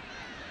State.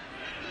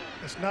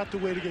 It's not the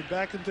way to get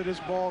back into this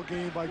ball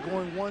game by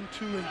going 1,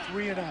 2, and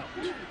 3 and out.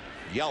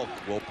 Yelk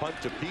will punt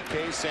to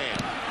PK Sam.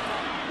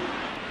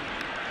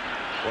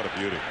 What a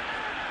beauty.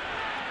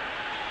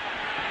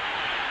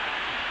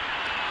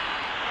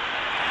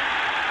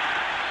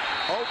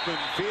 Open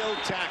field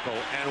tackle,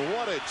 and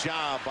what a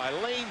job by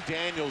Lane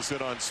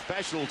Danielson on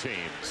special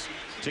teams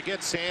to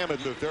get Sam at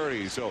the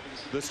 30. So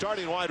the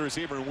starting wide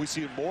receiver, and we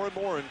see it more and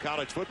more in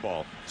college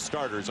football,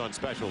 starters on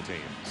special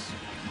teams.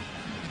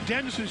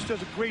 Danielson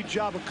does a great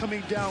job of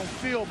coming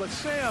downfield, but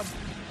Sam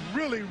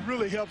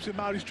really helps him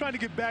out. He's trying to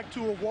get back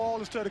to a wall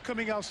instead of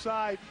coming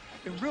outside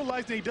and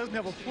realizing he doesn't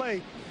have a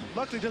play.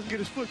 Luckily, he doesn't get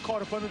his foot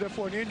caught up under there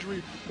for an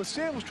injury. But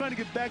Sam was trying to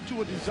get back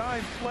to a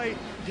design play.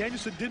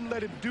 Danielson didn't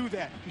let him do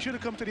that. He should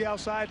have come to the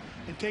outside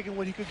and taken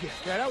what he could get.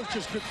 Yeah, that was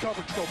just good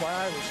coverage, though, by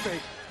Iowa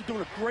State. He's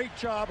doing a great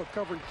job of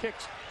covering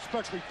kicks,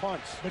 especially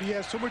punts. But he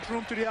has so much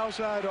room to the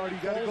outside, Artie.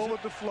 You got to go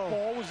with the flow.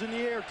 Ball was in the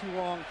air too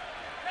long.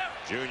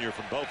 Junior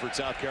from Beaufort,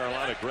 South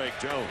Carolina, Greg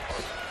Jones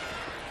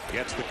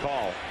gets the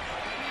call.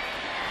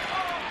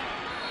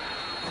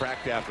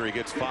 Cracked after he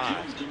gets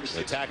 5.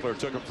 The tackler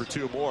took him for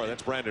 2 more.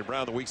 That's Brandon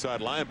Brown, the weak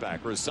side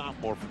linebacker, a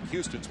sophomore from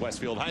Houston's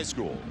Westfield High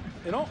School.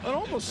 It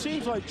almost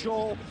seems like,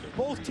 Joel,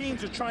 both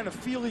teams are trying to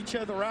feel each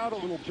other out a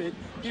little bit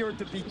here at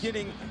the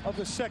beginning of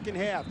the second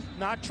half.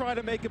 Not trying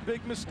to make a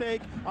big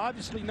mistake,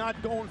 obviously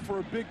not going for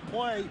a big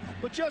play,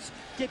 but just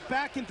get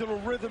back into the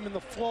rhythm and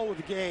the flow of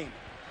the game.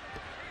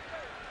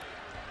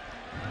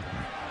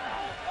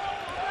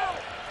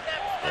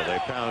 Well, they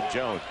pound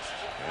Jones.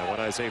 And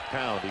when I say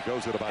pound, he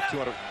goes at about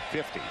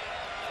 250.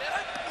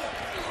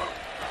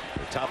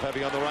 The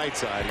top-heavy on the right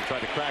side. He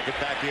tried to crack it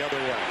back the other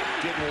way.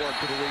 Didn't work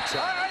to the weak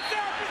side.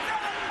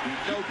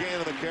 No gain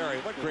on the carry.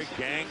 What great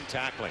gang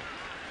tackling.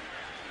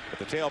 But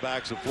the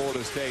tailbacks of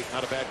Florida State,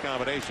 not a bad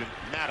combination.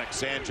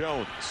 Maddox and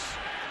Jones.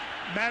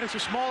 Maddox, the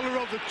smaller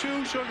of the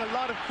two, showing a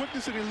lot of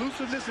quickness and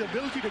elusiveness, the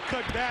ability to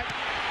cut back.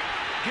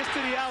 Gets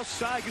to the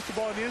outside, gets the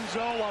ball in the end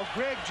zone, while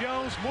Greg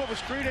Jones, more of a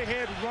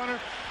straight-ahead runner.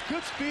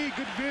 Good speed,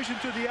 good vision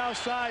to the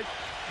outside.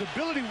 The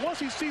ability, once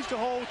he sees the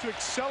hole, to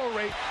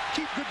accelerate,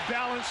 keep good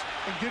balance,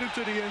 and get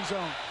into the end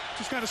zone.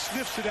 Just kind of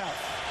sniffs it out.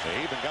 They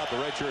even got the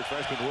redshirt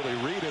freshman Willie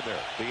Reed in there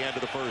at the end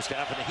of the first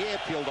half, and he had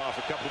peeled off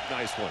a couple of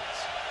nice ones.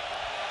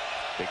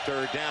 Big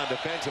third down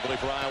defensively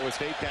for Iowa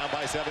State, down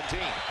by 17.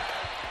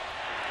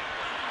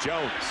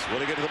 Jones, will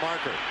he get to the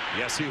marker?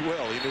 Yes, he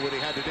will. He knew what he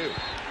had to do.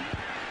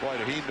 Boy,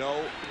 did he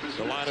know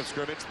the line of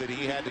scrimmage that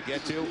he had to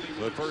get to.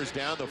 The first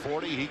down, the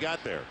 40, he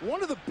got there.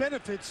 One of the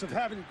benefits of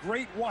having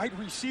great wide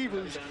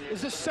receivers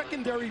is the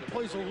secondary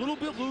plays a little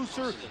bit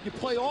looser. You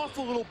play off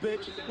a little bit,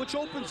 which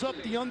opens up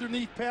the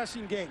underneath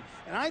passing game.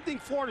 And I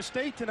think Florida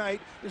State tonight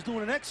is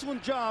doing an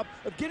excellent job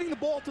of getting the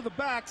ball to the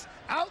backs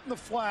out in the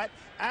flat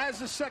as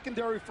the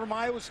secondary from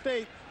Iowa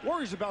State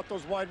worries about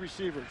those wide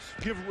receivers.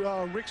 Give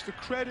Ricks the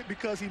credit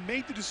because he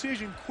made the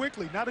decision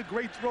quickly. Not a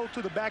great throw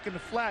to the back in the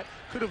flat.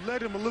 Could have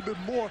led him a little bit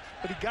more,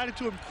 but he got it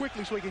to him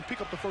quickly so he can pick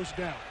up the first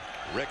down.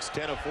 Ricks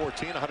 10 of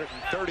 14,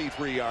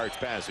 133 yards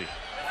passing.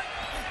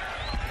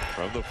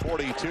 From the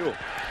 42,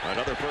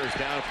 another first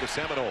down for the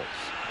Seminoles.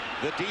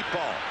 The deep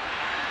ball.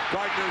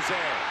 Gardner's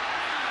there.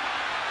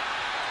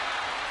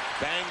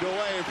 Banged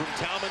away from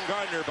Talman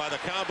Gardner by the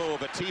combo of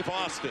Atif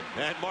Austin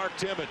and Mark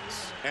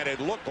Timmons. And it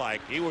looked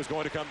like he was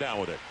going to come down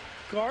with it.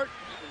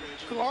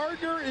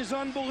 Gardner is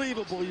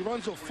unbelievable. He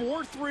runs a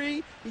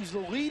 4.3. He's the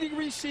leading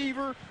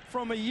receiver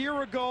from a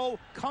year ago,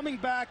 coming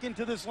back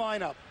into this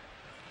lineup.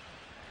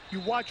 You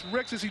watch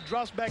Ricks as he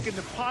drops back in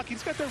the pocket.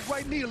 He's got that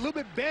right knee a little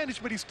bit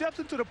bandaged, but he steps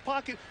into the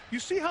pocket. You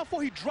see how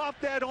far he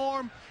dropped that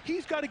arm?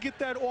 He's got to get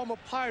that arm up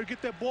higher,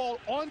 get that ball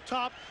on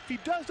top. If he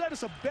does that,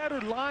 it's a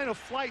better line of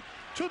flight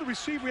to the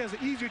receiver. He has an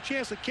easier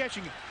chance of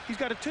catching it. He's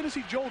got a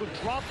tendency, Joel, to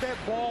drop that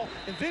ball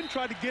and then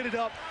try to get it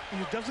up,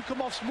 and it doesn't come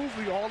off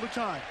smoothly all the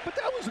time. But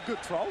that was a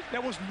good throw.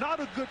 That was not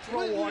a good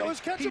throw, It was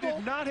catchable. He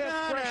did not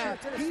have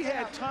pressure. He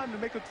had time to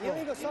make a throw.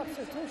 Illegal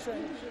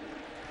substitution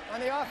on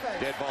the offense.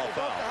 Dead ball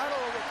foul.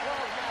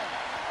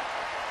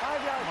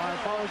 My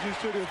apologies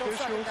to the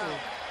officials for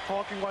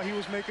talking while he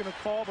was making a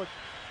call, but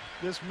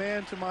this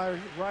man to my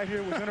right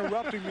here was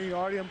interrupting me,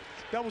 Artie.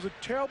 That was a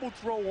terrible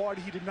throw,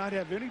 Artie. He did not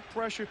have any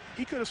pressure.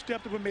 He could have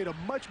stepped up and made a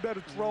much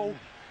better throw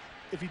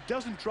if he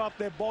doesn't drop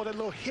that ball, that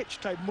little hitch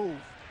type move.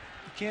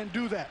 He can't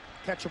do that.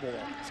 Catchable.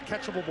 It's a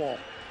catchable ball.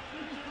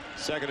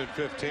 2nd and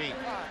 15.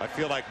 I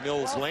feel like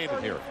Mills Lane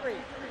in here.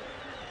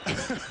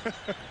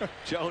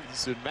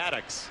 Jones and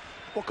Maddox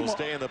will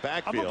stay in the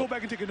backfield. I'm going to go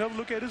back and take another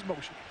look at his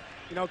motion.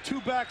 You know,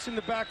 two backs in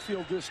the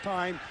backfield this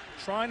time,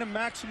 trying to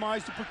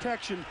maximize the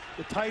protection.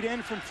 The tight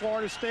end from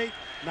Florida State,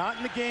 not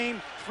in the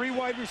game. 3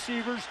 wide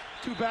receivers,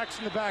 2 backs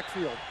in the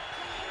backfield.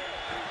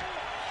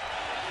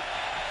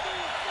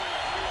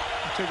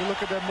 Take a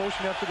look at that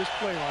motion after this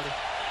play, Artie.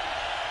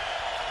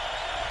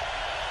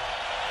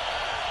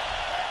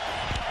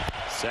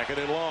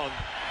 2nd and long.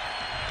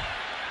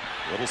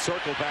 Little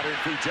circle pattern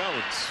through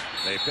Jones.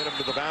 They pin him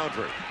to the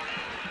boundary.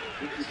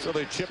 So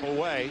they chip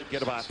away,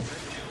 get about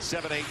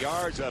 7-8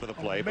 yards out of the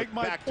play, but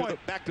back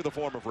to the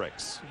form of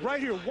Ricks. Right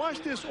here, watch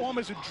this arm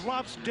as it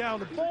drops down.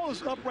 The ball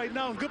is up right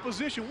now in good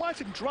position. Watch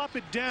him drop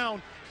it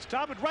down.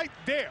 Stop it right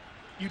there.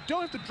 You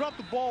don't have to drop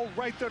the ball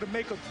right there to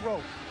make a throw.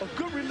 A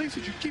good release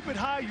is you keep it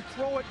high, you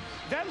throw it.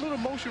 That little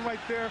motion right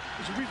there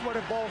is the reason why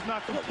that ball is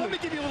not complete. Let me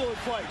give you a little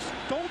advice.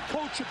 Don't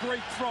coach a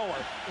great thrower.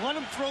 Let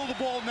him throw the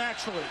ball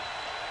naturally.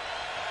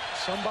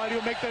 Somebody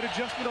will make that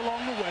adjustment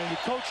along the way. You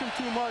coach him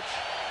too much,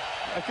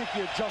 I think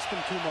you adjust him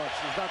too much.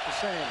 It's not the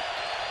same.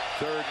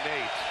 3rd and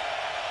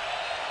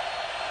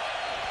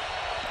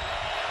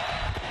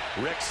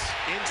 8. Ricks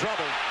in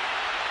trouble.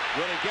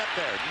 Will he get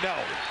there? No.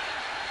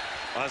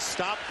 A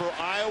stop for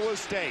Iowa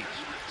State.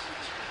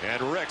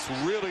 And Ricks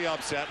really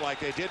upset, like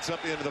they did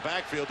something into the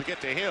backfield to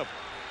get to him.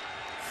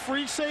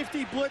 Free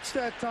safety blitz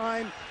that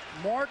time.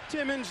 Mark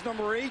Timmons,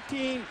 number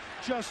 18,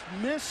 just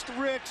missed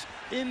Ricks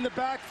in the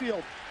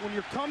backfield. When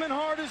you're coming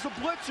hard as a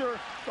blitzer,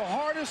 the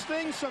hardest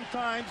thing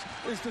sometimes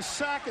is to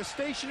sack a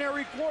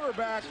stationary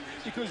quarterback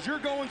because you're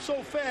going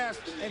so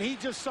fast and he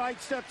just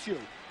sidesteps you.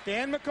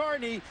 Dan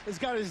McCartney has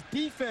got his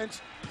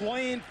defense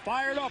playing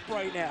fired up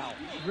right now.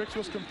 Ricks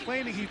was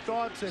complaining. He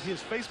thought that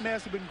his face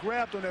mask had been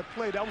grabbed on that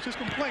play. That was his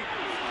complaint.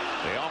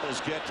 They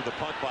almost get to the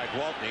punt by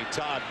Gwaltney.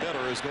 Todd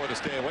Miller is going to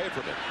stay away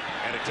from it.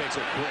 And it takes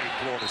a great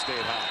Florida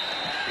State high.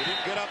 He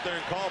didn't get up there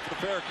and call for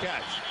the fair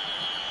catch.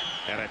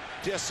 And a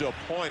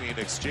disappointing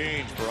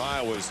exchange for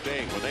Iowa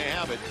State. When they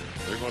have it,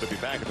 they're going to be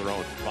back at their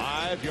own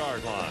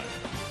 5-yard line.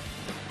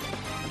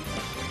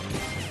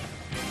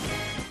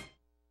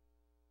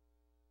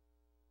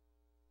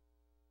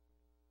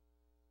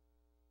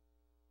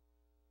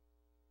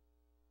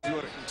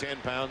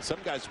 210 pounds. Some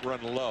guys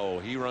run low.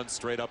 He runs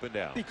straight up and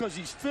down. Because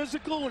he's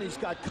physical and he's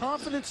got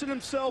confidence in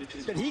himself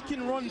that he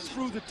can run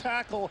through the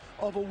tackle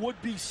of a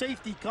would-be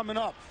safety coming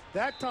up.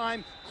 That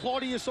time,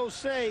 Claudius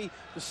Osei,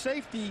 the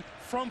safety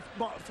from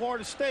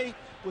Florida State,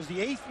 was the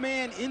 8th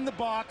man in the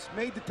box,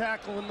 made the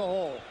tackle in the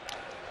hole.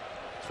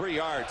 3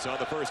 yards on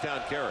the first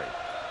down carry.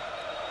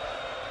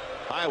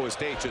 Iowa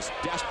State just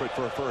desperate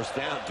for a first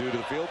down due to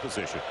the field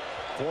position.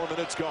 4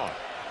 minutes gone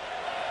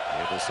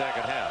in the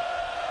second half.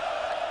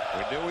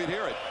 We knew we'd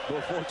hear it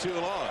before too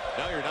long.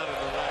 Now you're not in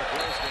the Atlantic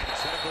Bears game.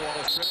 Seneca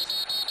Wallace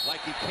trips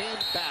like he came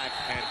back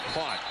and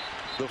caught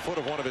the foot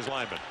of one of his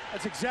linemen.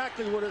 That's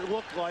exactly what it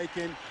looked like,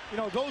 and you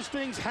know those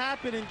things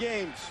happen in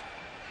games.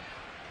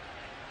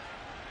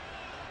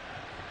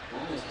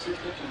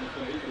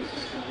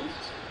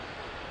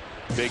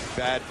 Big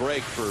bad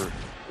break for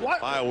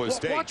Iowa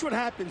State. Watch what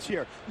happens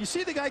here. You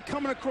see the guy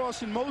coming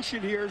across in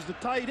motion here is the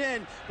tight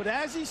end, but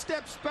as he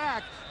steps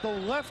back, the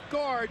left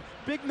guard,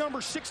 big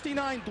number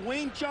 69,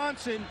 Dwayne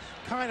Johnson,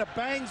 kind of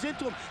bangs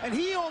into him, and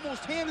he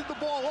almost handed the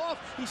ball off.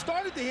 He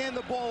started to hand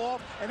the ball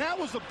off, and that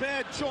was a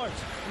bad choice.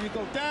 You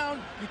go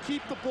down, you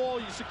keep the ball,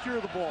 you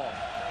secure the ball.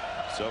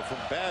 So from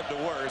bad to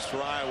worse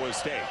for Iowa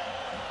State.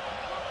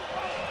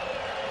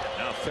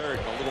 Now third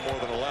and a little more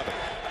than 11.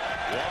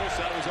 Wallace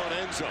out of his own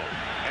end zone.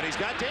 And he's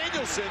got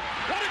Danielson.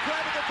 What a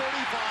grab at the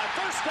 35.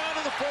 First down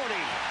to the 40.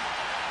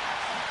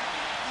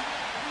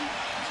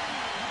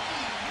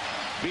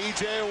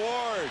 B.J.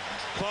 Ward.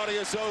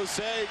 Claudius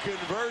Osei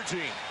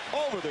converging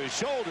over the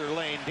shoulder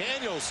lane.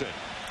 Danielson.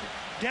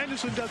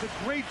 Danielson does a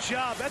great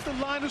job at the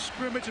line of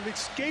scrimmage of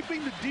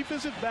escaping the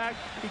defensive back.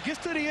 He gets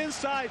to the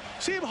inside.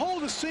 See him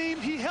hold the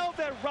seam. He held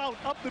that route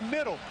up the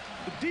middle.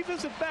 The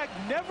defensive back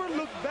never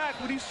looked back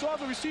when he saw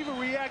the receiver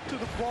react to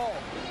the ball.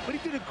 But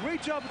he did a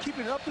great job of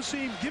keeping it up the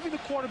seam, giving the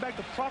quarterback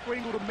the proper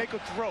angle to make a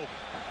throw.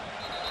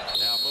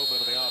 Now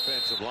movement of the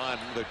offensive line.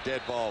 Another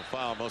dead ball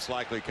foul, most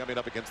likely coming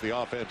up against the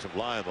offensive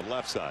line on the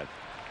left side.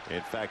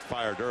 In fact,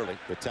 fired early.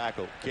 The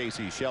tackle,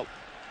 Casey Shelton.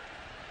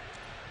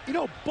 You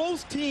know,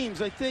 both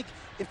teams, I think,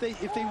 if they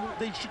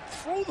should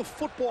throw the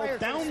football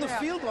down the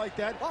field like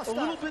that a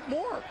little bit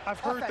more. I've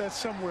heard that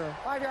somewhere.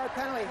 5-yard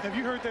penalty. Have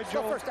you heard that,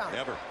 Joe? First down.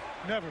 Never.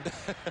 Never.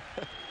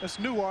 That's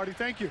new, Artie.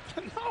 Thank you.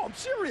 No, I'm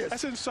serious.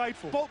 That's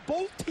insightful.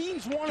 Both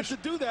teams wanted to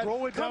do that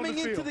coming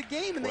into the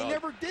game, and they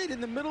never did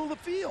in the middle of the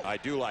field. I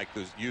do like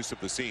the use of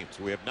the seams.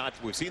 We've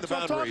seen the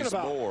boundaries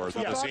more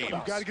than the seams.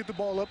 You've got to get the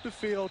ball up the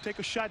field, take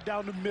a shot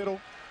down the middle.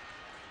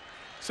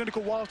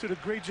 Seneca Wallace did a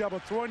great job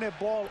of throwing that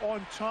ball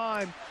on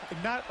time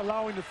and not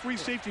allowing the free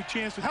safety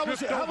chance to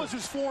drift over. How was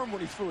his form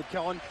when he threw it,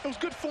 Kellen? It was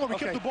good form. He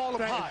kept the ball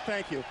up high.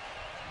 Thank you.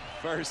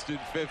 First and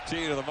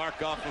 15 of the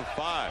mark off of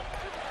 5.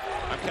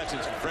 I'm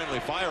catching some friendly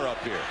fire up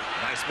here.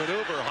 Nice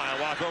maneuver.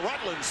 Hiawatha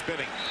Rutland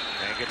spinning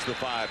and gets the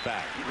 5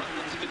 back.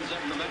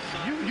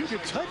 You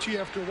get touchy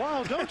after a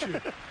while, don't you?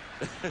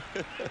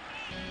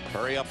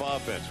 Hurry up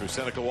offense for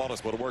Seneca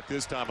Wallace. Will work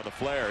this time on the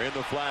flare in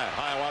the flat.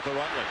 Hiawatha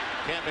Rutland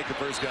can't make the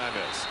first guy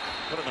miss.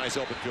 What a nice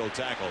open field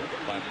tackle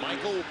by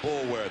Michael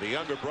Boulware, the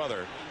younger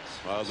brother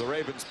of the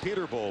Ravens'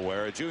 Peter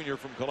Boulware, a junior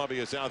from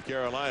Columbia, South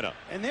Carolina.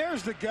 And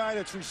there's the guy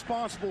that's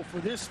responsible for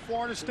this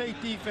Florida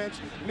State defense,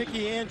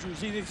 Mickey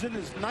Andrews. He's in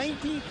his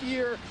 19th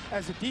year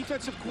as a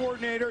defensive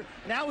coordinator.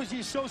 Now he's the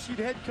associate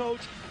head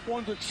coach,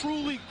 one of the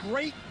truly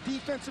great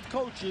defensive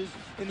coaches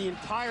in the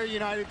entire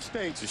United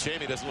States. It's a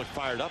shame he doesn't look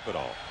fired up at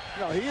all.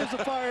 No, he is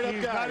a fired up guy.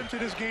 He's not into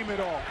this game at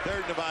all.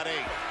 Third and about 8.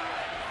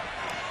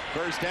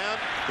 First down,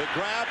 the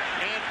grab,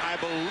 and I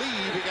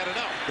believe he got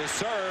enough. The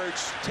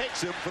surge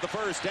takes him for the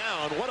first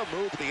down. What a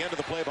move at the end of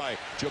the play by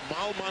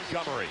Jamal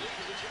Montgomery.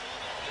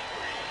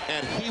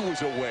 And he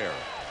was aware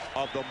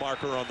of the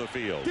marker on the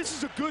field. This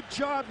is a good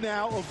job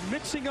now of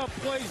mixing up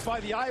plays by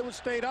the Iowa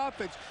State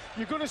offense.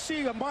 You're going to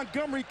see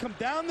Montgomery come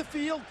down the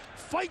field,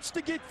 fights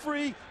to get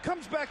free,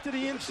 comes back to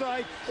the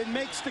inside, and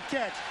makes the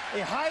catch.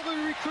 A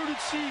highly recruited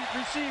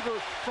receiver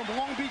from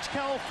Long Beach,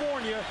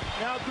 California,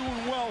 now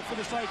doing well for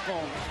the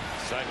Cyclones.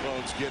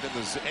 Cyclones get in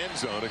the end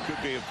zone. It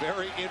could be a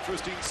very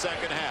interesting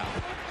second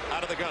half.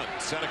 Out of the gun,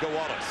 Seneca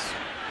Wallace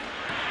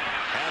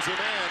has a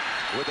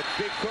man with a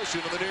big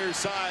cushion on the near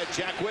side,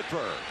 Jack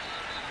Whitver.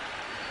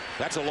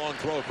 That's a long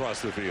throw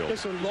across the field.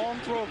 It's a long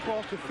throw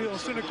across the field.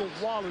 Seneca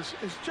Wallace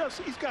is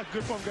he's got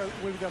good form.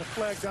 We've got a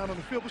flag down on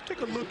the field. Let's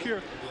take a look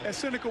here at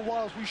Seneca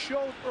Wallace. We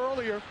showed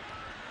earlier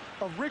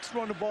of Rick's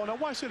throwing the ball. Now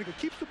watch Seneca.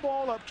 Keeps the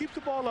ball up,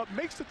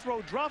 makes the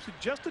throw, drops it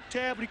just a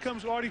tad, but he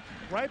comes already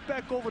right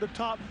back over the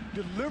top,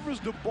 delivers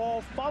the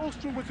ball, follows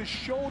through with his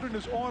shoulder and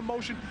his arm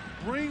motion,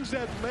 brings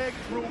that leg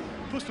through,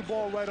 puts the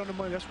ball right on the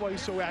money. That's why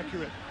he's so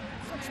accurate.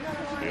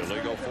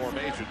 Illegal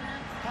formation.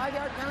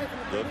 5-yard penalty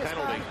from the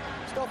penalty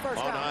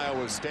on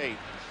Iowa State.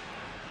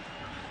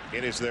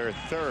 It is their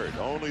third,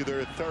 only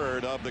their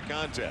third of the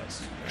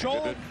contest.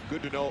 Joel,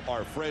 good to know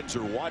our friends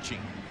are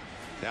watching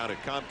down at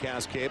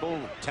Comcast Cable,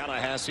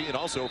 Tallahassee, and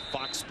also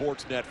Fox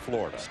Sports Net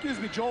Florida. Excuse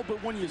me, Joel,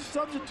 but when you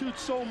substitute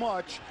so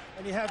much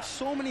and you have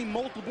so many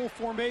multiple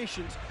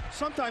formations,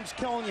 sometimes,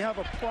 Kellen, you have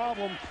a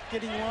problem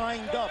getting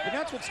lined up. And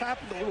that's what's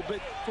happened a little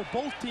bit for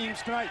both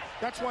teams tonight.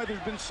 That's why there's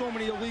been so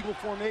many illegal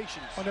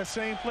formations. On that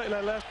same play,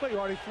 that last play,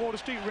 Artie, Florida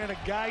State ran a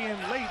guy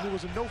in late who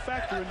was a no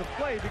factor in the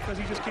play because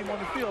he just came on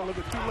the field a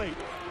little bit too late.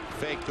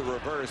 Fake the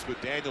reverse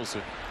with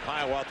Danielson.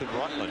 Hiawatha and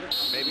Rutland,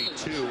 maybe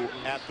 2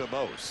 at the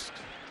most.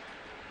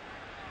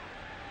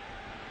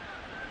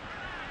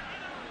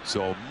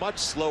 So much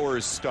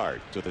slower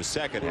start to the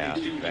second half,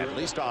 at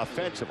least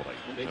offensively,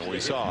 than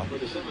we saw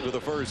to the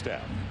first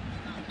half.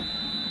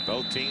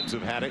 Both teams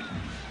have had it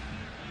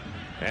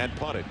and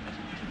punted.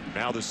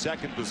 Now the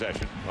second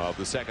possession of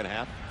the second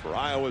half for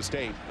Iowa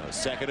State, a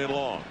 2nd and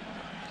long.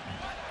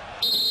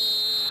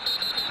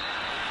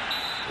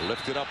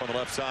 Lifted up on the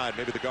left side,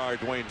 maybe the guard,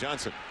 Dwayne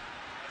Johnson.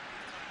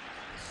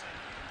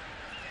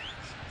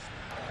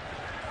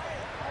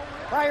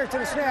 Prior to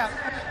the snap,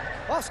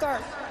 ball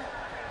start,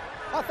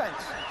 offense,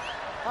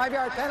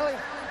 5-yard penalty,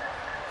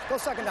 go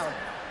 2nd down.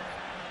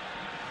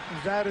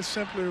 That is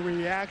simply a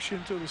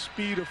reaction to the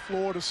speed of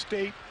Florida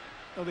State.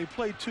 You know, they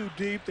play too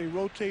deep. They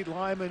rotate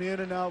linemen in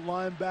and out,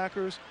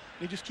 linebackers.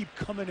 They just keep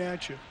coming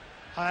at you.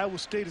 Iowa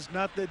State is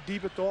not that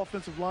deep at the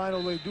offensive line,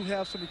 although they do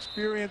have some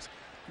experience,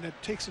 and that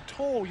takes a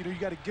toll. You know, you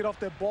got to get off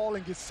that ball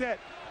and get set.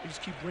 You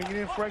just keep bringing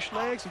in fresh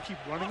legs and keep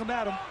running them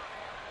at them.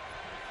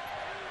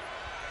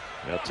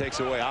 That takes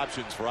away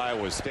options for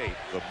Iowa State.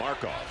 The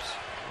Markovs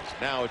is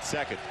now at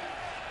 2nd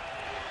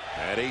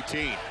at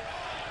 18.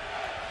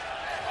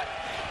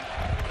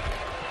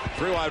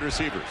 3 wide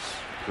receivers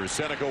for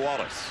Seneca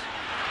Wallace.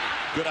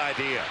 Good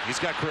idea. He's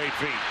got great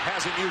feet.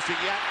 Hasn't used it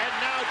yet, and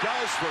now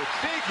does for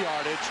big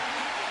yardage.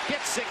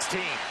 Gets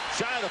 16.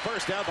 Shy of the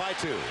first down by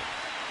 2.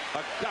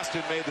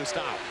 Augustin made the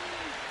stop.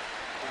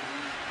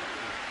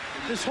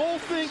 This whole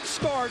thing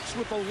starts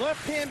with a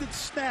left-handed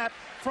snap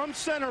from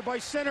center by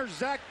center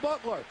Zach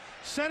Butler.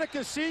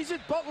 Seneca sees it.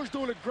 Butler's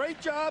doing a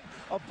great job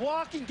of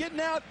blocking, getting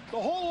out. The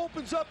hole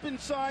opens up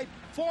inside.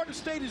 Florida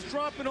State is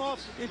dropping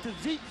off into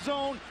deep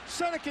zone.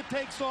 Seneca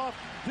takes off.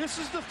 This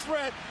is the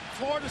threat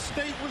Florida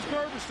State was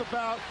nervous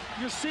about.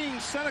 You're seeing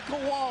Seneca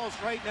Wallace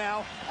right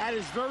now at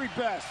his very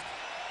best.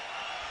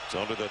 It's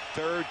only the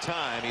 3rd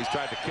time he's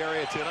tried to carry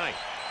it tonight.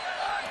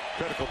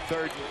 Critical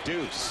 3rd and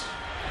deuce.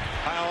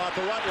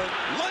 Hiawatha Rutland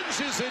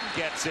lunges and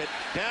gets it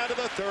down to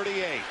the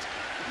 38.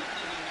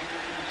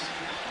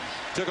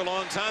 Took a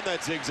long time,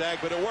 that zigzag,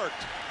 but it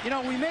worked. You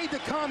know, we made the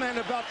comment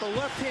about the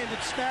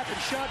left-handed snap and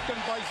shotgun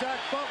by Zach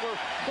Butler,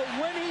 but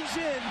when he's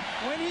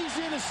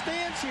in a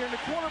stance here and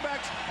the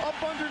quarterback's up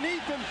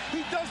underneath him,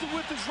 he does it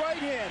with his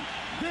right hand.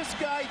 This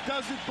guy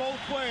does it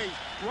both ways.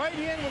 Right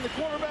hand when the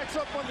quarterback's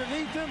up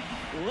underneath him,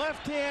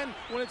 left hand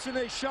when it's in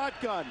a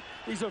shotgun.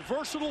 He's a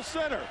versatile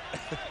center.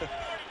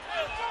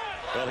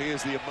 Well, he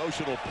is the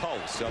emotional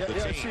pulse of the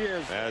team, he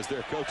is, as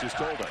their coaches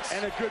told us.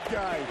 And a good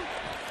guy.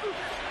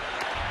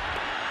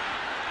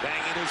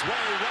 Banging his way,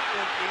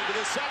 Rutland into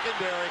the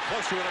secondary,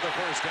 close to another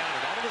first down.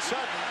 And all of a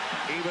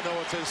sudden, even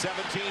though it's a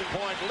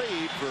 17-point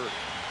lead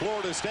for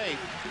Florida State,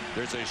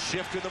 there's a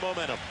shift in the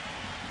momentum.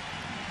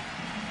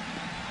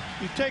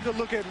 You take a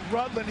look at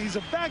Rutland. He's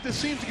a back that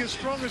seems to get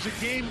stronger as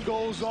the game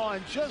goes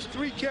on. Just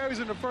 3 carries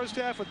in the first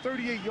half for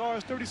 38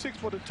 yards, 36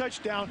 for the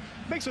touchdown.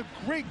 Makes a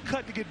great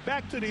cut to get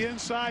back to the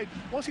inside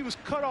once he was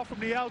cut off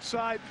from the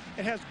outside,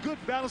 and has good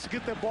balance to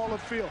get that ball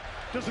upfield.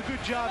 Does a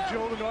good job,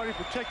 Joel and Artie,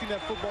 protecting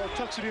that football.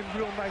 Tucks it in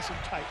real nice and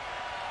tight.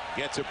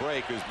 Gets a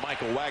break as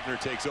Michael Wagner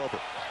takes over.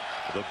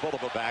 The bull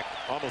of a back,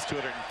 almost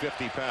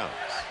 250 pounds.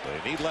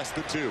 They need less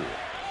than 2.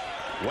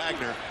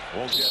 Wagner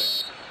won't get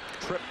it.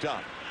 Tripped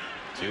up.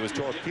 He was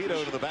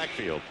torpedoed in the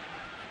backfield.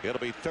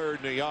 It'll be 3rd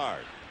and a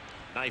yard.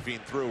 Knifing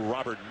through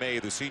Robert May,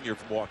 the senior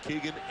from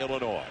Waukegan,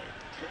 Illinois.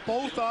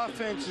 Both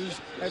offenses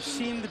have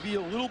seemed to be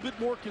a little bit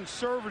more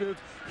conservative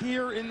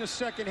here in the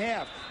second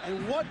half.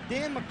 And what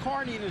Dan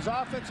McCarney and his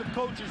offensive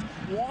coaches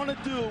want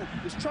to do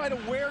is try to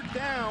wear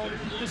down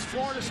this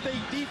Florida State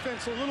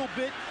defense a little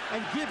bit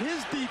and give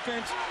his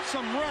defense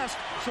some rest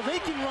so they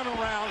can run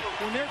around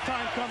when their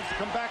time comes to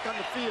come back on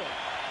the field.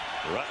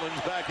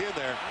 Rutland's back in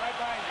there.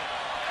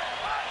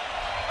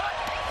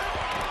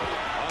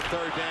 On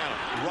 3rd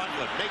down,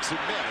 Rutland makes a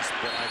miss,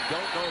 but I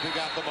don't know if he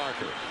got the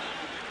marker.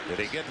 Did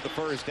he get to the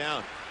first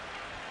down?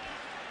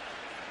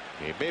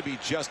 He may be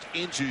just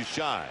inches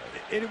shy.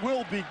 It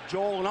will be,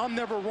 Joel, and I'm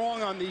never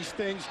wrong on these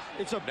things.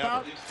 It's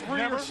about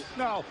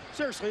no,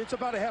 seriously, it's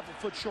about a half a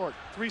foot short.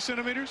 3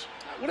 centimeters?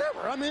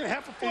 Whatever, I mean,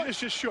 half a foot. It's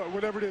just short.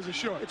 Whatever it is, it's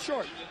short. It's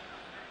short.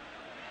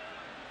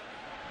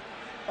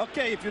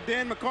 Okay, if you're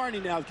Dan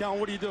McCarney now, Cal,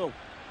 what do you do?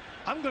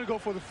 I'm going to go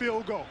for the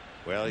field goal.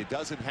 Well, he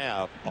doesn't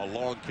have a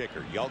long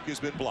kicker. Yelk has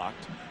been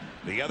blocked.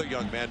 The other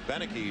young man,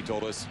 Beneke,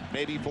 told us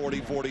maybe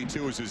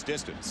 40-42 is his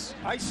distance.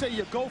 I say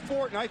you go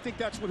for it, and I think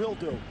that's what he'll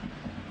do.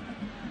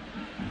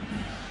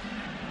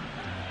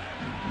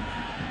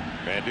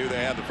 And do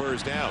they have the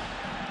first down?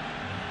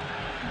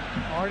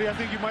 Artie, I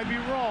think you might be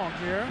wrong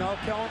here. No,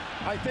 Kellen,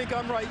 I think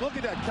I'm right. Look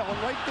at that, Kellen,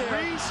 right there.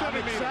 3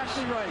 centimeters.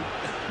 Exactly right.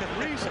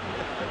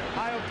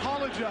 I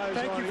apologize,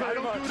 Thank you Artie. very I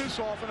don't much. do this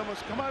often. I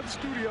must come out of the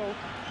studio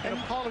and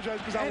apologize,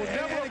 because I will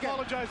never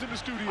apologize in the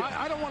studio.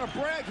 I don't want to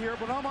brag here,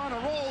 but I'm on a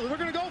roll. We're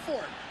going to go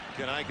for it.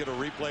 Can I get a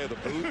replay of the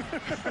booth?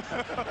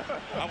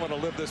 I want to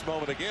live this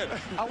moment again.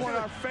 I want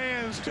our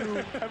fans to,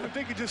 if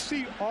they could just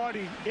see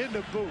Artie in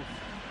the booth.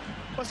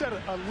 What's that,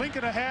 a link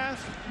and a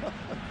half?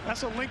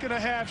 That's a link and a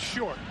half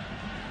short.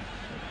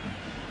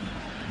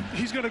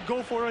 He's going to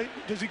go for it.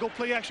 Does he go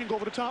play action, go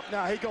over the top?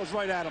 No, he goes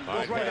right at him.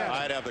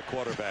 I'd have the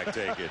quarterback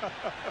take it.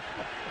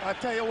 I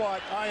tell you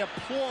what, I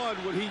applaud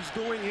what he's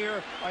doing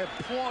here. I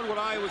applaud what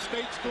Iowa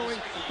State's doing.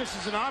 This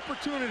is an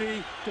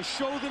opportunity to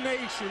show the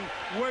nation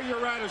where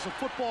you're at as a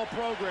football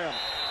program.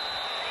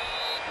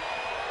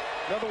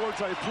 In other words,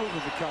 I approve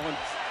of it, Kellen.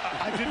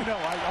 I didn't know.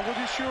 I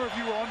wasn't sure if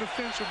you were on the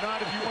fence or not,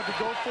 if you wanted to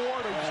go for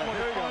it or just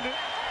wanted to fund it.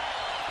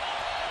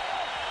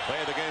 Play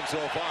of the game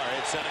so far.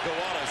 It's Seneca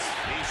Wallace.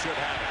 He should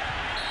have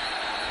it.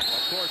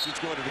 Of course, it's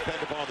going to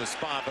depend upon the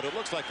spot, but it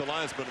looks like the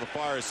linesman on the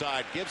far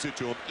side gives it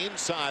to him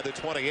inside the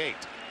 28.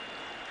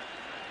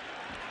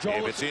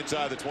 If it's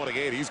inside the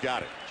 28, he's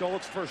got it. Joel,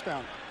 it's first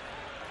down.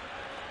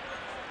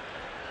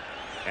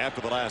 After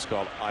the last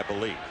call, I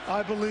believe.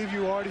 I believe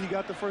you, Artie. He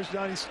got the first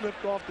down. He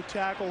slipped off the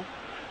tackle.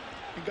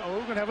 We're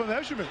going to have a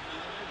measurement.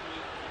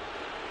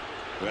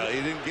 Well,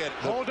 he didn't get.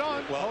 Hold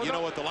on. Well, you know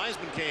what? The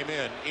linesman came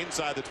in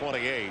inside the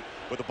 28,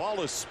 but the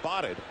ball is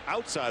spotted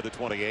outside the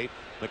 28.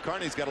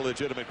 McCartney's got a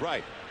legitimate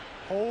right.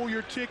 Hold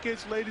your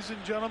tickets, ladies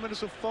and gentlemen.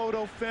 It's a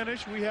photo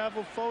finish. We have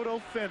a photo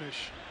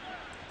finish.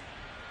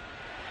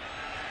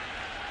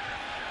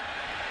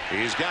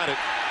 He's got it.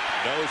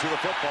 Nose of the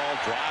football.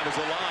 Drive is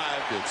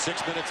alive. It's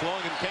 6 minutes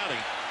long and counting.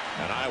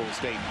 And Iowa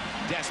State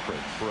desperate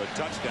for a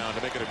touchdown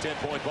to make it a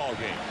 10-point ball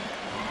game.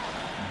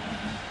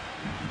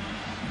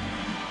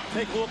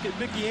 Take a look at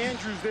Mickey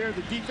Andrews there,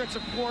 the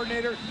defensive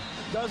coordinator.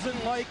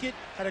 Doesn't like it.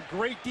 Had a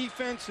great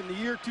defense in the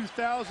year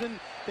 2000.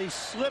 They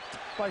slipped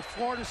by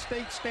Florida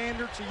State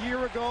standards a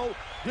year ago.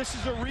 This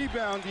is a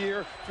rebound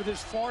year for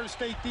this Florida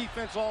State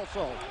defense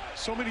also.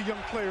 So many young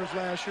players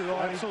last year,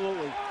 Artie.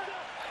 Absolutely.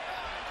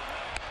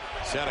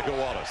 Seneca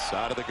Wallace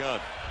out of the gun.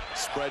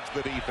 Spreads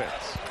the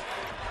defense.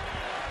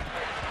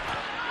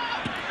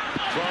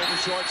 Throwing the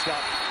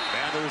shortstop.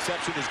 And the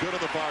reception is good on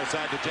the far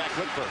side to Jack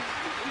Whitford.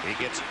 He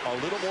gets a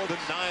little more than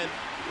 9.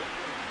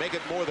 Make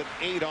it more than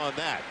 8 on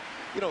that.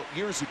 You know,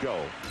 years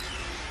ago,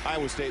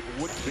 Iowa State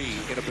wouldn't be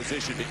in a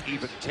position to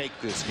even take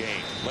this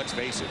game. Let's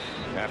face it,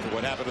 after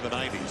what happened in the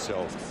 90s.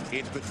 So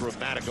it's been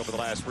dramatic over the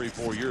last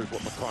 3-4 years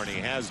what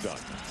McCartney has done.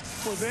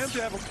 For them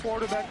to have a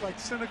quarterback like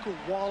Seneca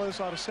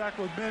Wallace out of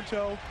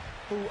Sacramento,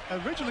 who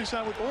originally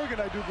signed with Oregon,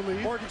 I do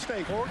believe. Oregon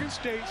State.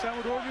 Signed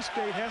with Oregon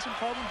State, had some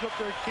problems up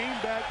there, came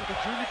back to the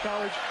junior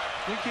college,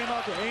 then came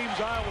out to Ames,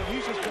 Iowa.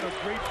 He's just been a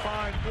great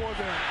find for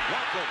them.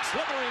 Rockland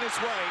slithering his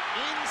way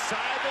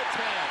inside the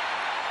 10.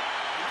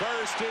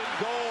 First and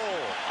goal,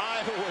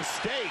 Iowa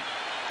State,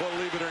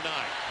 believe it or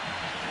not.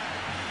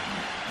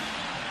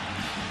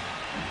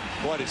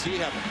 Boy, does he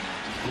have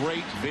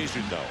great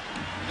vision, though.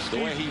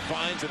 The way he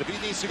finds it, if he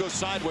needs to go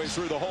sideways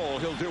through the hole,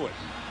 he'll do it.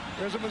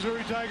 There's a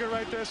Missouri Tiger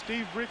right there.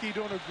 Steve Bricky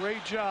doing a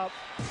great job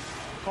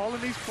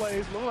calling these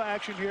plays. A little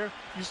action here.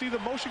 You see the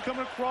motion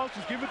coming across.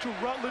 Just give it to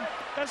Rutland.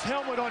 That's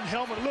helmet on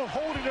helmet. A little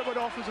holding there by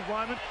the offensive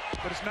lineman.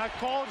 But it's not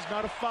called. It's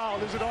not a foul.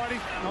 Is it, Artie?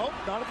 Nope,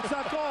 not if it's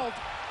not called.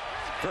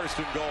 First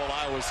and goal,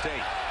 Iowa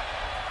State.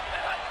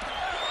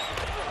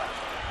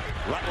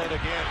 Rutland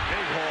again.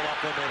 Big hole up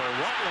the middle.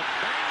 Rutland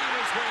banging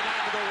his way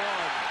down to the 1.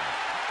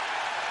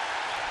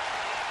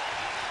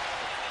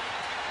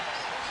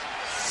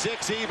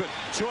 6 even,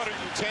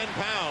 210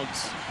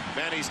 pounds,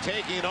 and he's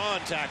taking on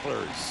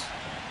tacklers.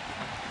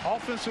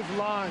 Offensive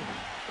line,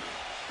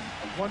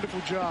 wonderful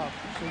job.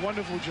 It's a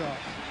wonderful job.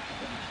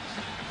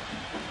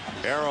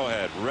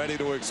 Arrowhead ready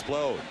to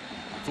explode.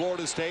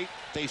 Florida State,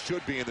 they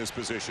should be in this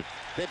position.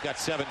 They've got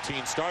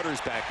 17 starters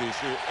back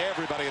this year.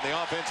 Everybody in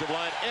the offensive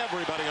line,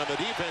 everybody on the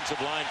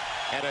defensive line,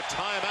 and a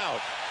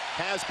timeout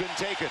has been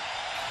taken.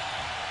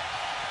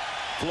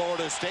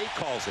 Florida State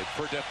calls it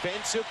for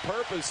defensive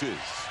purposes.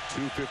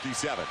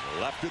 2:57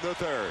 left in the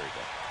third.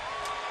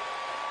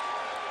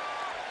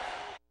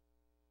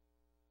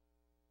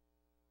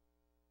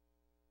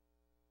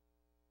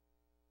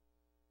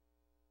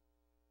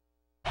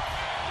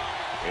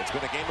 It's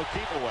been a game of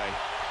keep away.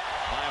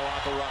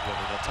 Hiawatha Rutland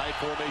in a tight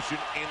formation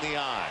in the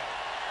eye.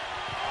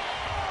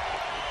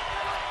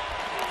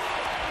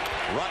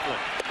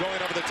 Rutland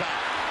going over the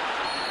top.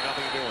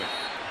 Nothing doing.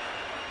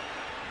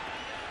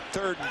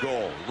 Third and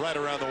goal, right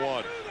around the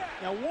 1.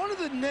 Now, one of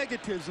the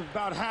negatives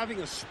about having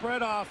a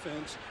spread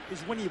offense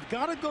is when you've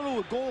got to go to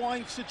a goal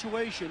line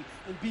situation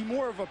and be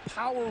more of a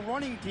power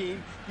running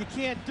team, you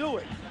can't do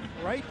it.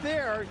 Right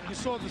there, you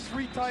saw the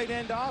 3 tight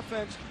end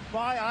offense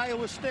by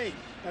Iowa State.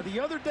 Now, the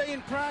other day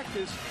in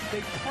practice,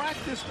 they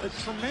practiced a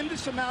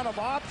tremendous amount of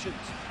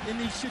options in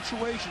these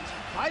situations.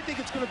 I think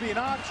it's going to be an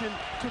option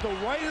to the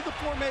right of the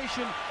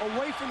formation,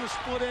 away from the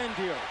split end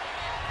here.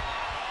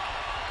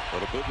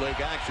 Little bootleg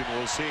action.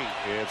 We'll see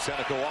if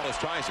Seneca Wallace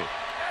tries it.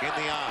 In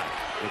the eye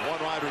with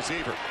one wide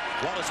receiver.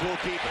 Wallace will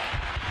keep it.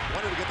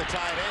 Wanted to get the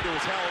tight end who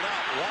was held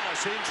out.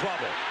 Wallace in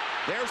trouble.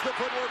 There's the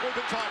footwork we've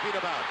been talking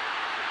about.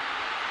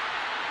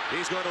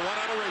 He's going to run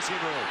out of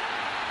racing room.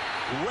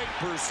 Great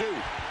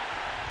pursuit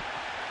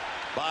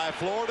by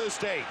Florida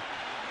State.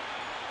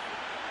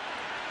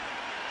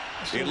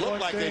 It looked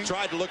like they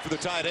tried to look for the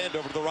tight end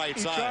over to the right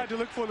side. He tried to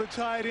look for the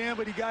tight end,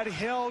 but he got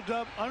held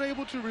up,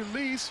 unable to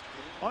release.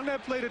 On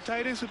that play, the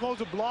tight end supposed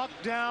to block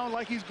down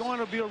like he's going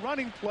to be a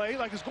running play,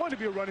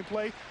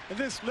 and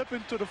then slip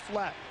into the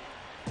flat.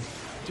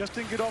 Just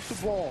didn't get off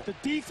the ball. The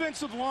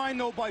defensive line,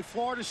 though, by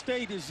Florida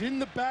State is in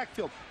the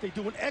backfield. They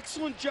do an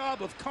excellent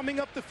job of coming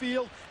up the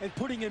field and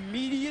putting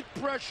immediate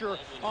pressure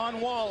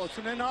on Wallace.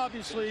 And then,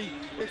 obviously,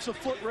 it's a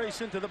foot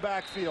race into the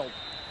backfield.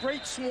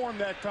 Great swarm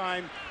that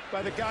time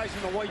by the guys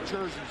in the white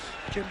jerseys.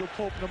 Kendall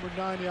Pope, number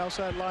 9, the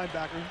outside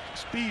linebacker,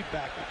 speed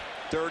backer.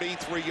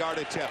 33-yard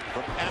attempt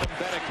from Adam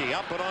Beneke,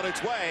 up and on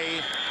its way,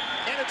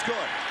 and it's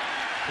good.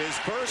 His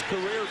first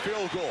career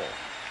field goal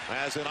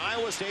as an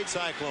Iowa State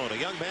Cyclone, a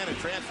young man who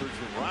transferred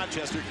from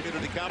Rochester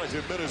Community College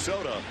in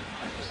Minnesota.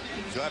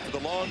 So after the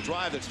long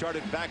drive that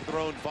started back at their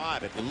own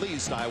 5, at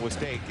least Iowa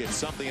State gets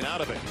something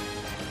out of it.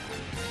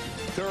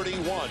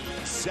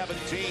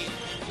 31-17,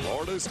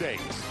 Florida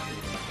State.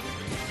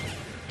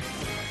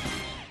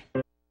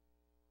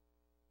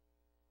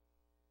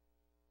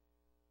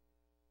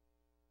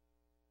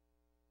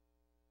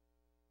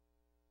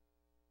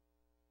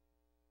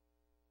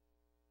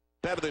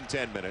 Better than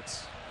 10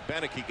 minutes.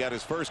 Beneke got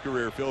his first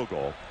career field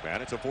goal,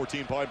 and it's a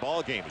 14-point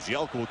ball game.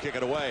 Jelk will kick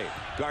it away.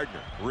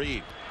 Gardner,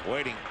 Reed,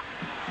 waiting.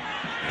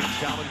 It's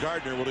Calvin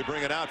Gardner. Will he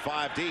bring it out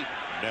 5 deep?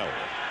 No.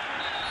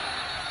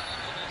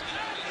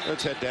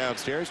 Let's head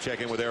downstairs, check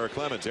in with Eric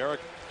Clemens.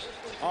 Eric.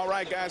 All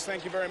right, guys,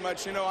 thank you very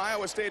much. You know,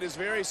 Iowa State is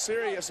very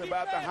serious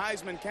about the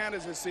Heisman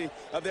candidacy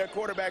of their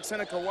quarterback,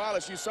 Seneca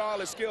Wallace. You saw all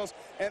his skills,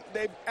 and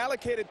they've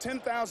allocated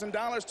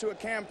 $10,000 to a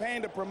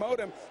campaign to promote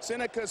him.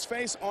 Seneca's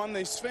face on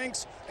the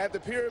Sphinx at the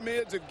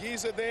pyramids of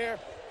Giza there,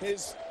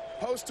 his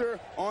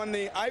poster on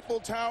the Eiffel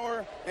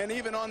Tower, and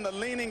even on the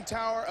Leaning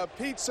Tower of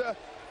Pizza.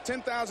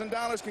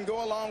 $10,000 can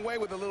go a long way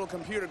with a little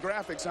computer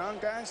graphics, huh,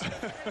 guys?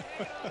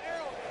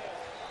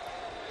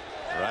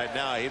 Right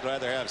now, he'd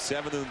rather have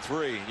 7 than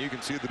 3. You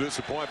can see the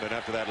disappointment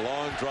after that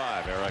long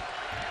drive, Eric.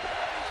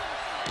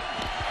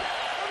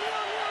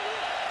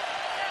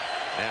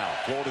 Now,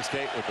 Florida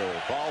State with the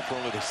ball for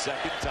only the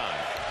second time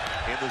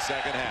in the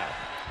second half.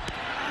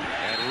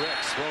 And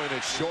Ricks throwing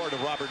it short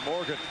of Robert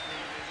Morgan.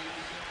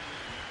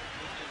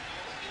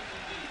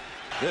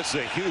 This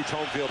is a huge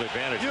home field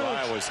advantage for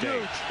Iowa State.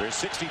 Huge. There's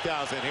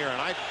 60,000 here,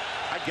 and I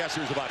guess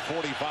there's about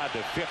 45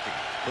 to 50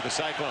 for the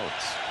Cyclones.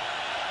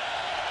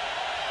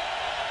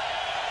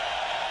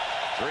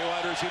 3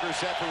 wide receivers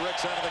set for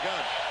Ricks out of the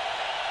gun.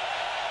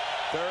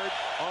 Third,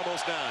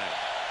 almost 9.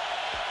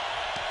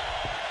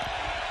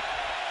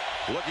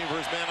 Looking for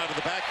his man out of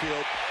the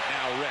backfield.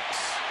 Now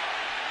Ricks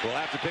will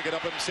have to pick it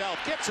up himself.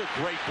 Gets a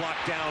great block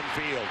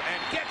downfield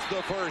and gets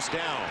the first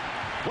down.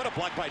 What a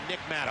block by Nick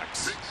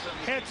Maddox.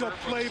 Heads-up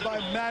play by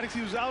Maddox. He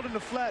was out in the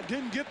flat,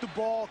 didn't get the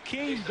ball,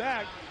 came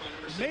back,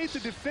 made the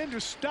defender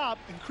stop,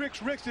 and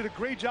Ricks did a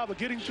great job of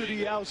getting to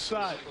the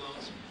outside.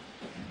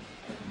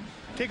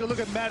 Take a look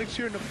at Maddox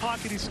here in the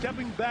pocket. He's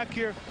stepping back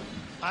here.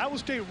 Iowa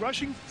State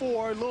rushing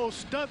 4, a little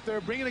stunt there,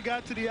 bringing the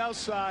guy to the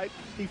outside.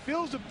 He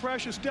feels the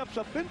pressure, steps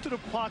up into the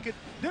pocket,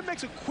 then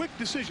makes a quick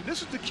decision.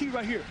 This is the key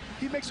right here.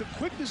 He makes a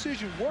quick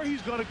decision where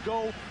he's going to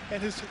go,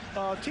 and his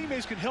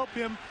teammates can help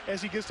him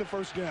as he gets the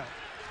first down.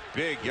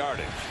 Big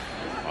yardage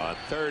on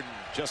 3rd and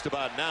just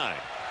about 9.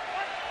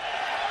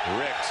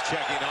 Ricks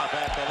checking off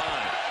at the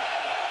line.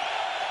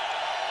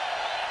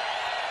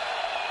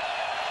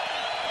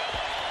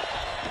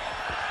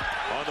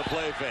 On the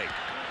play fake.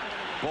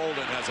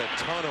 Bolden has a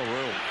ton of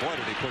room. Boy,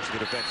 did he push the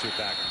defensive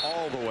back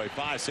all the way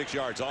 5-6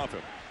 yards off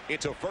him.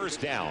 It's a first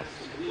down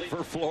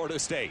for Florida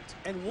State.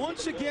 And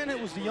once again, it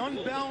was the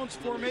unbalanced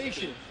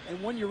formation.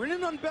 And when you're in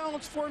an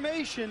unbalanced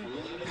formation,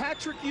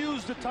 Patrick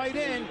Hughes, the tight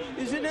end,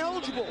 is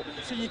ineligible.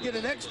 So you get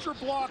an extra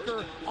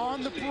blocker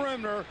on the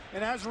perimeter,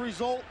 and as a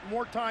result,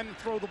 more time to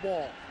throw the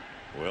ball.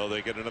 Will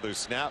they get another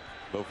snap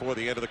before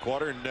the end of the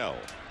quarter? No.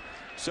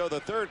 So the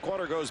third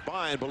quarter goes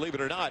by, and believe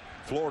it or not,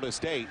 Florida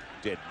State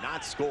did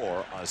not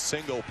score a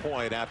single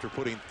point after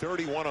putting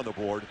 31 on the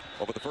board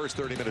over the first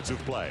 30 minutes of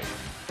play.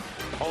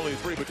 Only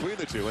 3 between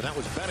the two, and that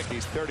was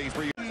Beneke's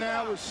 33.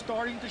 Now is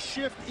starting to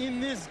shift in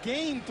this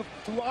game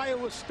to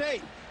Iowa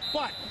State.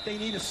 But they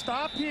need to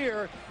stop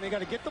here, and they got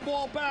to get the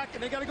ball back,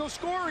 and they got to go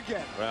score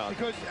again. Well,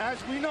 because, as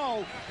we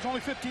know, there's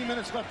only 15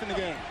 minutes left in the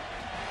game.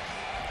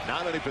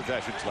 Not many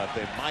possessions left.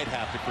 They might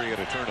have to create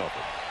a turnover.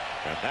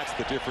 And that's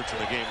the difference in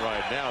the game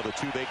right now. The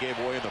 2 they gave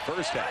away in the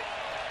first half.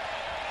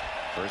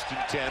 1st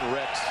and 10,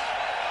 Ricks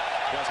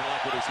doesn't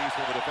like what he sees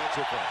from the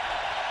defensive front.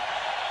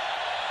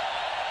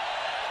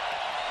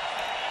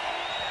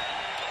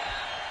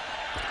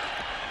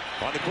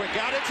 On the quick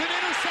out, it's an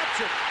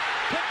interception.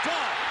 Picked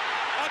off.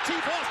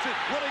 Atif Austin,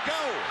 will he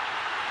go?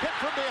 Hit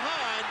from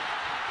behind.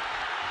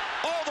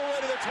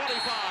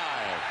 25.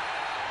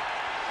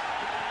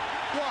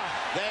 What?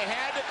 They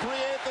had to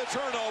create the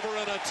turnover,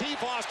 and a T.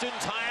 Boston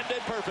timed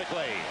it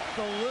perfectly.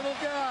 The little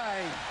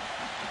guy.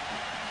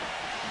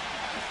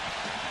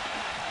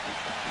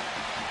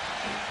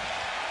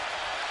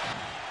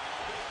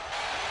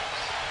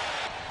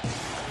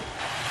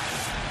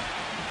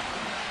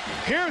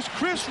 Here's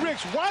Chris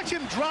Ricks. Watch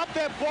him drop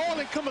that ball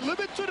and come a little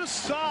bit to the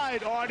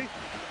side, Artie.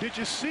 Did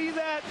you see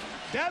that?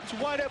 That's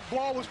why that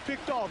ball was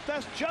picked off.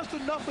 That's just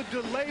enough of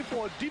delay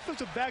for a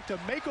defensive back to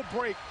make a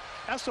break.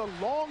 That's a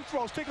long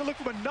throw. Let's take a look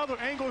from another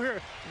angle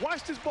here.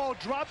 Watch this ball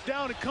drop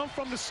down and come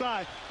from the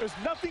side. There's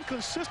nothing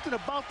consistent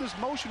about this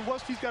motion.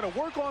 He's got to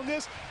work on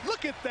this.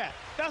 Look at that.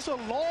 That's a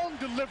long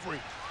delivery.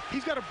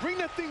 He's got to bring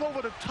that thing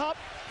over the top.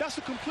 That's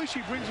a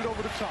completion. He brings it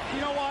over the top.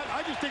 You know what?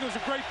 I just think it was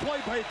a great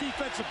play by a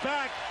defensive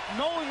back,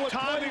 knowing what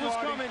play was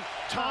coming.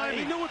 Timing.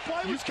 He knew what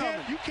play was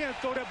coming. You can't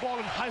throw that ball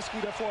in high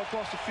school that far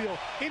across the field.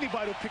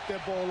 Anybody will pick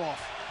that ball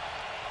off.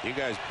 You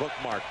guys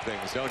bookmark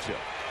things, don't you?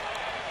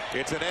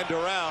 It's an end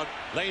around.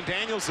 Lane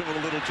Danielson with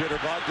a little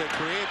jitterbug to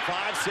create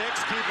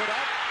 5-6. Keep it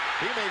up.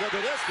 He may go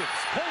the distance.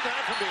 Pulled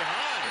down from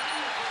behind.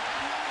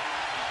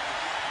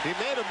 He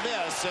made a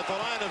miss at the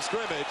line of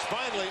scrimmage.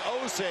 Finally,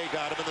 Osei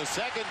got him in the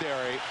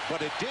secondary,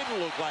 but it didn't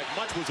look like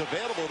much was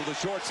available to the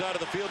short side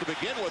of the field to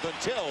begin with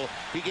until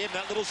he gave him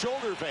that little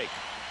shoulder fake.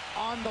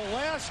 On the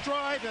last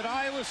drive that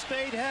Iowa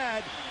State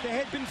had, they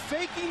had been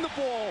faking the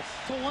ball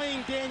to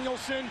Lane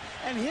Danielson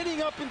and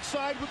hitting up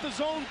inside with the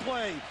zone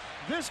play.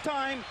 This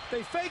time,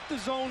 they fake the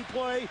zone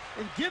play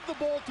and give the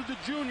ball to the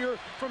junior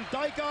from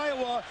Dike,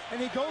 Iowa,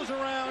 and he goes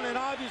around and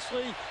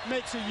obviously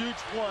makes a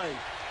huge play.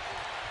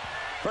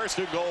 First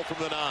and goal from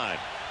the 9.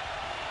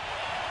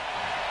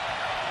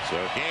 So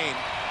gain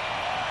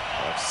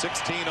of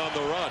 16 on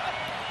the run.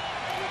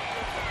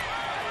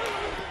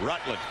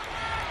 Rutland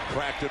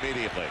cracked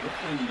immediately.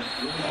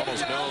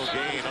 Almost no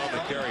gain on the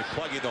carry,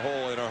 plugging the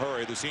hole in a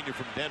hurry. The senior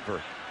from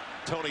Denver,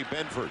 Tony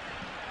Benford.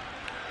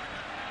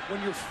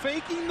 When you're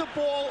faking the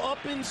ball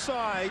up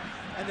inside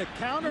and the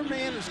counter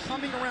man is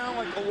coming around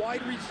like a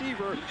wide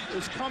receiver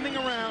is coming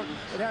around,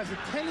 it has a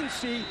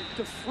tendency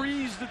to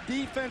freeze the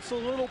defense a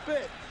little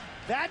bit.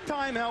 That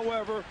time,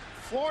 however,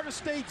 Florida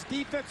State's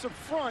defensive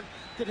front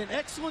did an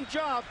excellent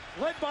job,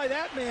 led by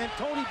that man,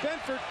 Tony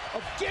Benford,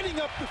 of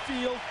getting up the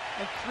field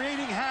and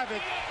creating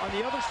havoc on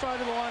the other side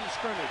of the line of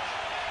scrimmage.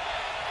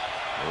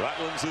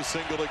 Rutland's a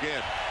single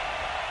again.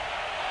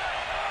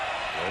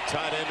 A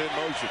tight end in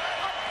motion.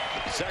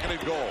 Second and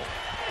goal.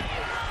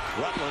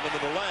 Rutland in the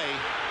delay.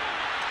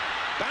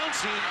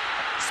 Bouncing,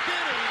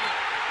 spinning,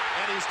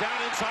 and he's down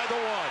inside the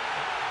 1.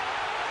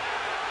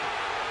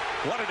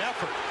 What an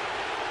effort.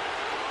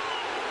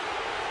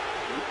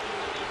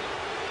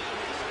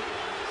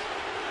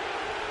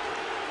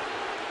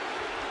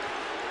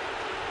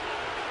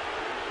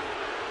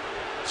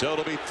 So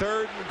it'll be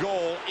third and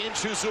goal,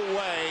 inches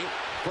away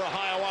for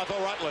Hiawatha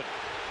Rutland.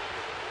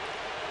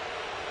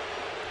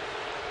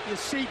 You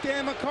see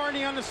Dan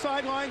McCartney on the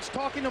sidelines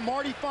talking to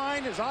Marty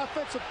Fine, his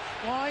offensive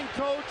line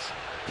coach,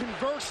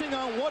 conversing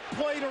on what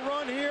play to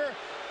run here.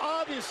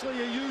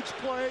 Obviously a huge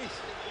play.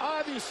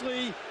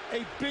 Obviously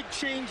a big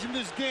change in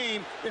this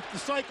game if the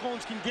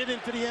Cyclones can get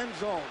into the end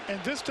zone. And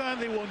this time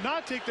they will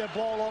not take that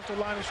ball off the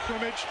line of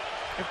scrimmage.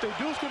 If they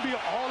do, it's going to be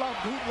an all-out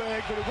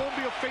bootleg, but it won't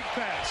be a fake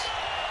pass.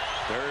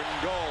 Third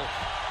and goal.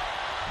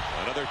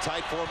 Another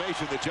tight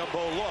formation, the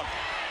jumbo look.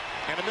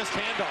 And a missed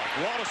handoff.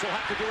 Wallace will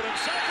have to do it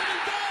himself, and he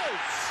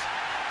does!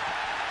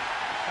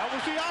 That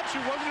was the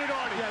option, wasn't it,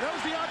 Artie? Yeah, that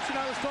was the option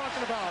I was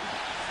talking about.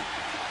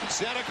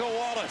 Seneca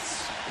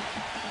Wallace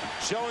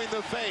showing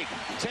the fake,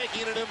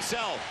 taking it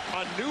himself.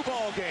 A new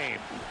ball game.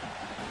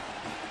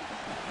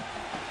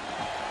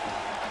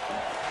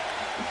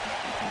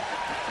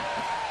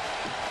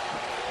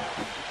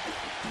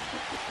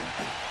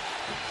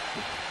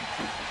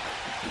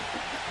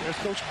 There's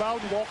Coach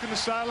Bowden walking the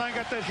sideline,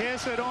 got that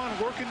headset on,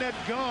 working that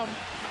gum.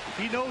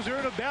 He knows they're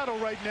in a battle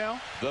right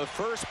now. The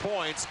first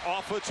points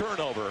off a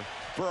turnover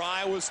for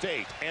Iowa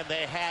State, and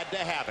they had to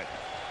have it.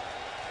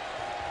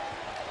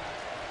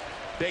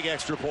 Big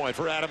extra point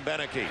for Adam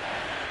Beneke.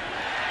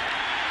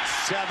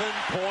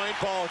 7-point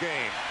ball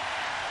game.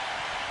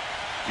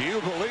 Do you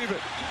believe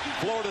it?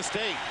 Florida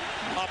State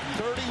up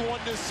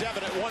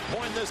 31-7 at one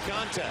point in this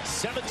contest.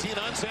 17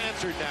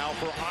 unanswered now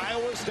for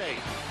Iowa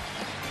State.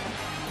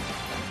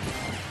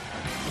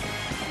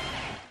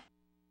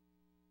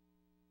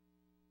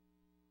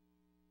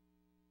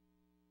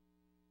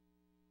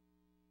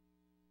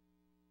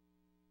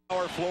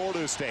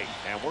 Florida State,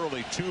 and we're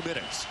only 2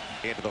 minutes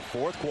into the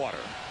fourth quarter.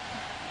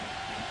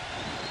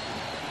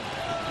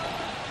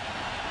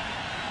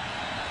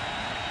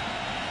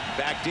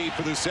 Back deep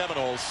for the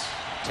Seminoles.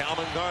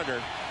 Talman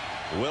Gardner,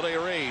 Willie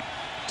Reed,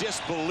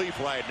 disbelief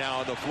right now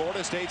on the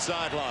Florida State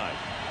sideline.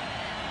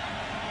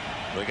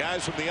 The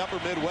guys from the upper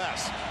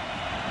Midwest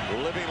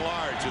living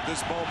large at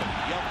this moment.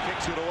 Young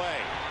kicks it away,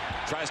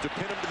 tries to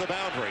pin him to the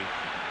boundary.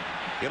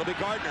 It'll be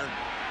Gardner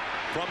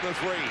from the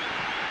 3.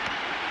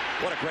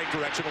 What a great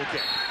directional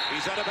kick.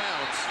 He's out of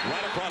bounds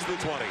right across the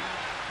 20.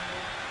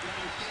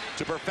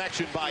 to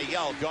perfection by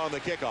Yelk on the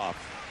kickoff.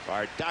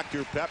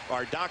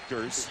 Our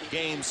doctor's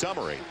game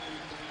summary.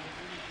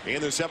 In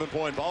the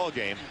 7-point ball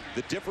game,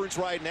 the difference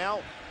right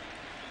now,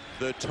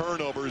 the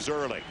turnovers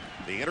early.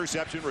 The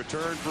interception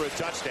returned for a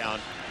touchdown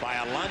by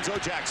Alonzo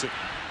Jackson.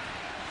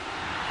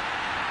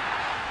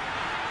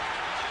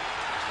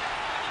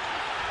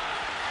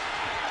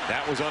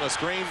 That was on a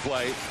screen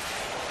play.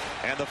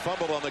 And the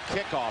fumble on the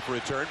kickoff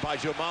return by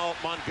Jamal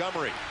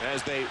Montgomery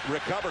as they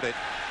recovered it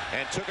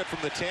and took it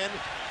from the 10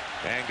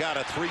 and got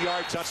a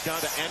 3-yard touchdown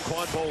to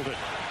Anquan Bolden.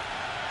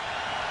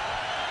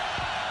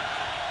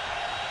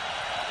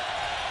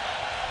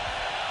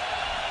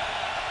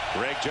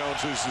 Greg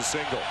Jones is the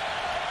single.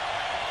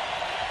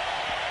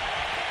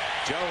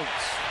 Jones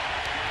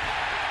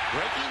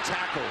breaking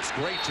tackles.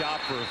 Great job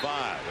for a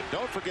 5. And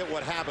don't forget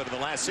what happened in the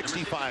last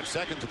 65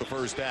 seconds of the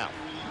first down.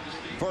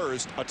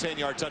 First, a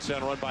 10-yard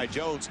touchdown run by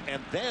Jones,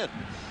 and then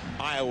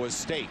Iowa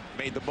State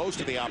made the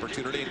most of the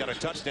opportunity and got a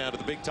touchdown to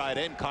the big tight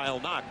end, Kyle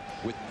Knock,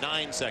 with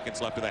 9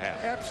 seconds left in the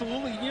half.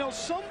 Absolutely. You know,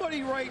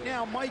 somebody right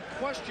now might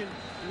question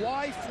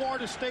why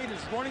Florida State is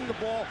running the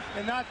ball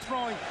and not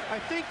throwing. I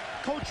think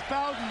Coach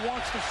Bowden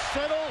wants to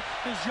settle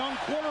his young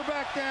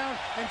quarterback down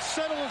and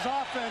settle his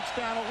offense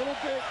down a little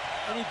bit,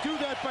 and you do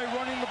that by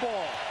running the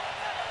ball.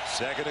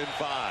 2nd and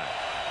 5.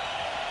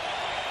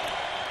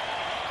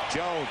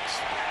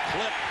 Jones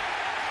clipped.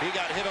 He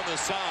got hit on the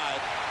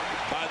side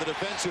by the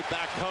defensive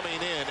back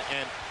coming in,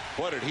 and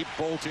what did he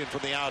bolt in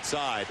from the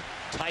outside?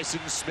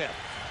 Tyson Smith.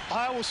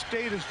 Iowa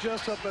State is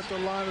just up at the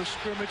line of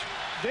scrimmage.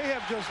 They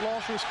have just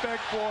lost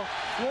respect for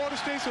Florida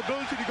State's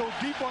ability to go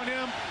deep on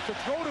them, to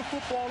throw the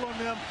football on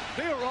them.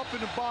 They are up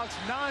in the box,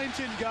 9,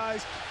 10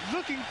 guys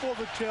looking for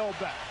the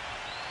tailback.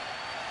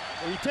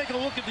 Well, you take a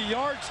look at the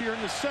yards here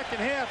in the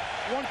second half,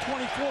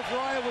 124 for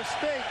Iowa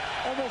State,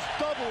 almost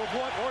double of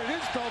what, or it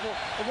is double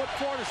of what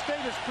Florida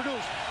State has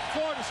produced.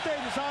 Florida State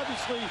is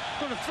obviously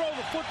going to throw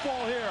the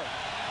football here.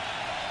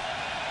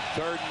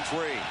 3rd and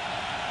 3.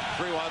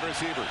 3 wide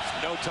receivers.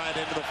 No tight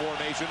end in the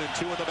formation and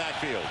 2 in the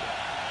backfield.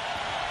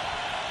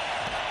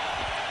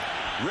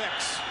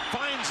 Ricks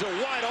finds a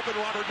wide open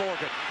Robert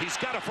Morgan. He's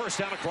got a first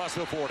down across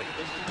the 40.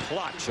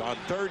 Clutch on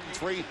 3rd and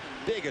 3.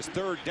 Biggest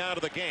 3rd down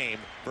of the game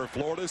for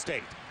Florida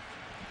State.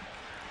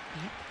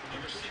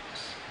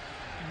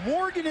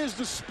 Morgan is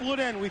the split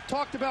end. We've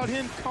talked about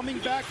him coming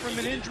back from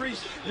an injury.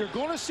 You're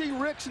going to see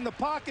Ricks in the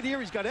pocket here.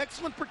 He's got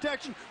excellent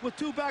protection with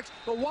 2 backs.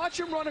 But watch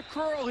him run a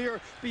curl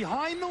here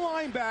behind the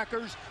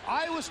linebackers.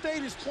 Iowa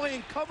State is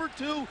playing cover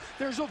 2.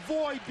 There's a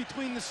void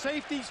between the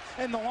safeties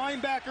and the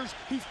linebackers.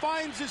 He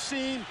finds the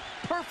seam,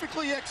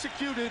 perfectly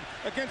executed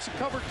against the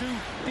cover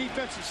 2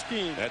 defensive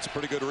scheme. That's a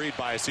pretty good read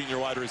by a senior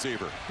wide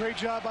receiver. Great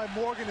job by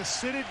Morgan to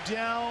sit it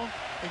down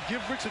and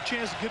give Ricks a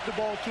chance to get the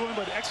ball to him,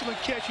 but excellent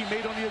catch he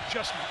made on the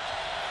adjustment.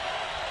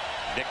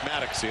 Nick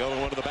Maddox, the other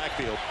one to the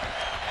backfield.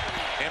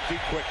 Empty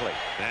quickly,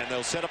 and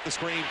they'll set up the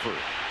screen for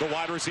the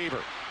wide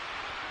receiver.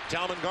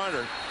 Talman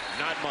Garner,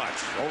 not much.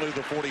 Only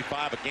the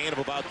 45, a gain of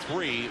about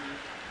 3.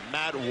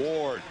 Matt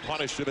Ward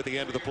punished him at the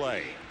end of the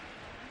play.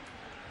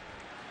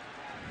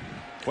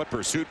 What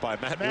pursuit by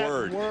Matt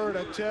Ward. Ward,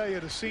 I tell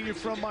you, the senior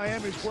from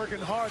Miami is working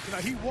hard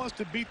tonight. He wants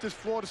to beat this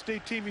Florida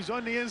State team. He's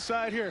on the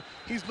inside here.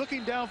 He's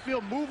looking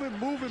downfield,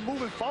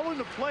 moving, following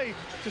the play.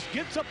 Just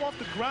gets up off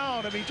the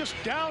ground. I mean, just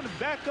down and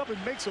back up and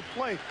makes a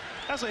play.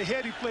 That's a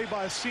heady play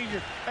by a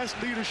senior. That's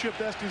leadership.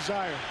 That's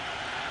desire.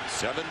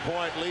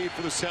 7-point lead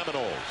for the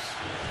Seminoles.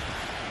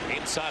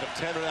 Inside of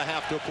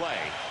 10.5 to play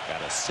at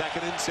a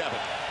 2nd and 7.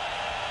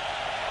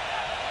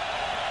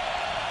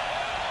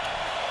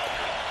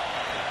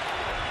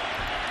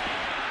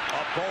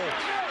 Bolt,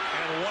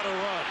 and what a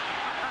run.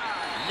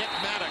 Nick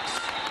Maddox.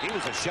 He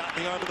was a shot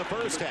in the arm in the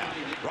first half.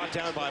 Brought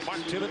down by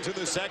Mark Timmons in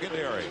the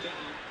secondary.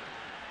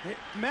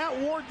 Matt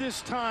Ward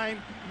this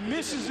time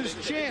misses his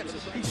chance.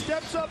 He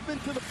steps up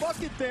into the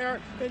bucket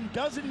there and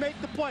doesn't make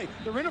the play.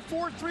 They're in a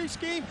 4-3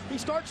 scheme. He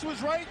starts to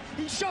his right.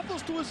 He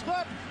shuffles to his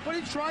left, but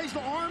he tries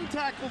to arm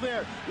tackle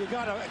there. You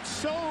got to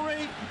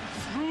accelerate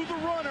through the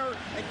runner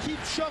and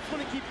keep shuffling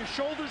and keep your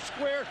shoulders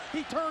square.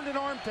 He turned an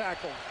arm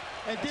tackle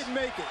and didn't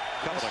make it.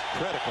 Couple of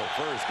critical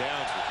first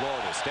downs for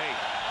Florida State.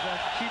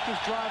 Keep this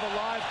drive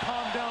alive,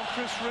 calm down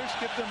Chris Ricks,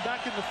 get them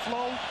back in the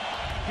flow,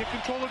 get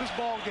control of this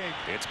ball game.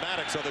 It's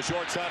Maddox on the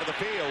short side of the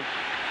field,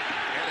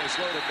 and they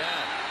slowed him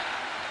down.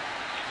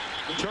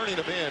 Turning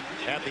him in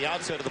at the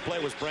outset of the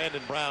play was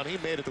Brandon Brown. He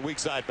made it the weak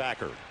side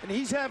backer. And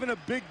he's having a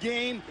big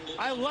game.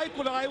 I like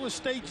what Iowa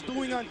State's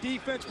doing on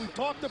defense. We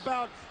talked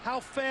about how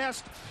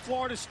fast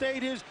Florida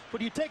State is,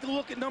 but you take a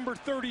look at number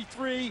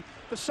 33,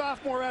 the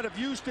sophomore out of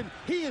Houston.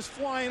 He is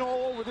flying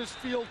all over this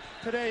field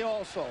today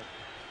also.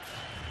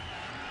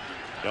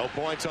 No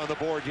points on the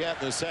board yet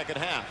in the second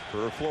half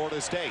for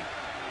Florida State.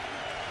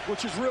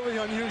 Which is really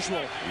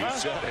unusual. You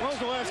said it. When was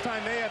the last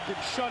time they have been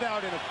shut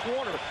out in a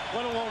quarter,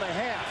 let alone a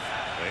half?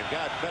 They've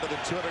got better than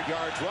 200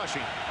 yards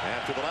rushing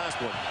after the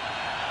last one.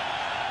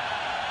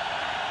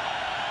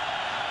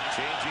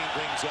 Changing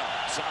things up.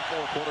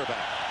 Sophomore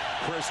quarterback,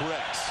 Chris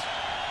Ricks.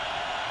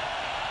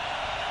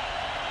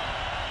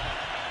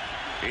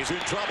 He's in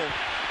trouble.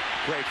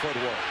 Great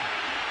footwork.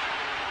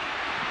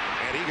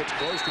 And he gets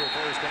close to a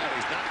first down.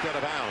 He's knocked out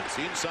of bounds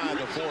inside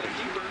the 40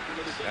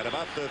 at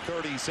about the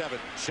 37.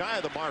 Shy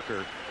of the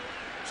marker.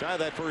 Shy of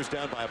that first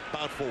down by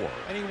about 4.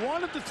 And he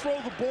wanted to throw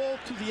the ball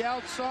to the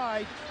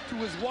outside to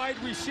his wide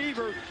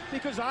receiver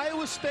because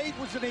Iowa State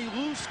was in a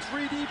loose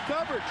 3-deep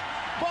coverage.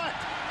 But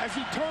as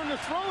he turned to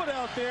throw it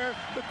out there,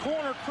 the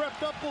corner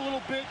crept up a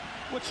little bit,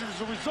 which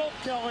as a result,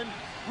 Kellen,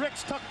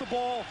 Ricks tucked the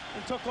ball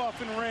and took off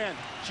and ran.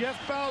 Jeff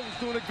Bowden's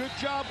doing a good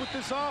job with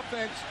this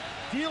offense,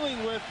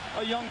 dealing with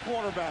a young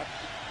quarterback.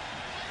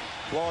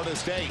 Florida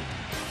State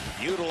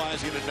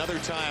utilizing another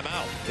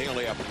timeout. They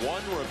only have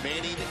 1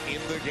 remaining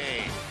in the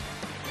game.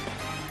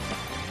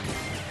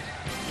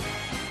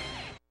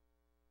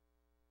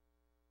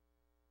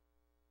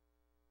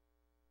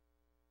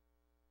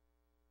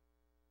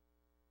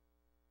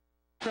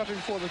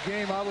 Prepping for the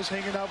game, I was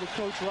hanging out with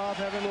Coach Rob,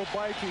 having a little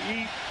bite to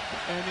eat,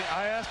 and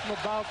I asked him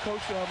about Coach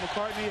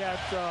McCartney at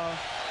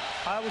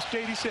Iowa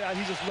State. He said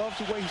he just loves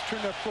the way he's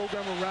turned that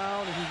program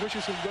around, and he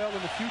wishes him well in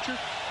the future.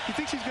 He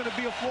thinks he's going to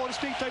be a Florida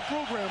State-type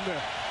program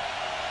there.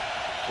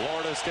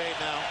 Florida State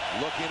now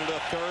looking at a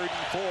 3rd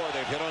and 4.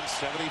 They've hit on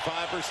 75%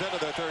 of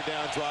their third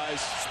down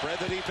tries. Spread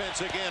the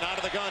defense again out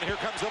of the gun.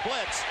 Here comes the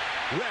blitz.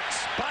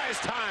 Ricks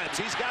buys times.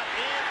 He's got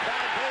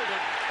inbound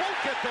Bolden. Won't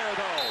get there,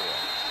 though.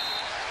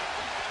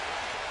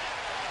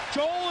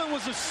 Joel, it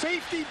was a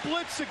safety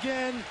blitz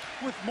again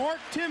with Mark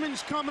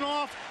Timmons coming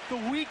off the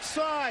weak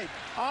side.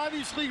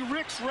 Obviously,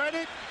 Ricks read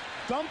it,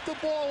 dumped the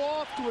ball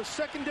off to a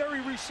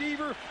secondary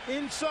receiver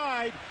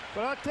inside.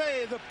 But I'll tell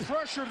you, the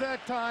pressure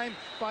that time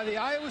by the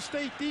Iowa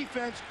State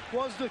defense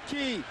was the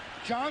key.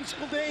 John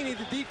Spaldani,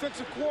 the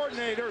defensive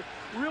coordinator,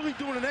 really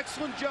doing an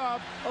excellent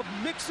job of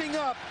mixing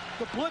up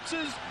the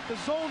blitzes, the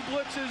zone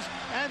blitzes,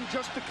 and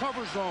just the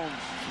cover zones.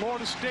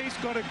 Florida State's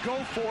going to go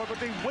for it, but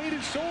they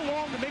waited so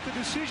long to make a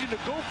decision to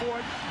go for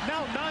it.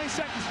 Now 9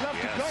 seconds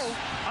left to go.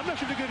 I'm not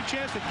sure they get a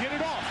chance to get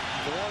it off.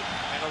 4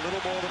 and a little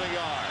more than a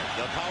yard.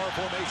 The power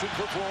formation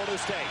for Florida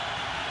State.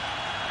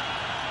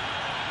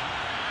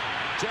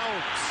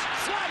 Jones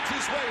slides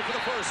his way for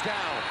the first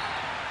down.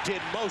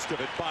 Did most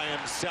of it by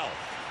himself.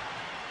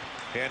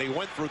 And he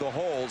went through the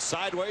hole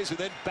sideways and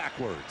then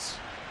backwards.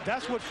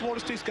 That's what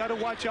Florida State's got to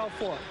watch out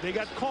for. They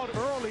got caught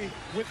early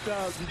with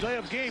the delay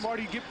of game.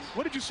 Artie,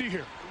 what did you see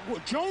here? Well,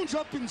 Jones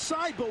up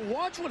inside, but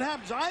watch what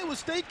happens. Iowa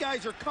State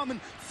guys are coming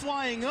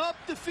flying up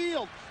the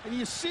field. And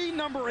you see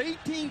number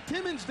 18,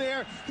 Timmons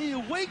there. He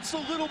waits a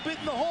little bit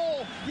in the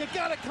hole. You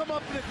got to come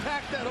up and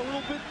attack that a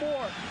little bit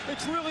more.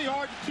 It's really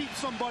hard to keep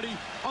somebody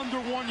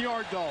under 1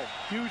 yard, though.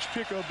 Huge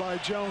pickup by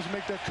Jones.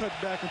 Make that cut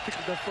back and pick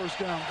up that first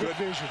down. Good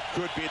vision.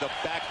 Could be the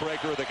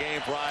backbreaker of the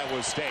game for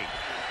Iowa State.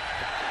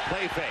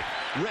 Play fake.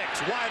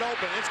 Ricks wide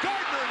open. It's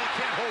Gardner, and he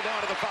can't hold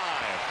on to the 5.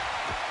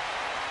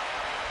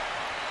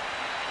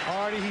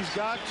 Artie, he's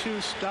got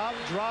to stop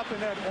dropping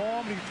that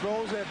arm. He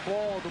throws that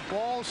ball. The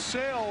ball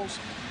sails.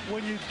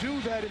 When you do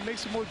that, it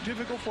makes it more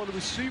difficult for the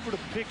receiver to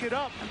pick it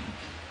up.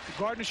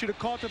 Gardner should have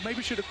caught that.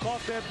 Maybe should have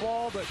caught that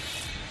ball, but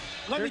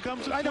here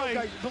comes the play. I know,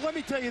 guys, but let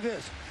me tell you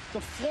this.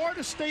 The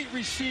Florida State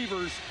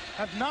receivers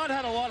have not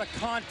had a lot of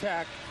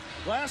contact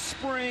last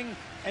spring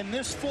and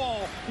this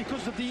fall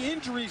because of the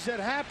injuries that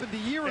happened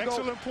a year ago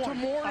to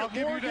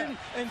Morgan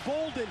and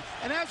Bolden.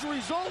 And as a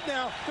result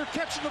now, they're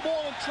catching the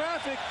ball in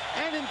traffic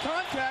and in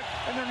contact,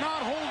 and they're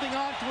not holding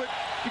on to it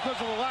because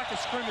of a lack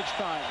of scrimmage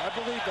time. I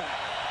believe that.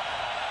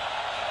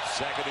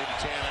 2nd and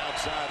 10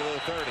 outside of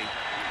the 30.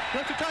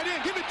 That's the tight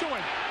end. Give it to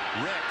him.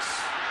 Ricks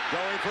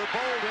going for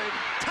Bolden.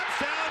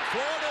 Touchdown,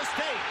 Florida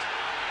State.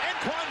 And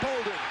Quan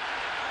Bolden.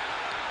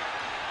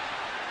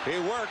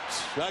 He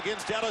worked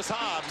against Dennis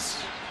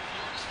Hobbs.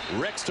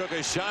 Ricks took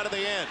a shot at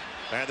the end,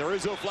 and there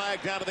is a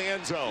flag down in the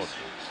end zone.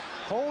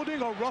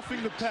 Holding or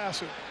roughing the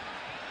passer.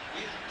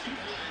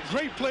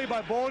 Great play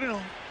by Bolden.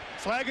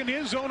 Flag in the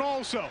end zone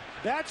also.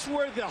 That's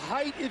where the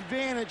height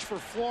advantage for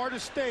Florida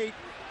State.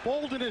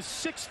 Bolden is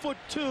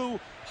 6'2",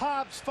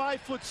 Hobbs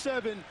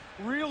 5'7",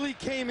 really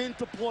came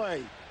into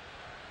play.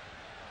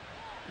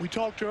 We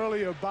talked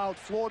earlier about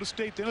Florida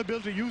State, the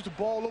inability to use the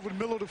ball over the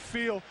middle of the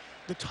field.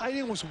 The tight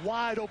end was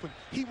wide open.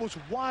 He was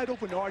wide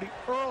open, Artie,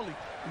 early.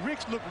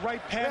 Ricks looked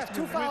right past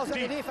him. 2 fouls on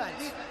the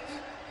defense.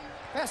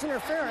 Pass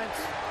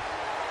interference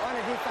on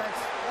the defense.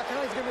 That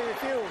penalty's going to be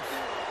refused.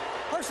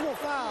 Personal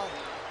foul.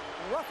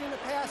 Roughing the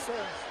passer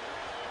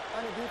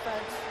on the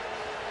defense.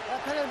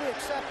 That penalty will be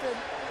accepted.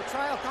 The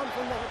trial comes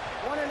from the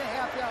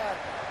 1.5 yard.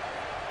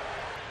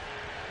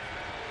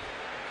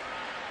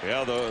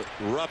 Yeah, the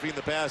roughing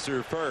the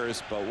passer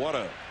first, but what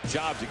a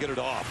job to get it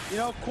off. You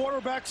know,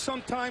 quarterbacks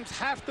sometimes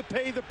have to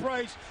pay the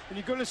price, and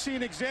you're going to see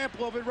an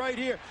example of it right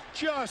here.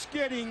 Just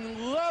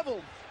getting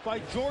leveled by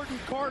Jordan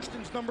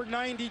Karstens, number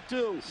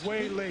 92.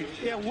 Way late.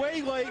 Yeah,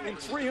 way late, and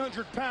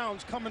 300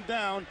 pounds coming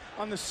down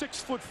on the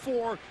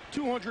 6'4",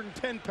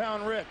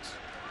 210-pound Ricks.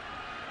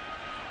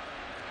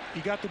 He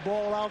got the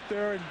ball out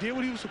there and did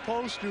what he was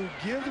supposed to,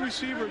 give the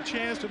receiver a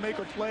chance to make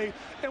a play.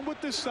 And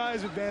with this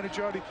size advantage,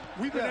 Artie,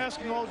 we've been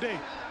asking all day,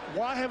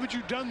 why haven't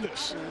you done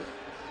this?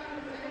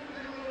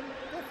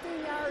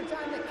 15 yards yards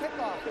on the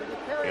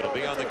kickoff. It'll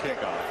be on the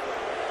kickoff.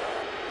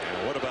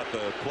 And what about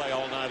the play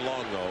all night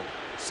long, though?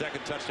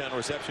 Second touchdown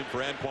reception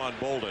for Anquan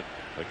Bolden,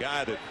 a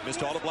guy that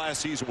missed all of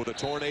last season with a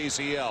torn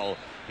ACL.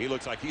 He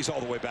looks like he's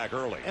all the way back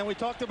early. And we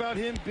talked about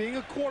him being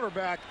a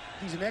quarterback.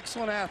 He's an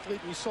excellent athlete,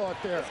 and we saw it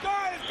there. It's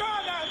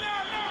gone now.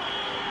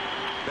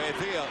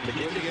 Bethea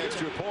with the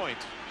extra point.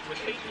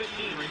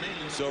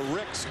 So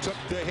Ricks took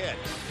the hit,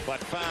 but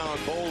found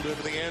Bolden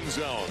in the end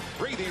zone.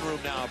 Breathing room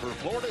now for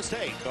Florida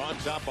State, on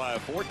top by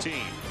 14.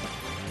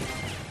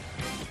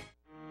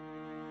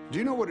 Do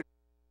you know what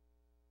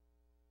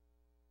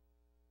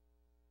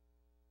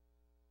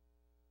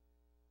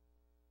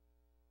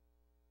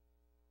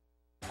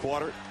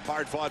Quarter,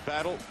 hard-fought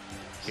battle.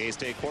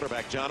 K-State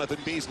quarterback Jonathan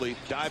Beasley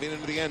diving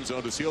into the end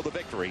zone to seal the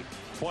victory,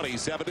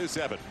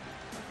 27-7.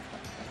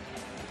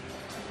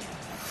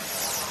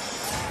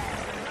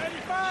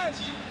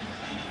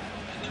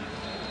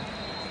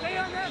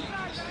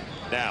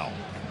 Now,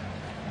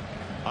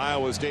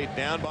 Iowa State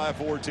down by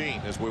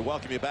 14 as we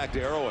welcome you back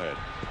to Arrowhead.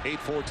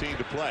 8:14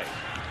 to play.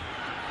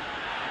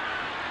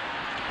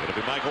 It'll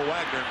be Michael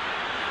Wagner.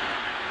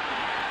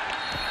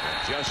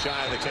 Just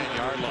shy of the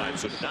 10-yard line,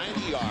 so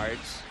 90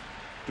 yards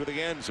to the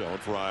end zone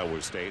for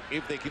Iowa State.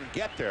 If they can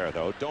get there,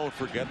 though, don't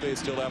forget they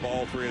still have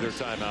all 3 of their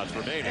timeouts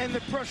remaining. And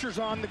the pressure's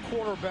on the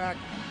quarterback,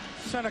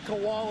 Seneca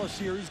Wallace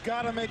here. He's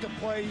got to make a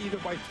play either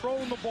by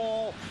throwing the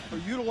ball or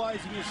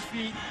utilizing his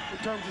feet in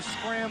terms of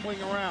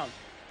scrambling around.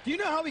 Do you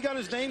know how he got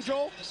his name,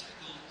 Joel?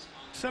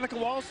 Seneca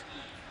Wallace?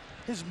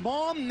 His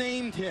mom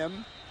named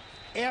him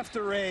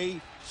after a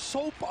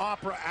soap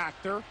opera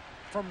actor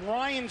from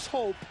Ryan's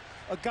Hope,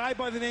 a guy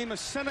by the name of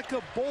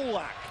Seneca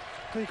Bolak,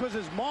 because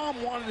his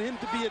mom wanted him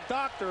to be a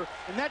doctor,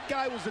 and that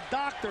guy was a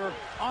doctor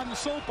on the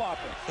soap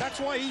opera. That's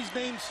why he's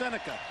named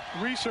Seneca.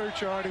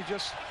 research, Artie?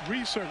 Just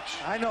research.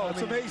 I know,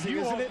 it's amazing,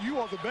 isn't it? You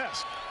are the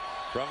best.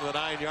 From the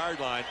 9-yard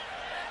line.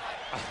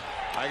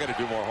 I got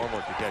to do more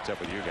homework to catch up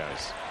with you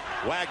guys.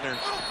 Wagner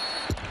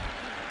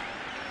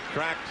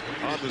cracked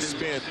on the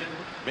spin,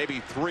 maybe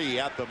 3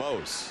 at the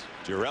most.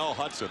 Jarrell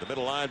Hudson, the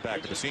middle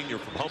linebacker, the senior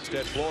from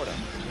Homestead, Florida.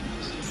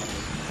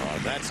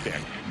 On that stick.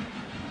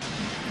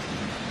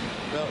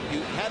 Well,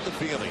 you had the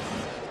feeling,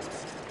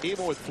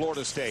 even with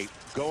Florida State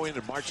going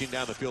and marching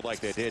down the field like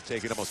they did,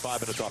 taking almost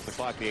 5 minutes off the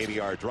clock, the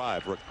 80-yard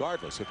drive,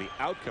 regardless of the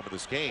outcome of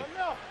this game,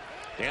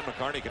 Dan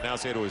McCarney can now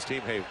say to his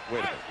team, hey, wait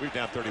a minute, we're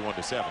down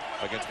 31-7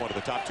 against one of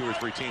the top 2 or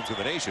 3 teams in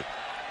the nation.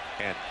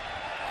 And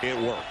it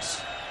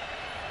works.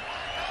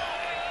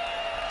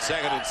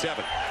 2nd and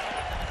 7.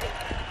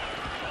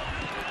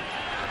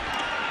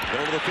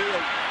 Middle of the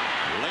field,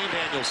 Lane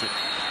Danielson.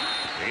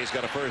 He's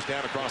got a first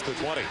down across the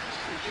 20.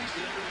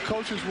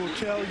 Coaches will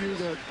tell you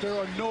that there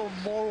are no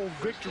moral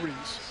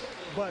victories,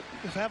 but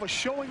to have a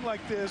showing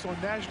like this on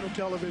national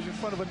television in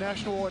front of a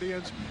national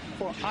audience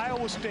for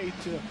Iowa State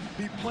to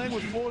be playing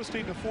with Florida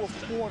State in the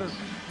 4th quarter,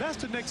 that's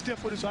the next step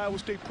for this Iowa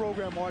State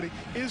program, Artie,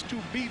 is to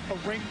beat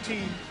a ranked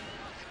team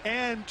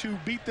and to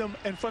beat them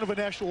in front of a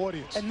national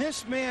audience. And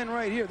this man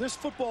right here, this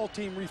football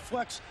team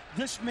reflects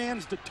this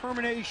man's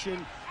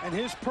determination and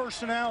his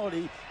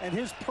personality and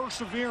his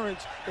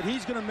perseverance that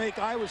he's going to make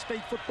Iowa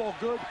State football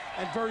good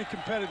and very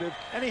competitive,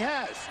 and he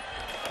has.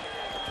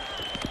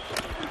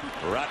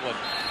 Rutland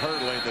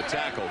hurdling the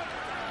tackle,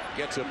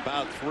 gets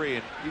about 3,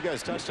 and you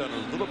guys touched on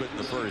it a little bit in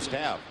the first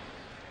half.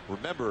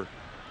 Remember,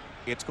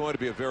 it's going to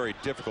be a very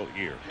difficult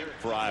year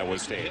for Iowa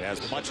State,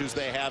 as much as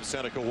they have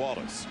Seneca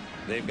Wallace.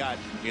 They've got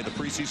in the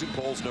preseason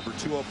polls number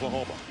 2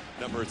 Oklahoma,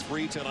 number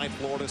 3 tonight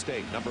Florida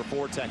State, number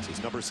 4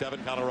 Texas, number 7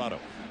 Colorado,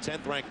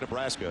 10th ranked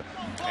Nebraska,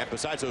 and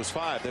besides those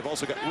 5, they've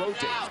also got road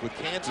games with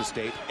Kansas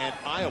State and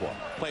Iowa.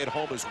 Play at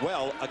home as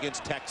well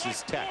against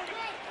Texas Tech.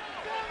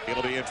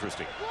 It'll be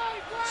interesting.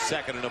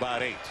 2nd and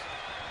about 8.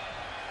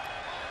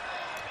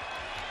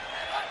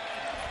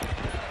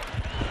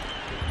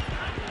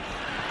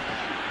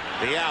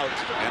 The out,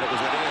 and it was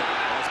an in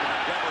as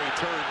Montgomery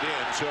turned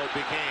in, so it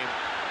became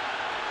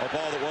a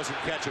ball that wasn't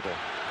catchable.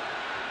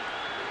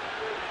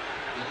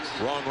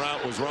 Wrong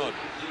route was run,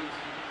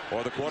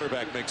 or the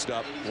quarterback mixed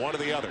up, one or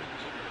the other,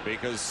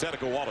 because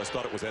Seneca Wallace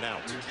thought it was an out.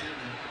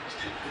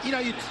 You know,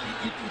 you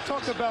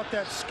talk about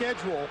that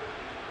schedule.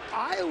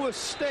 Iowa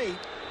State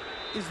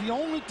is the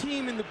only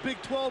team in the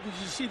Big 12,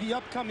 as you see the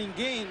upcoming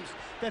games,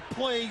 that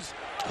plays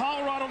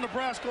Colorado,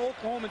 Nebraska,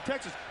 Oklahoma, and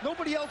Texas.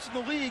 Nobody else in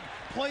the league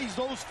plays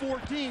those 4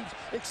 teams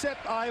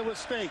except Iowa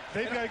State.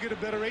 They've got to get a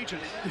better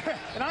agent. Yeah,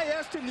 and I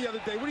asked him the other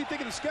day, what do you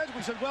think of the schedule?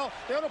 He said, well,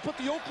 they ought to put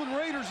the Oakland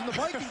Raiders and the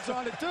Vikings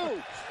on it, too.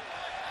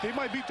 They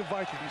might beat the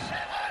Vikings.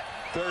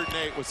 3rd and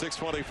 8 with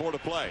 6:24 to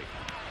play.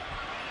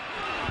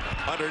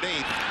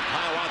 Underneath,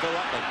 Hiawatha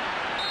Rutland.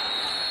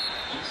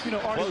 You know,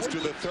 Artie, Close to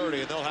the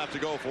 30, and they'll have to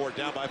go for it,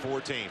 down by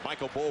 14.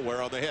 Michael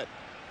Boulware on the hit.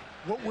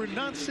 what we're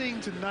not seeing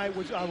tonight,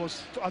 which I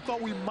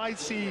thought we might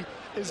see,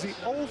 is the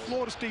old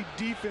Florida State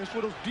defense,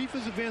 where those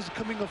defensive ends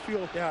coming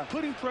upfield,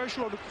 putting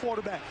pressure on the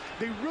quarterback.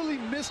 They really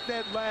missed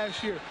that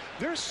last year.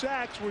 Their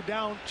sacks were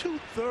down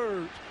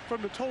 2/3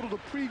 from the total the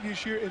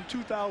previous year in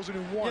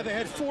 2001. Yeah, they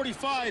had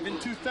 45 in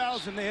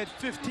 2000. They had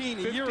 15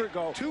 a year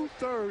ago.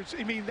 2/3.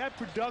 I mean, that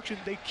production,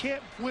 they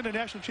can't win a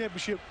national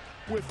championship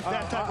with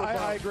that type of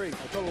I agree.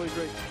 I totally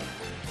agree.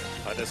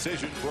 A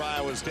decision for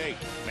Iowa State.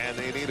 Man,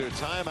 they need a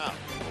timeout.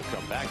 We'll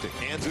come back to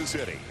Kansas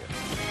City.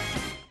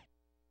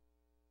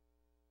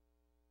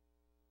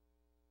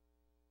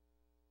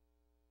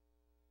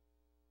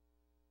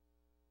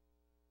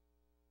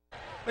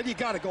 But you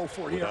got to go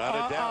for it here.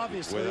 Without a doubt.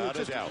 Obviously, Without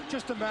it's a doubt.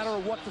 just a matter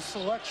of what the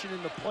selection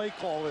in the play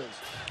call is.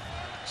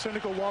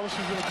 Seneca Wallace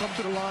is going to come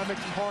to the line, make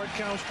some hard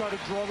counts, try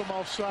to draw them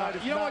offside.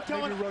 If You know not, what,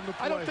 Kellen? maybe run the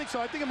play. I don't think so.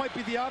 I think it might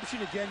be the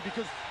option again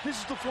because this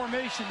is the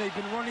formation they've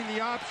been running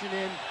the option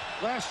in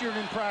last year and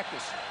in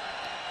practice.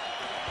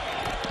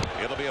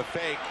 It'll be a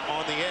fake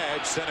on the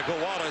edge. Seneca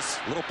Wallace,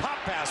 little pop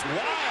pass,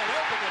 wide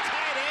open to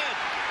tight end.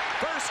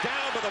 First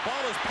down, but the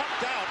ball is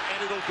pumped out,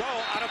 and it'll go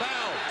out of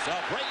bounds. A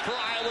break for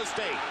Iowa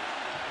State.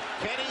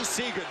 Kenny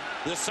Segan,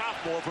 the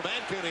sophomore from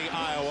Ankeny,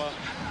 Iowa,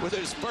 with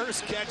his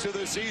first catch of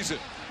the season.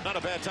 Not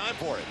a bad time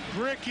for it.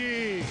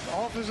 Ricky,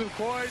 offensive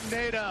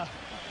coordinator.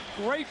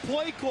 Great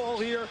play call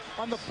here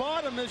on the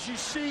bottom as you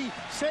see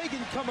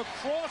Sagan come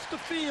across the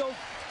field.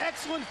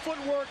 Excellent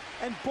footwork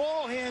and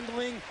ball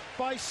handling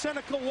by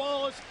Seneca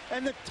Wallace.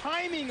 And the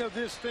timing of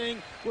this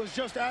thing was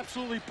just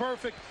absolutely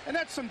perfect. And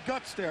that's some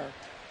guts there.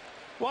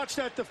 Watch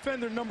that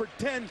defender, number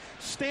 10,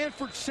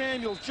 Stanford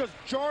Samuels, just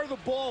jar the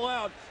ball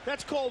out.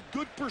 That's called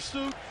good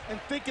pursuit and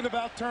thinking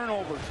about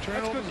turnovers.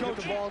 Turnovers, get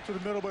the ball to the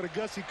middle, but a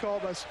gutsy call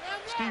by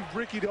Steve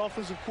Bricky, the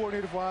offensive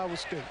coordinator for Iowa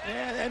State.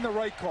 And the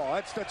right call.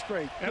 That's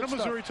great. And Good a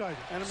Missouri stuff. Tiger.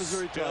 And a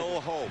Missouri Tiger.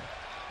 Still hope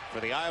for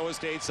the Iowa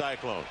State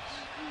Cyclones.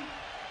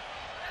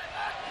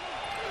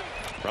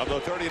 From the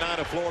 39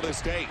 of Florida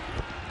State,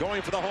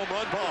 going for the home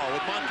run ball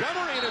with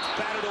Montgomery, and it's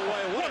batted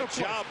away. What a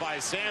job by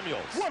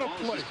Samuels. What a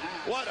play.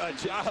 What a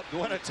job.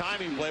 What a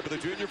timing play for the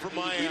junior from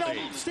Miami. You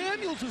know,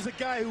 Samuels is a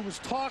guy who was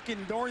talking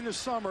during the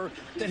summer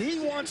that he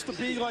wants to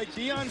be like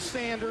Deion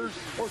Sanders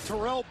or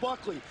Terrell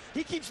Buckley.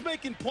 He keeps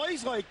making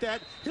plays like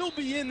that. He'll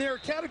be in their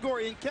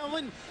category. And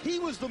Kellen, he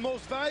was the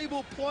most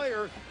valuable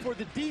player for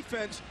the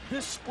defense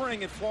this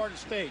spring at Florida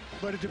State.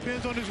 But it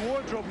depends on his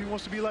wardrobe. He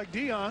wants to be like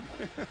Deion.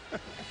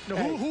 Now,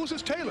 Hey. who's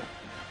his tailor?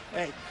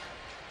 Hey,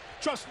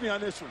 trust me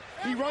on this one.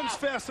 He runs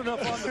fast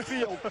enough on the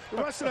field. The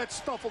rest of that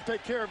stuff will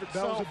take care of That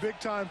itself. was a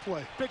big-time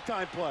play.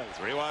 Big-time play.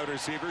 3 wide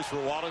receivers for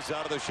Wallace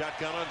out of the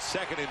shotgun on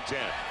 2nd and 10.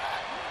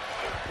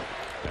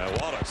 Now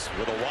Wallace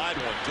with a wide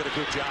one did a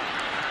good job.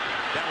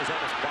 That was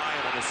almost by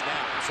him on the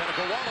snap.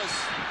 Seneca Wallace,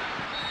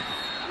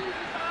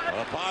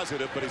 a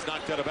positive, but he's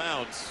knocked out of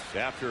bounds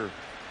after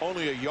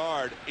only a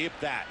yard, if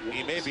that.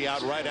 He may be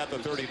out right at the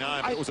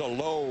 39, but it was a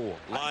low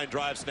line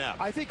drive snap.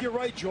 I think you're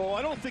right, Joel.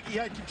 I don't think he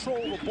had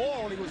control of the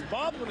ball, and he was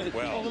bobbling it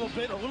Well, a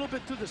little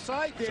bit to the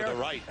side there. the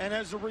right. And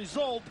as a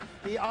result,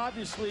 he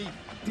obviously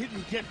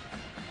didn't get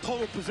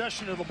total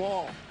possession of the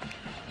ball.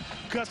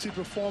 Gutsy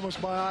performance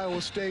by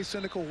Iowa State.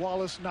 Seneca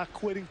Wallace not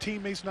quitting.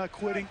 Teammates not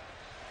quitting.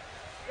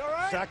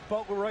 Zach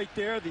Butler right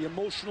there, the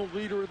emotional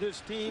leader of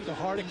this team, The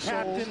heart and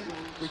captain, soul.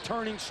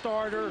 returning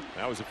starter.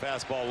 That was a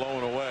fastball low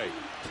and away.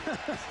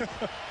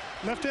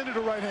 Left-handed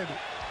or right-handed?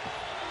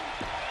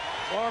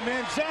 Our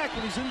man Zach,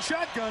 when he's in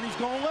shotgun, he's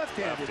going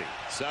left-handed. Lefty,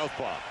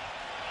 southpaw.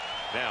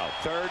 Now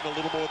 3rd and a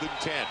little more than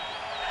 10.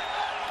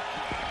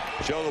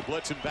 Show the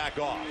blitz and back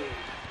off.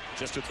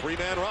 Just a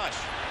 3-man rush.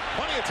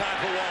 Plenty of time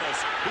for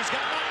Wallace. He's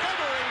got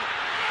Montgomery.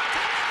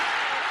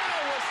 Touchdown,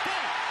 Iowa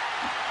State.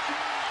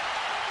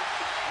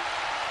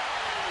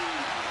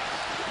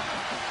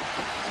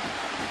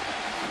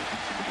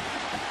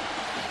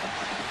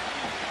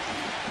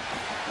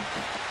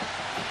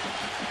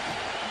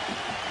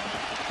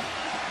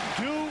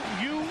 Do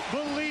you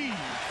believe?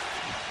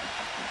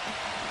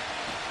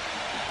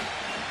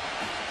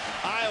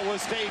 Iowa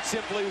State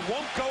simply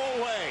won't go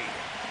away.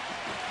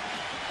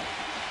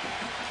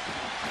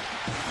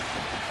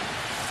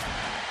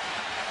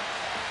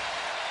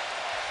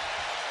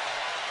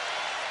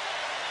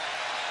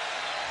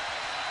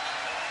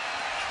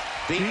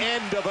 The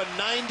end of a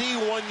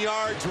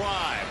 91-yard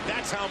drive.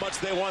 That's how much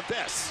they want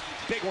this.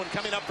 Big one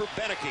coming up for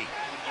Beneke.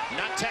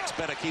 Not Tex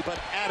Beneke, but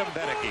Adam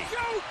Beneke.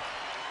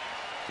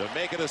 To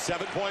make it a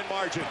 7-point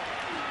margin.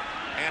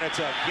 And it's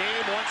a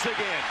game once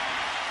again.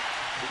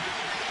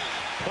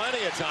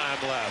 Plenty of time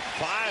left.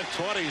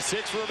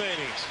 5:26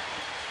 remaining.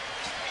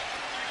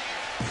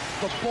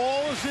 The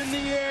ball is in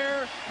the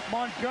air.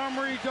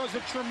 Montgomery does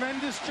a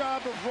tremendous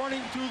job of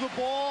running through the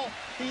ball.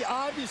 He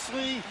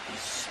obviously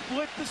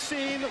split the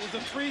seam. It was a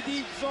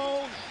 3-deep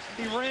zone.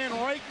 He ran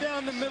right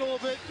down the middle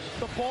of it.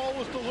 The ball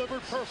was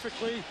delivered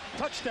perfectly.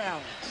 Touchdown.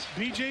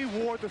 B.J.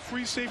 Ward, the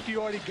free safety,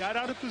 already got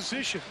out of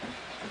position.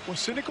 When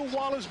Seneca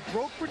Wallace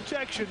broke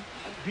protection,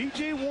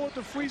 B.J. Ward,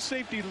 the free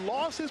safety,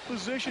 lost his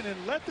position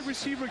and let the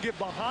receiver get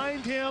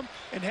behind him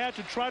and had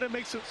to try to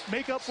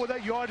make up for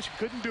that yardage.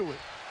 Couldn't do it.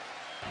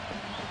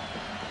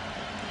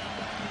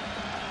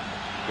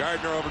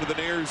 Gardner over to the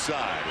near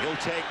side. He'll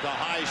take the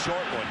high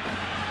short one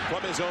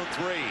from his own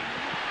 3.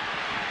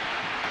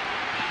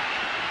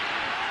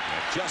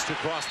 Just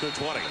across the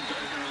 20.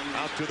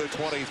 out to the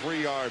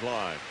 23-yard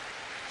line.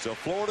 So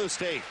Florida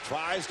State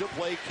tries to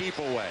play keep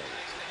away.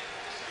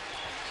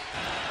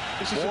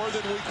 More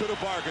than we could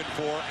have bargained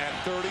for at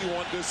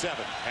 31-7.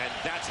 And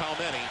that's how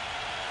many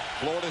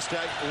Florida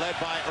State led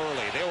by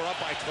early. They were up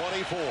by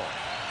 24.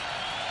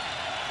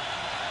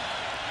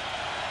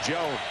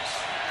 Jones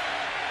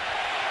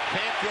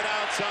can't get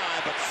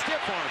outside, but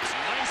stiff arms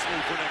nicely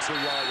for an extra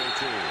yard or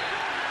two.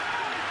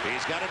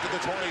 He's got it to the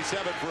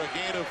 27 for a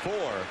gain of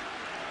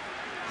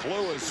 4.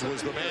 Lewis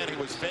was the man he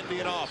was fending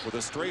it off with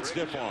a straight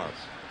stiff arm.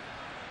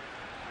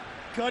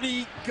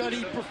 Gutty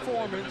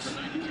performance,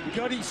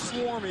 gutty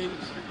swarming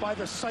by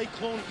the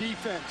Cyclone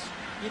defense.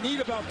 You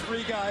need about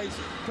 3 guys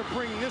to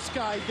bring this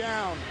guy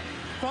down.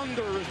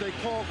 Thunder, as they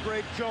call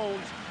Greg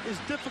Jones, is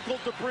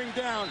difficult to bring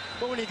down.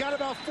 But when you got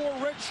about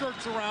 4 red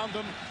shirts around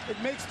them, it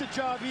makes the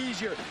job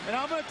easier. And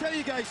I'm going to tell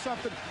you guys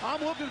something.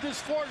 I'm looking at this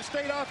Florida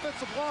State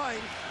offensive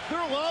line. They're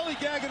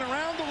lollygagging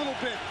around a little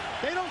bit.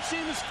 They don't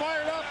seem as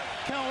fired up,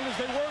 Kellen, as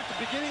they were at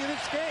the beginning of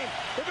this game.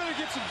 They better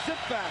get some zip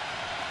back.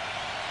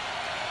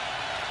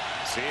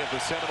 See if the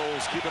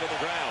Seminoles keep it on the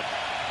ground.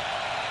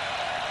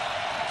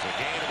 It's a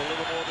gain of a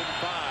little more than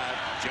 5.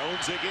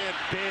 Jones again,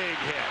 big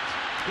hit.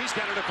 He's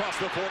got it across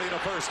the 40 and a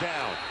first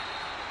down.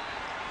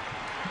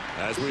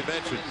 As we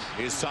mentioned,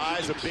 his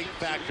size a big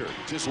factor.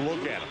 Just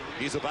look at him.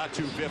 He's about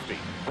 250.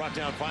 Brought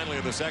down finally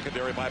in the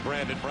secondary by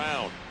Brandon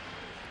Brown.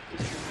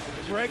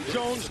 Greg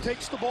Jones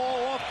takes the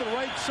ball off the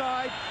right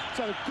side. It's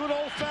a good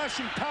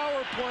old-fashioned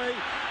power play,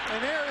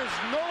 and there is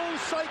no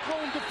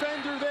Cyclone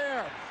defender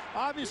there.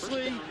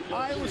 Obviously,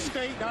 Iowa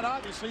State, not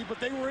obviously, but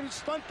they were in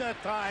stunt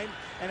that time,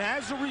 and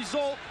as a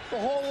result, the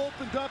hole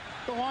opened up.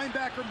 The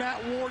linebacker,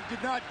 Matt Ward,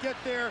 did not get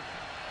there.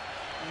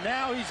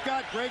 Now he's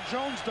got, Greg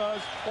Jones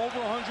does, over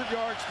 100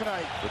 yards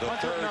tonight. For the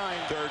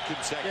third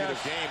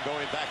consecutive game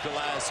going back to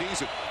last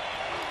season.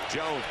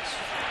 Jones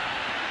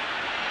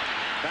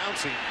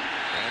bouncing,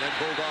 and then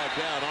Bulldog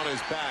down on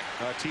his back,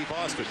 T.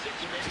 Boston.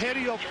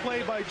 Heady up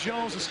play by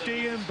Jones to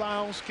stay in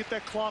bounds, get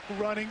that clock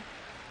running,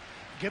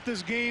 get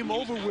this game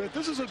over with.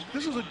 This is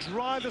a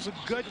drive that's a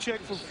gut check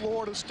for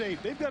Florida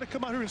State. They've got to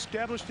come out here and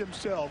establish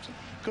themselves,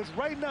 because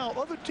right now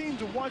other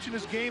teams are watching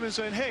this game and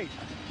saying, hey,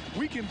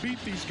 we can beat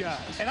these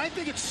guys. And I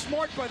think it's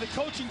smart by the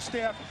coaching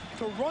staff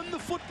to run the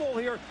football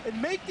here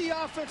and make the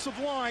offensive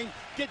line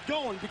get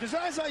going. Because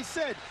as I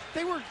said,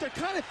 they're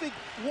kind of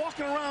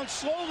walking around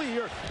slowly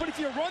here. But if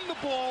you run the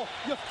ball,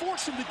 you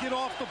force them to get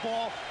off the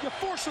ball. You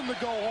force them to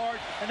go hard.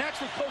 And that's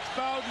what Coach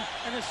Bowden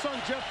and his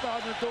son Jeff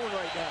Bowden are doing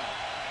right now.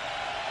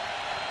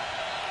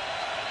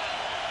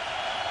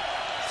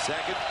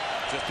 Second,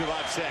 just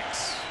about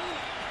 6.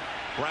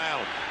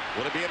 Brown,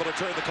 will he be able to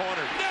turn the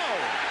corner? No!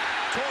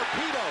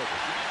 Torpedoed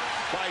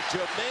by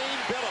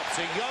Jermaine Billups,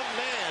 a young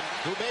man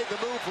who made the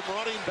move from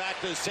running back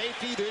to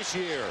safety this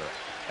year.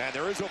 And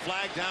there is a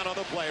flag down on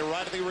the play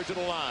right at the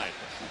original line.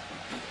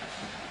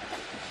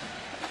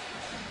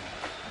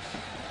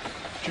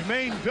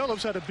 Jermaine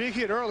Billups had a big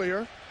hit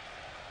earlier.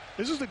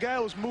 This is the guy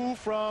who was moved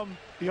from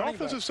the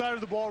offensive side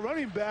of the ball,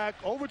 running back,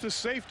 over to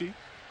safety.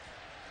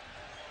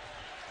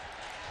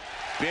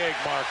 Big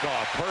mark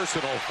off,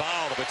 personal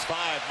foul. If it's 5,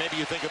 maybe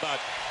you think about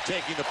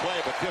taking the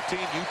play, but 15,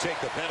 you take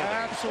the penalty.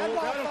 Absolutely.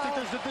 I don't think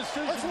there's a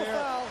decision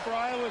there for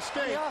Iowa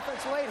State. The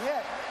offense late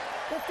hit.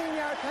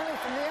 15-yard penalty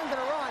from the end of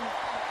the run.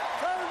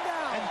 3rd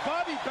down. And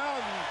Bobby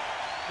Bowden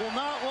will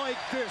not like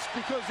this,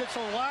 because it's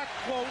a lack,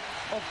 quote,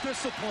 of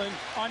discipline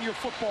on your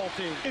football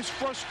team. It's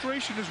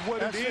frustration is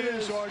what it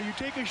is, Artie. You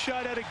take a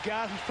shot at a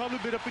guy who's probably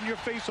been up in your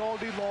face all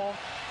day long,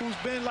 who's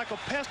been like a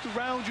pest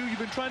around you. You've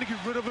been trying to get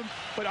rid of him,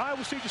 but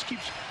Iowa State just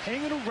keeps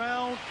hanging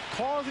around,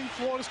 causing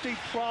Florida State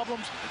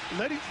problems,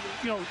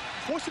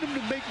 forcing them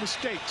to make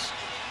mistakes.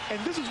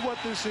 And this is what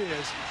this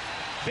is.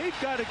 They've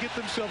got to get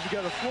themselves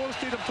together. Florida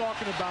State, I'm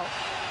talking about,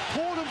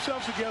 pull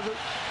themselves together.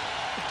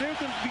 If they're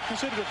going to be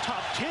considered a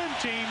top 10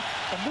 team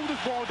and move this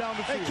ball down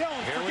the field. Hey,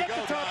 Kellen, forget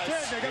the top 10.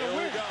 They're going to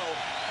win. Here we go.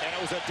 And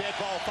it was a dead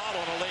ball foul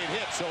on a late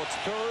hit, so it's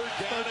 3rd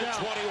down and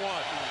 21.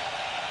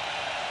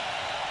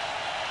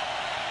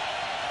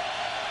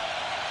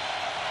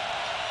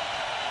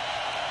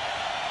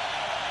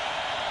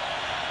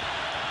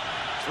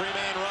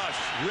 3-man rush.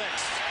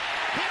 Ricks.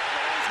 Hit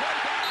goes way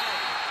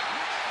down.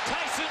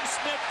 Tyson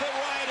Smith, the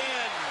right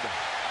end.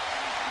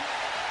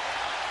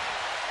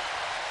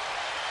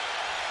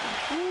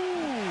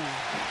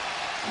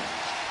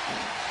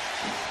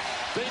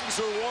 Things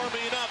are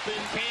warming up in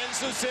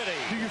Kansas City.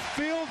 Do you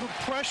feel the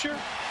pressure?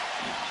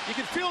 You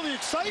can feel the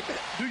excitement.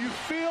 Do you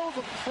feel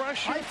the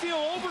pressure? I feel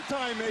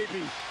overtime,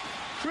 maybe.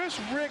 Chris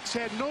Ricks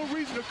had no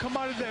reason to come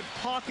out of that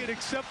pocket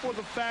except for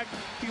the fact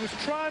he was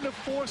trying to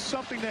force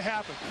something to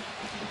happen.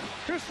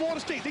 Here's Florida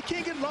State. They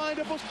can't get lined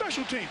up on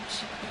special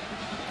teams.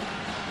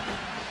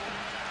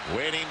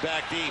 Waiting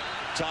back deep,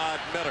 Todd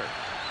Miller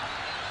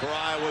for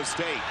Iowa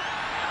State.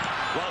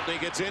 Welty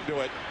gets into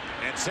it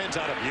and sends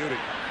out a beauty.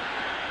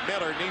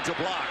 Miller needs a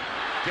block.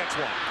 Gets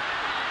one.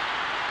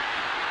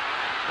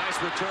 Nice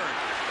return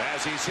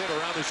as he's hit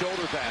around the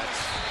shoulder pads.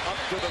 Up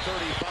to the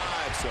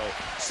 35. touchdown.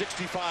 So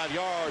 65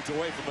 yards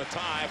away from a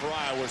tie for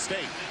Iowa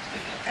State.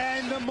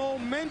 And the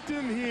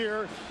momentum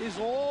here is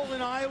all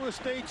in Iowa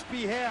State's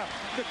behalf.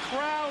 The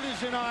crowd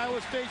is in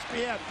Iowa State's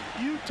behalf.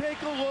 You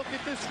take a look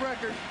at this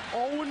record,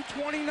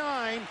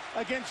 0-29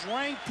 against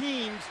ranked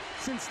teams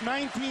since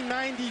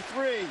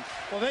 1993.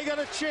 Well, they got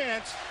a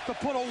chance to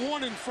put a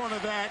 1 in front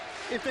of that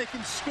if they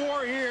can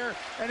score here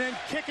and then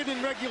kick it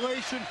in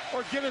regulation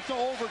or get it to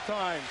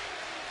overtime.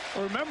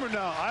 Remember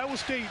now, Iowa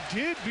State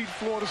did beat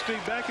Florida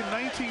State back in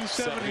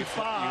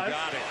 1975. You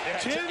got it.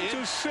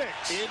 10-6.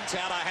 In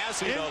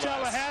Tallahassee. In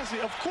Tallahassee.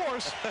 Of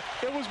course,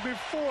 it was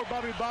before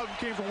Bobby Bowden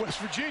came from West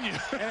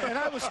Virginia. and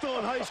I was still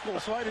in high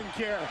school, so I didn't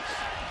care.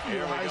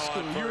 You're in high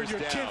school. You're in your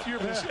 10th year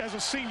as a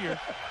senior.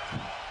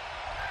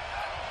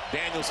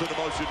 Danielson, the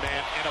motion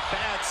man, and a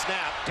bad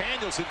snap.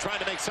 Danielson trying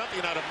to make something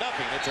out of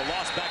nothing. It's a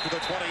loss back to the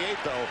 28,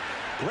 though.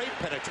 Great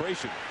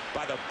penetration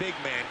by the big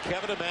man,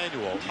 Kevin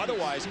Emanuel.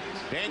 Otherwise,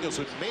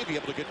 Danielson may be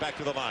able to get back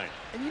to the line.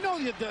 And you know,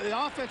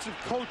 the offensive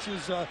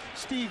coaches,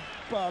 Steve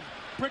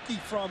Bricky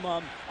from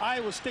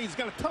Iowa State, has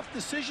got a tough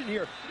decision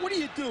here. What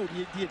do? Do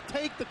you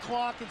take the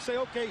clock and say,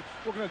 okay,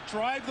 we're going to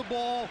drive the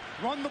ball,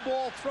 run the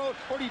ball, throw it,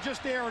 or do you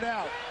just air it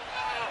out?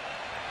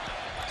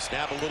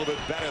 Snap a little bit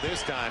better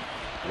this time.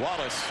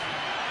 Wallace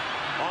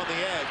on the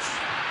edge,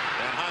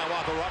 and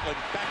Hiawatha Rutland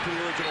back to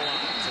the original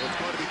line. So it's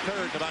going to be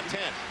third and about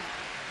 10.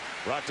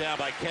 Brought down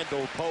by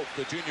Kendall Pope,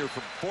 the junior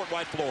from Fort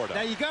White, Florida.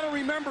 Now you got to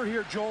remember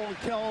here, Joel and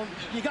Kellen,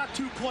 you got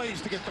 2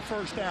 plays to get the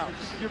first down.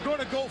 You're going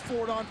to go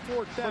for it on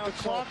 4th down. But the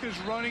clock is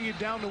running it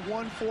down to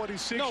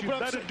 1:46. No, you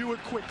better do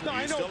it quickly. No,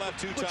 I know, still have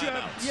 2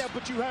 timeouts.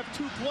 But you have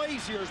 2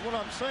 plays here is what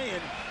I'm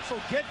saying. So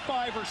get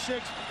 5 or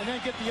 6 and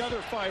then get the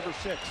other 5 or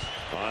 6.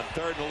 On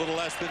third and a little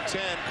less than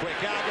 10. Quick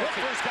out.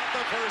 Whitmer's got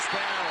the first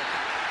down.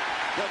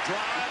 The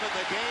drive and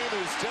the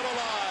game is still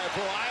alive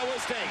for Iowa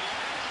State.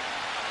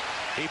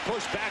 He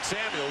pushed back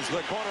Samuels,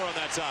 the corner on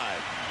that side.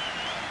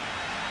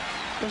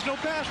 There's no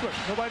pass rush.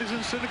 Nobody's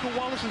in Seneca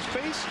Wallace's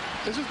face.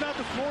 This is not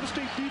the Florida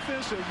State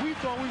defense that we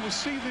thought we would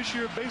see this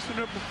year based on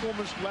their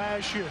performance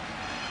last year.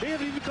 They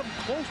haven't even come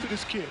close to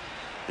this kid.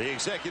 The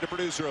executive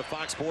producer of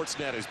Fox Sports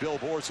Net is Bill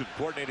Borson,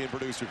 coordinating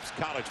producer of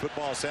College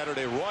Football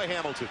Saturday, Roy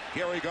Hamilton,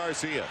 Gary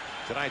Garcia.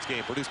 Tonight's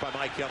game produced by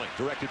Mike Kelly,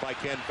 directed by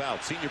Ken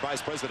Fouts. Senior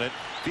Vice President,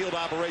 Field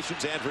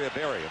Operations, Andrea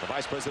Berry. And the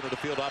Vice President of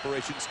Field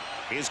Operations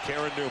is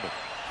Karen Newman.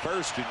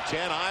 First and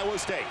 10, Iowa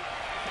State.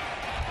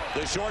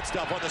 The short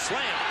stuff on the slant.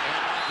 And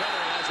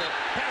Montgomery has a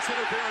pass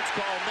interference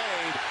call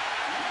made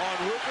on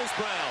Rufus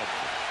Brown.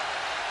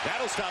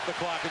 That'll stop the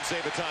clock and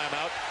save a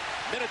timeout.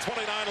 Minute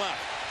 29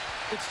 left.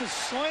 It's the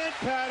slant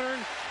pattern.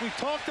 We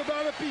talked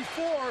about it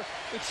before.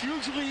 It's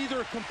usually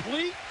either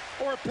complete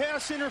or a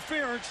pass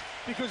interference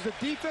because the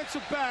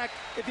defensive back,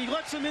 if he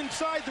lets him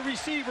inside the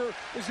receiver,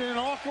 is in an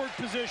awkward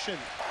position.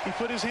 He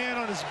put his hand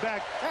on his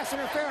back. Pass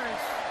interference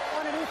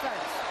on the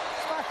defense.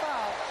 Spot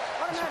foul.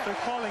 That's what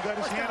they're calling. Got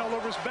his hand all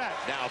over his back.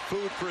 Now,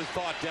 food for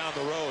thought down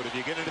the road. If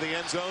you get into the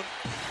end zone,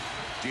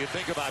 do you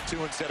think about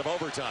 2 instead of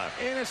overtime?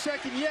 In a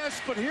second,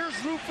 yes, but here's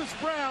Rufus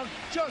Brown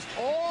just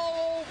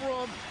all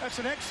over him. That's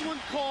an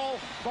excellent call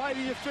by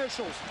the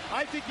officials.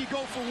 I think you go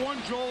for 1,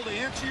 Joel, to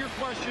answer your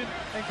question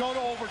and go to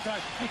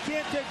overtime. You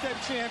can't take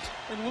that chance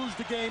and lose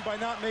the game by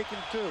not making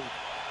 2.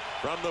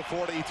 From the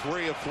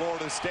 43 of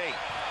Florida State.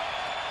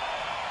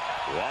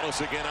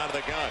 Wallace again out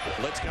of the gun.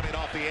 Blitz coming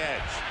off the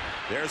edge.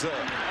 There's a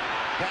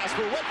pass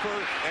for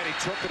Whitford, and he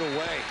took it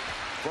away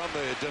from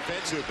the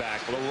defensive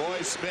back,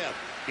 Leroy Smith.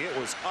 It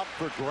was up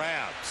for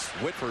grabs.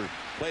 Whitford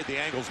played the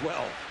angles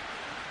well.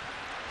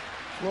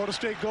 Florida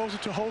State goes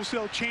into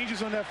wholesale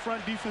changes on that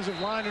front defensive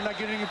line. They're not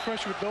getting any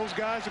pressure with those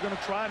guys. They're going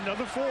to try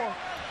another 4.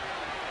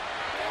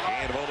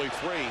 Gain of only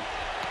 3.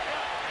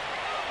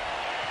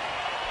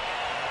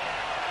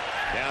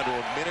 Down to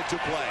a minute to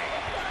play.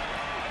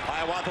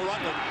 Hiawatha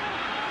Rutland.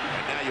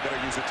 And now you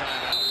better use a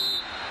timeout.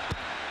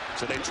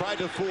 So they tried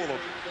to fool him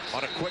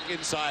on a quick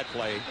inside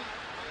play.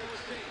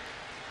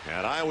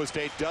 And Iowa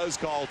State does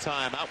call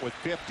timeout with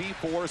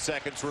 54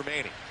 seconds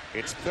remaining.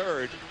 It's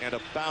third and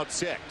about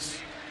 6.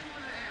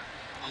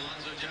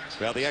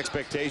 Well, the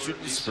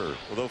expectations for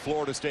the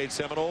Florida State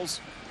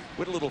Seminoles,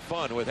 with a little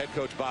fun with head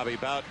coach Bobby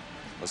Bowden,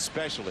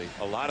 especially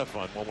a lot of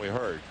fun when we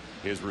heard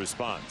his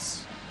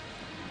response.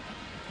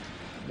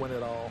 Win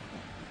it all.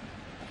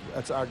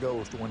 That's our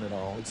goal, is to win it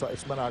all.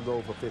 It's been our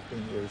goal for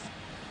 15 years.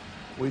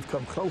 We've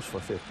come close for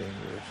 15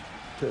 years,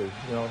 too,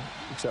 you know,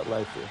 except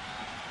last year.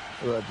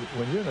 But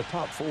when you're in the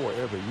top 4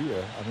 every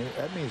year, I mean,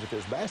 that means if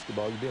it's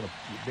basketball, you'd be in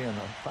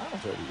the finals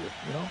every year,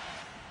 you know?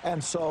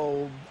 And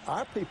so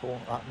our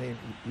people, I mean,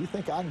 you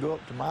think I can go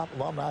up to my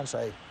alumni and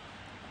say,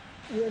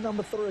 we're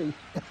number 3.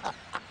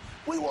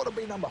 We want to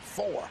be number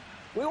 4.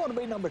 We want to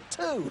be number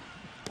 2.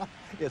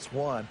 It's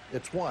 1.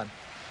 It's 1.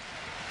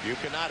 You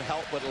cannot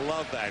help but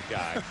love that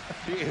guy.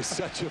 He is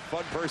such a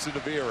fun person to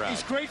be around.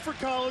 He's great for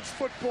college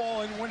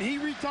football, and when he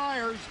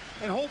retires,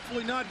 and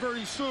hopefully not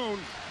very soon,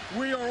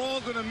 we are all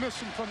going to miss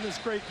him from this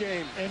great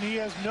game. And he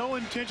has no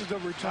intentions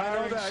of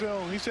retiring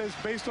soon. He says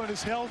based on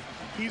his health,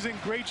 he's in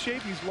great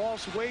shape. He's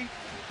lost weight.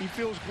 He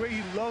feels great.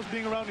 He loves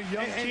being around the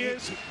young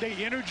kids. They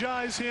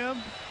energize him.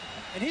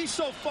 And he's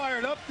so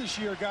fired up this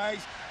year,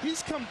 guys.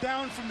 He's come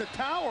down from the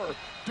tower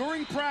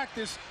during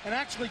practice and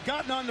actually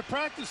gotten on the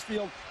practice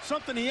field,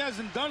 something he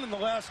hasn't done in the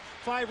last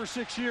 5 or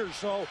 6 years.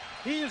 So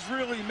he is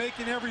really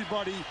making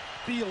everybody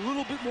be a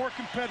little bit more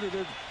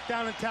competitive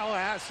down in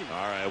Tallahassee.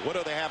 All right, what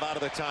do they have out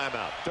of the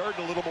timeout? Third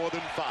and a little more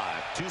than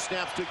 5. 2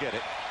 snaps to get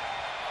it.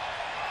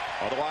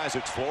 Otherwise,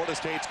 it's Florida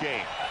State's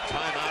game.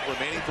 Timeout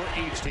remaining for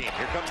each team.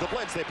 Here comes the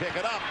blitz. They pick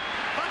it up.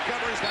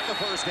 Montgomery's got the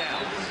first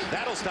down.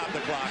 That'll stop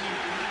the clock.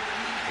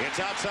 It's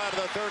outside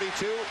of the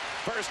 32.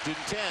 1st and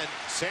 10.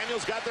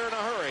 Samuels got there in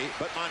a hurry,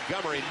 but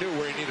Montgomery knew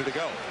where he needed to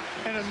go.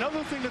 And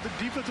another thing that the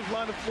defensive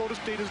line of Florida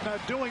State is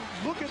not doing,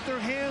 look at their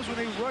hands when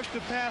they rush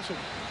the passer.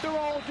 They're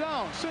all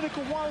down.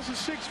 Seneca Wallace is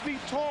 6 feet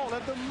tall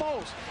at the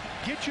most.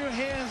 Get your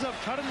hands up.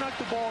 Try to knock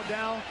the ball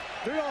down.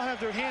 They all have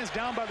their hands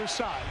down by their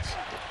sides.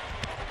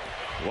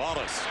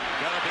 Wallace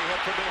gonna be hit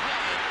from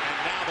behind, and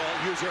now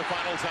they'll use their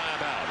final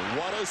timeout.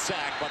 What a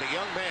sack by the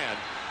young man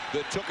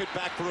that took it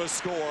back for a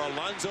score.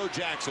 Alonzo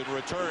Jackson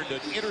returned an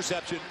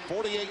interception,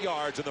 48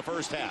 yards in the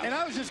first half. And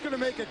I was just going to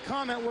make a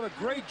comment. What a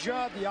great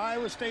job the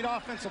Iowa State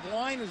offensive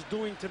line is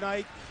doing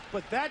tonight.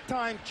 But that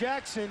time,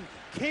 Jackson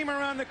came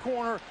around the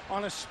corner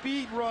on a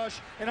speed rush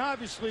and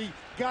obviously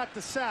got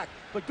the sack.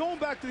 But going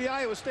back to the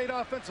Iowa State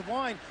offensive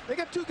line, they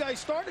got 2 guys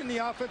starting the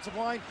offensive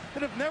line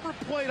that have never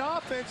played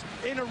offense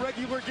in a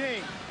regular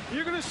game.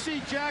 You're going to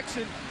see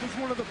Jackson,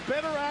 who's one of the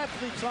better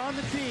athletes on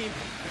the team,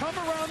 come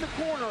around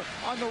the corner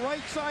on the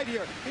right side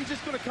here. He's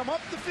just going to come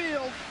up the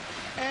field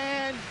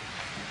and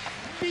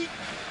beat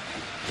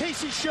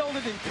Casey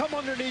Sheldon and come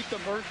underneath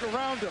him or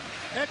around him.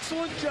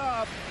 Excellent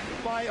job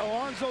by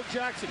Alonzo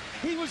Jackson.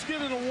 He was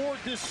given an award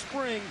this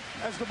spring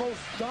as the most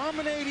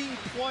dominating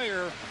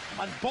player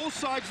on both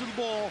sides of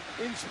the ball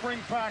in spring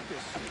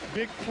practice.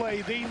 Big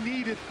play. They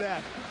needed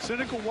that.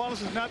 Seneca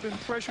Wallace has not been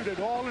pressured at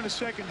all in the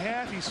second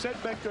half. He's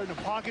set back there in the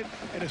pocket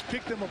and has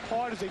picked them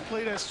apart as they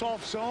play that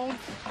soft zone.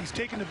 He's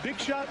taken the big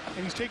shot,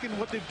 and he's taken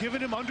what they've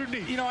given him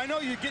underneath. You know, I know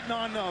you're getting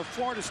on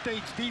Florida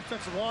State's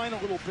defensive line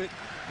a little bit,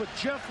 but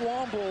Jeff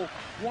Womble,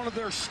 one of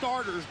their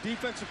starters,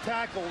 defensive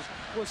tackles,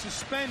 was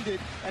suspended,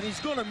 and he's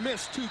going to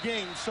miss 2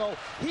 games. So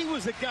he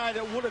was a guy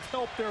that would have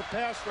helped their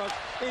pass rush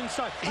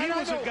inside. He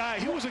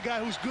was a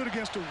guy who's good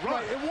against the run.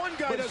 Right, and one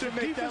guy doesn't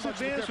make that much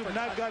defensive ends difference.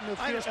 have not gotten the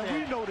field, and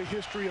we know the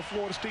history of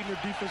Florida State and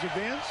their defensive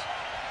ends.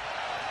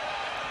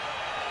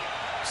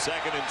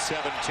 2nd and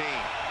 17.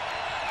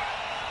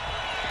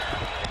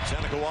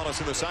 Seneca Wallace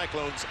and the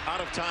Cyclones out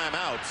of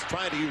timeouts,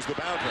 trying to use the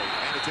boundary,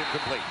 and it's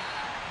incomplete.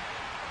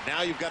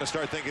 Now you've got to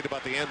start thinking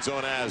about the end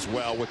zone as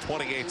well with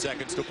 28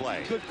 seconds to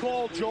play. Good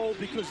call, Joel,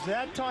 because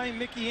that time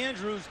Mickey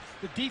Andrews,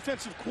 the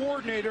defensive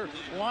coordinator,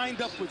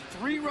 lined up with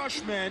 3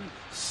 rush men,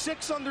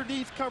 6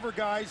 underneath cover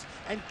guys,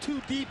 and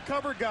 2 deep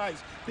cover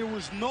guys. There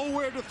was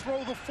nowhere to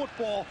throw the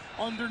football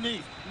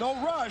underneath.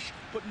 No rush,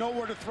 but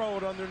nowhere to throw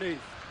it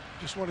underneath.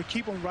 Just want to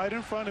keep them right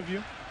in front of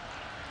you.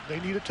 They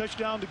need a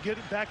touchdown to get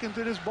it back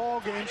into this ball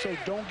game, so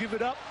don't give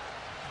it up.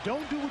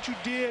 Don't do what you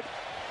did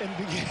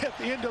at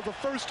the end of the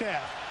first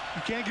half.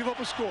 You can't give up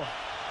a score.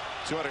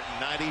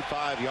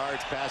 295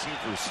 yards passing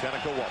for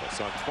Seneca Wallace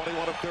on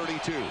 21 of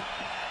 32.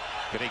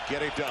 Can he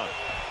get it done?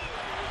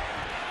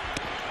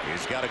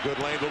 He's got a good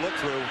lane to look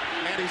through,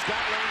 and he's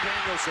got Lane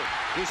Danielson.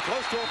 He's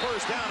close to a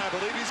first down. I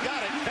believe he's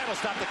got it. That'll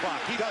stop the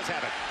clock. He does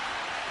have it.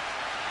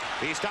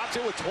 He stops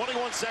it with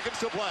 21 seconds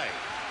to play.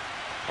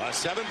 A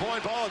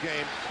 7-point ball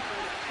game.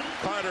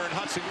 Carter and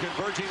Hudson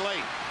converging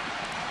late.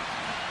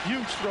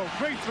 Huge throw.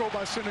 Great throw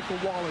by Seneca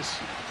Wallace.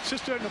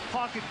 Sits there in the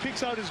pocket,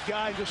 picks out his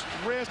guy, just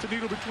threads the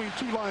needle between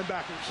 2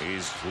 linebackers.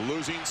 He's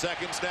losing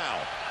seconds now.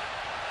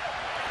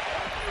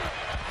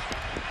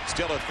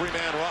 Still a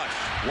 3-man rush.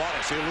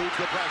 Wallace eludes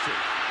the pressure.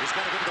 He's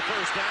going to get the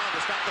first down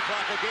to stop the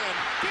clock again.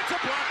 Gets a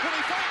block. Will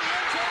he find the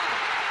end zone?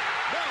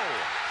 No.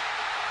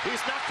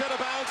 He's knocked out of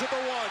bounds at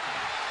the 1.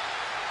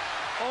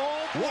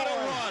 Oh, boy. What a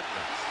run.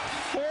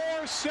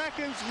 4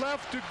 seconds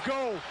left to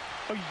go.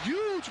 A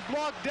huge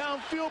block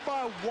downfield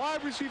by a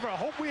wide receiver. I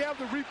hope we have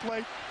the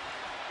replay.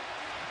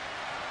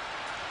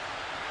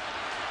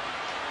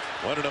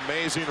 What an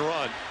amazing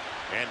run.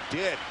 And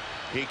did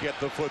he get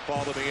the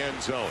football to the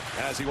end zone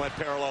as he went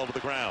parallel to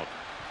the ground.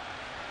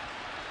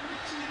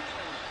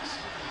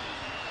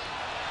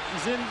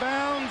 He's in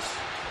bounds.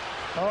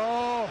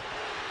 Oh,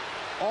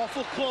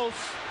 Awful close.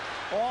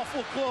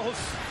 Awful close.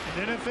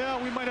 In the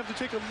NFL, we might have to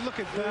take a look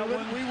at that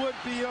one. We would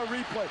be a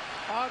replay.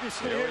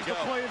 Obviously, Here here's the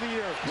play of the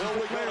year. Will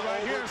we go to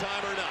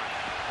overtime or not?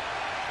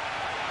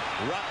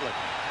 Rutland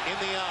in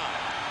the eye.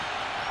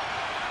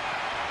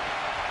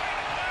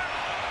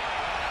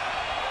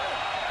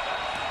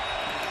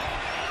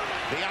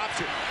 The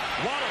option.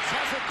 Wallace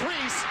has a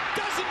crease.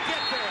 Doesn't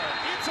get there.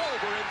 It's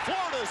over and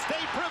Florida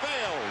State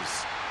prevails.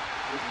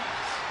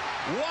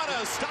 What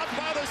a stop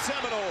by the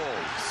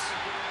Seminoles.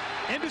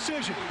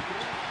 Indecision.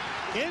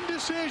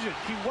 Indecision.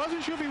 He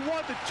wasn't sure if he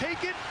wanted to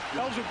take it.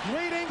 That was a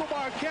great angle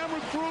by our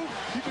camera crew.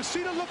 You could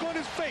see the look on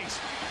his face.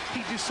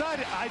 He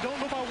decided, I don't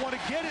know if I want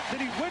to get it. Then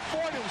he went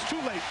for it. It was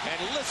too late.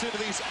 And listen to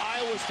these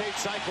Iowa State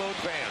Cyclone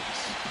fans.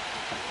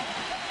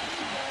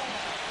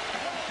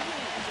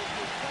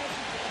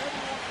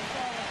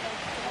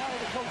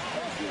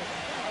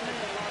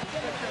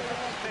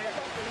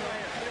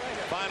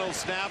 Final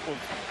snap of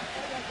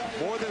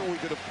more than we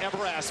could have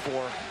ever asked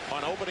for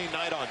on opening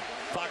night on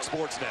Fox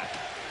Sports Net.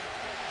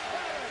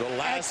 The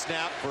last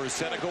snap for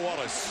Seneca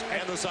Wallace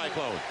and the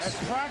Cyclones. At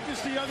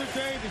practice the other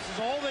day, this is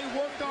all they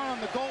worked on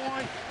the goal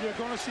line. You're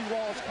going to see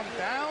Wallace come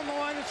down the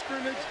line of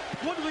scrimmage.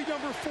 Woodley,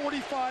 number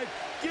 45,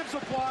 gives a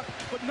block,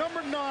 but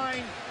number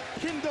 9,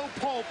 Kendall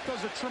Pope,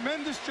 does a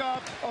tremendous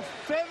job of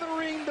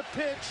feathering the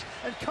pitch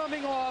and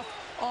coming off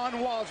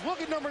on Wallace.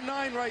 Look at number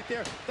 9 right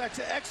there. That's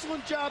an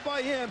excellent job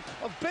by him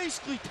of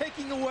basically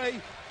taking away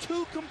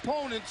 2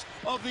 components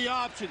of the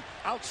option.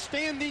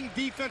 Outstanding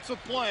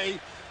defensive play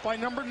by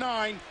number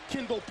 9,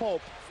 Kendall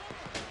Pope.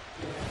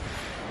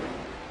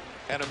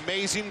 An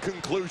amazing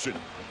conclusion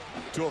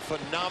to a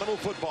phenomenal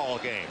football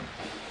game.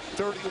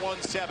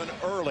 31-7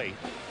 early.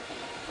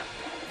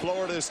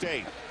 Florida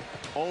State,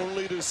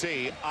 only to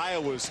see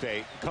Iowa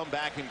State come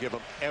back and give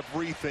them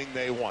everything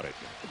they wanted.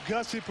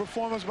 Gutsy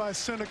performance by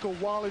Seneca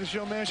Wallace. This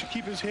young man should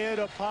keep his head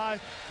up high.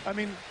 I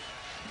mean,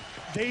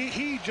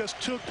 he just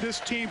took this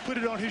team, put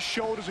it on his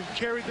shoulders, and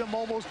carried them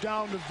almost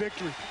down to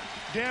victory.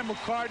 Dan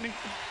McCartney,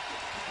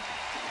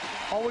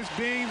 always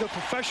being the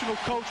professional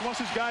coach, wants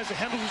his guys to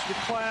handle this with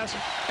class,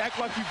 act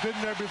like you've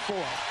been there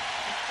before.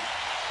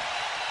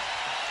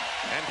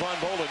 Anquan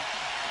Boldin,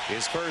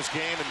 his first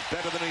game in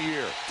better than a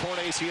year. Torn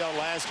ACL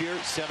last year,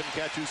 7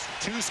 catches,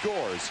 2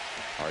 scores.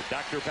 Our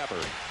Dr. Pepper,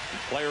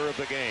 player of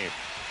the game.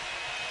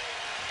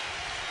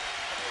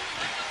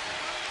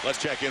 Let's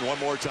check in one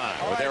more time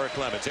with Eric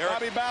Clemens. Eric?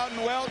 Bobby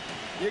Bowden, well,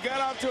 you got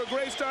off to a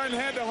great start and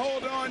had to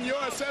hold on.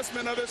 Your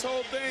assessment of this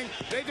whole thing,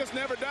 they just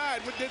never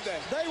died. What did they?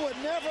 They would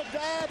never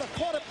die. The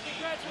quarterback.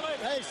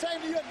 Hey,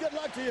 same to you and good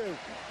luck to you.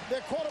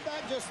 Their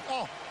quarterback just,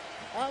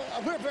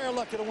 we're very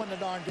lucky to win the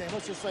darn game.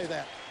 Let's just say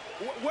that.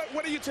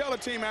 What do you tell a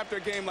team after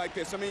a game like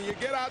this? I mean, you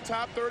get out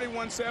top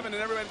 31-7 and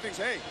everybody thinks,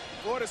 hey,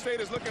 Florida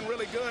State is looking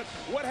really good.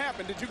 What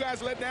happened? Did you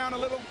guys let down a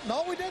little?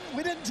 No, we didn't.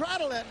 We didn't try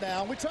to let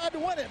down. We tried to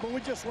win it, but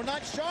we just were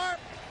not sharp.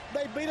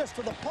 They beat us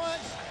to the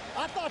punch.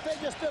 I thought they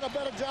just did a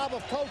better job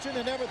of coaching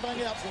and everything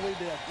else than we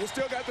did. You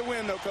still got the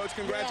win, though, Coach.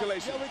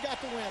 Congratulations. Yeah, we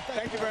got the win.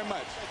 Thank you very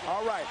much.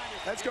 All right,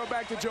 let's go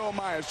back to Joel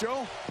Myers.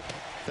 Joel?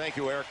 Thank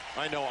you, Eric.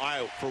 I know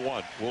I, for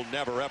one, will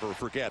never, ever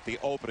forget the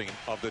opening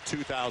of the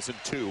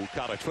 2002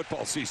 college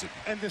football season.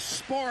 And the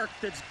spark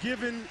that's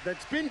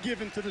been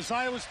given to this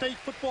Iowa State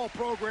football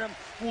program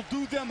will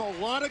do them a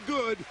lot of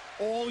good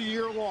all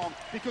year long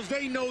because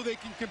they know they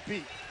can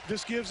compete.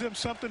 This gives them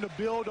something to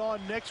build on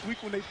next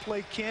week when they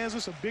play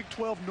Kansas, a Big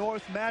 12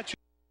 North match.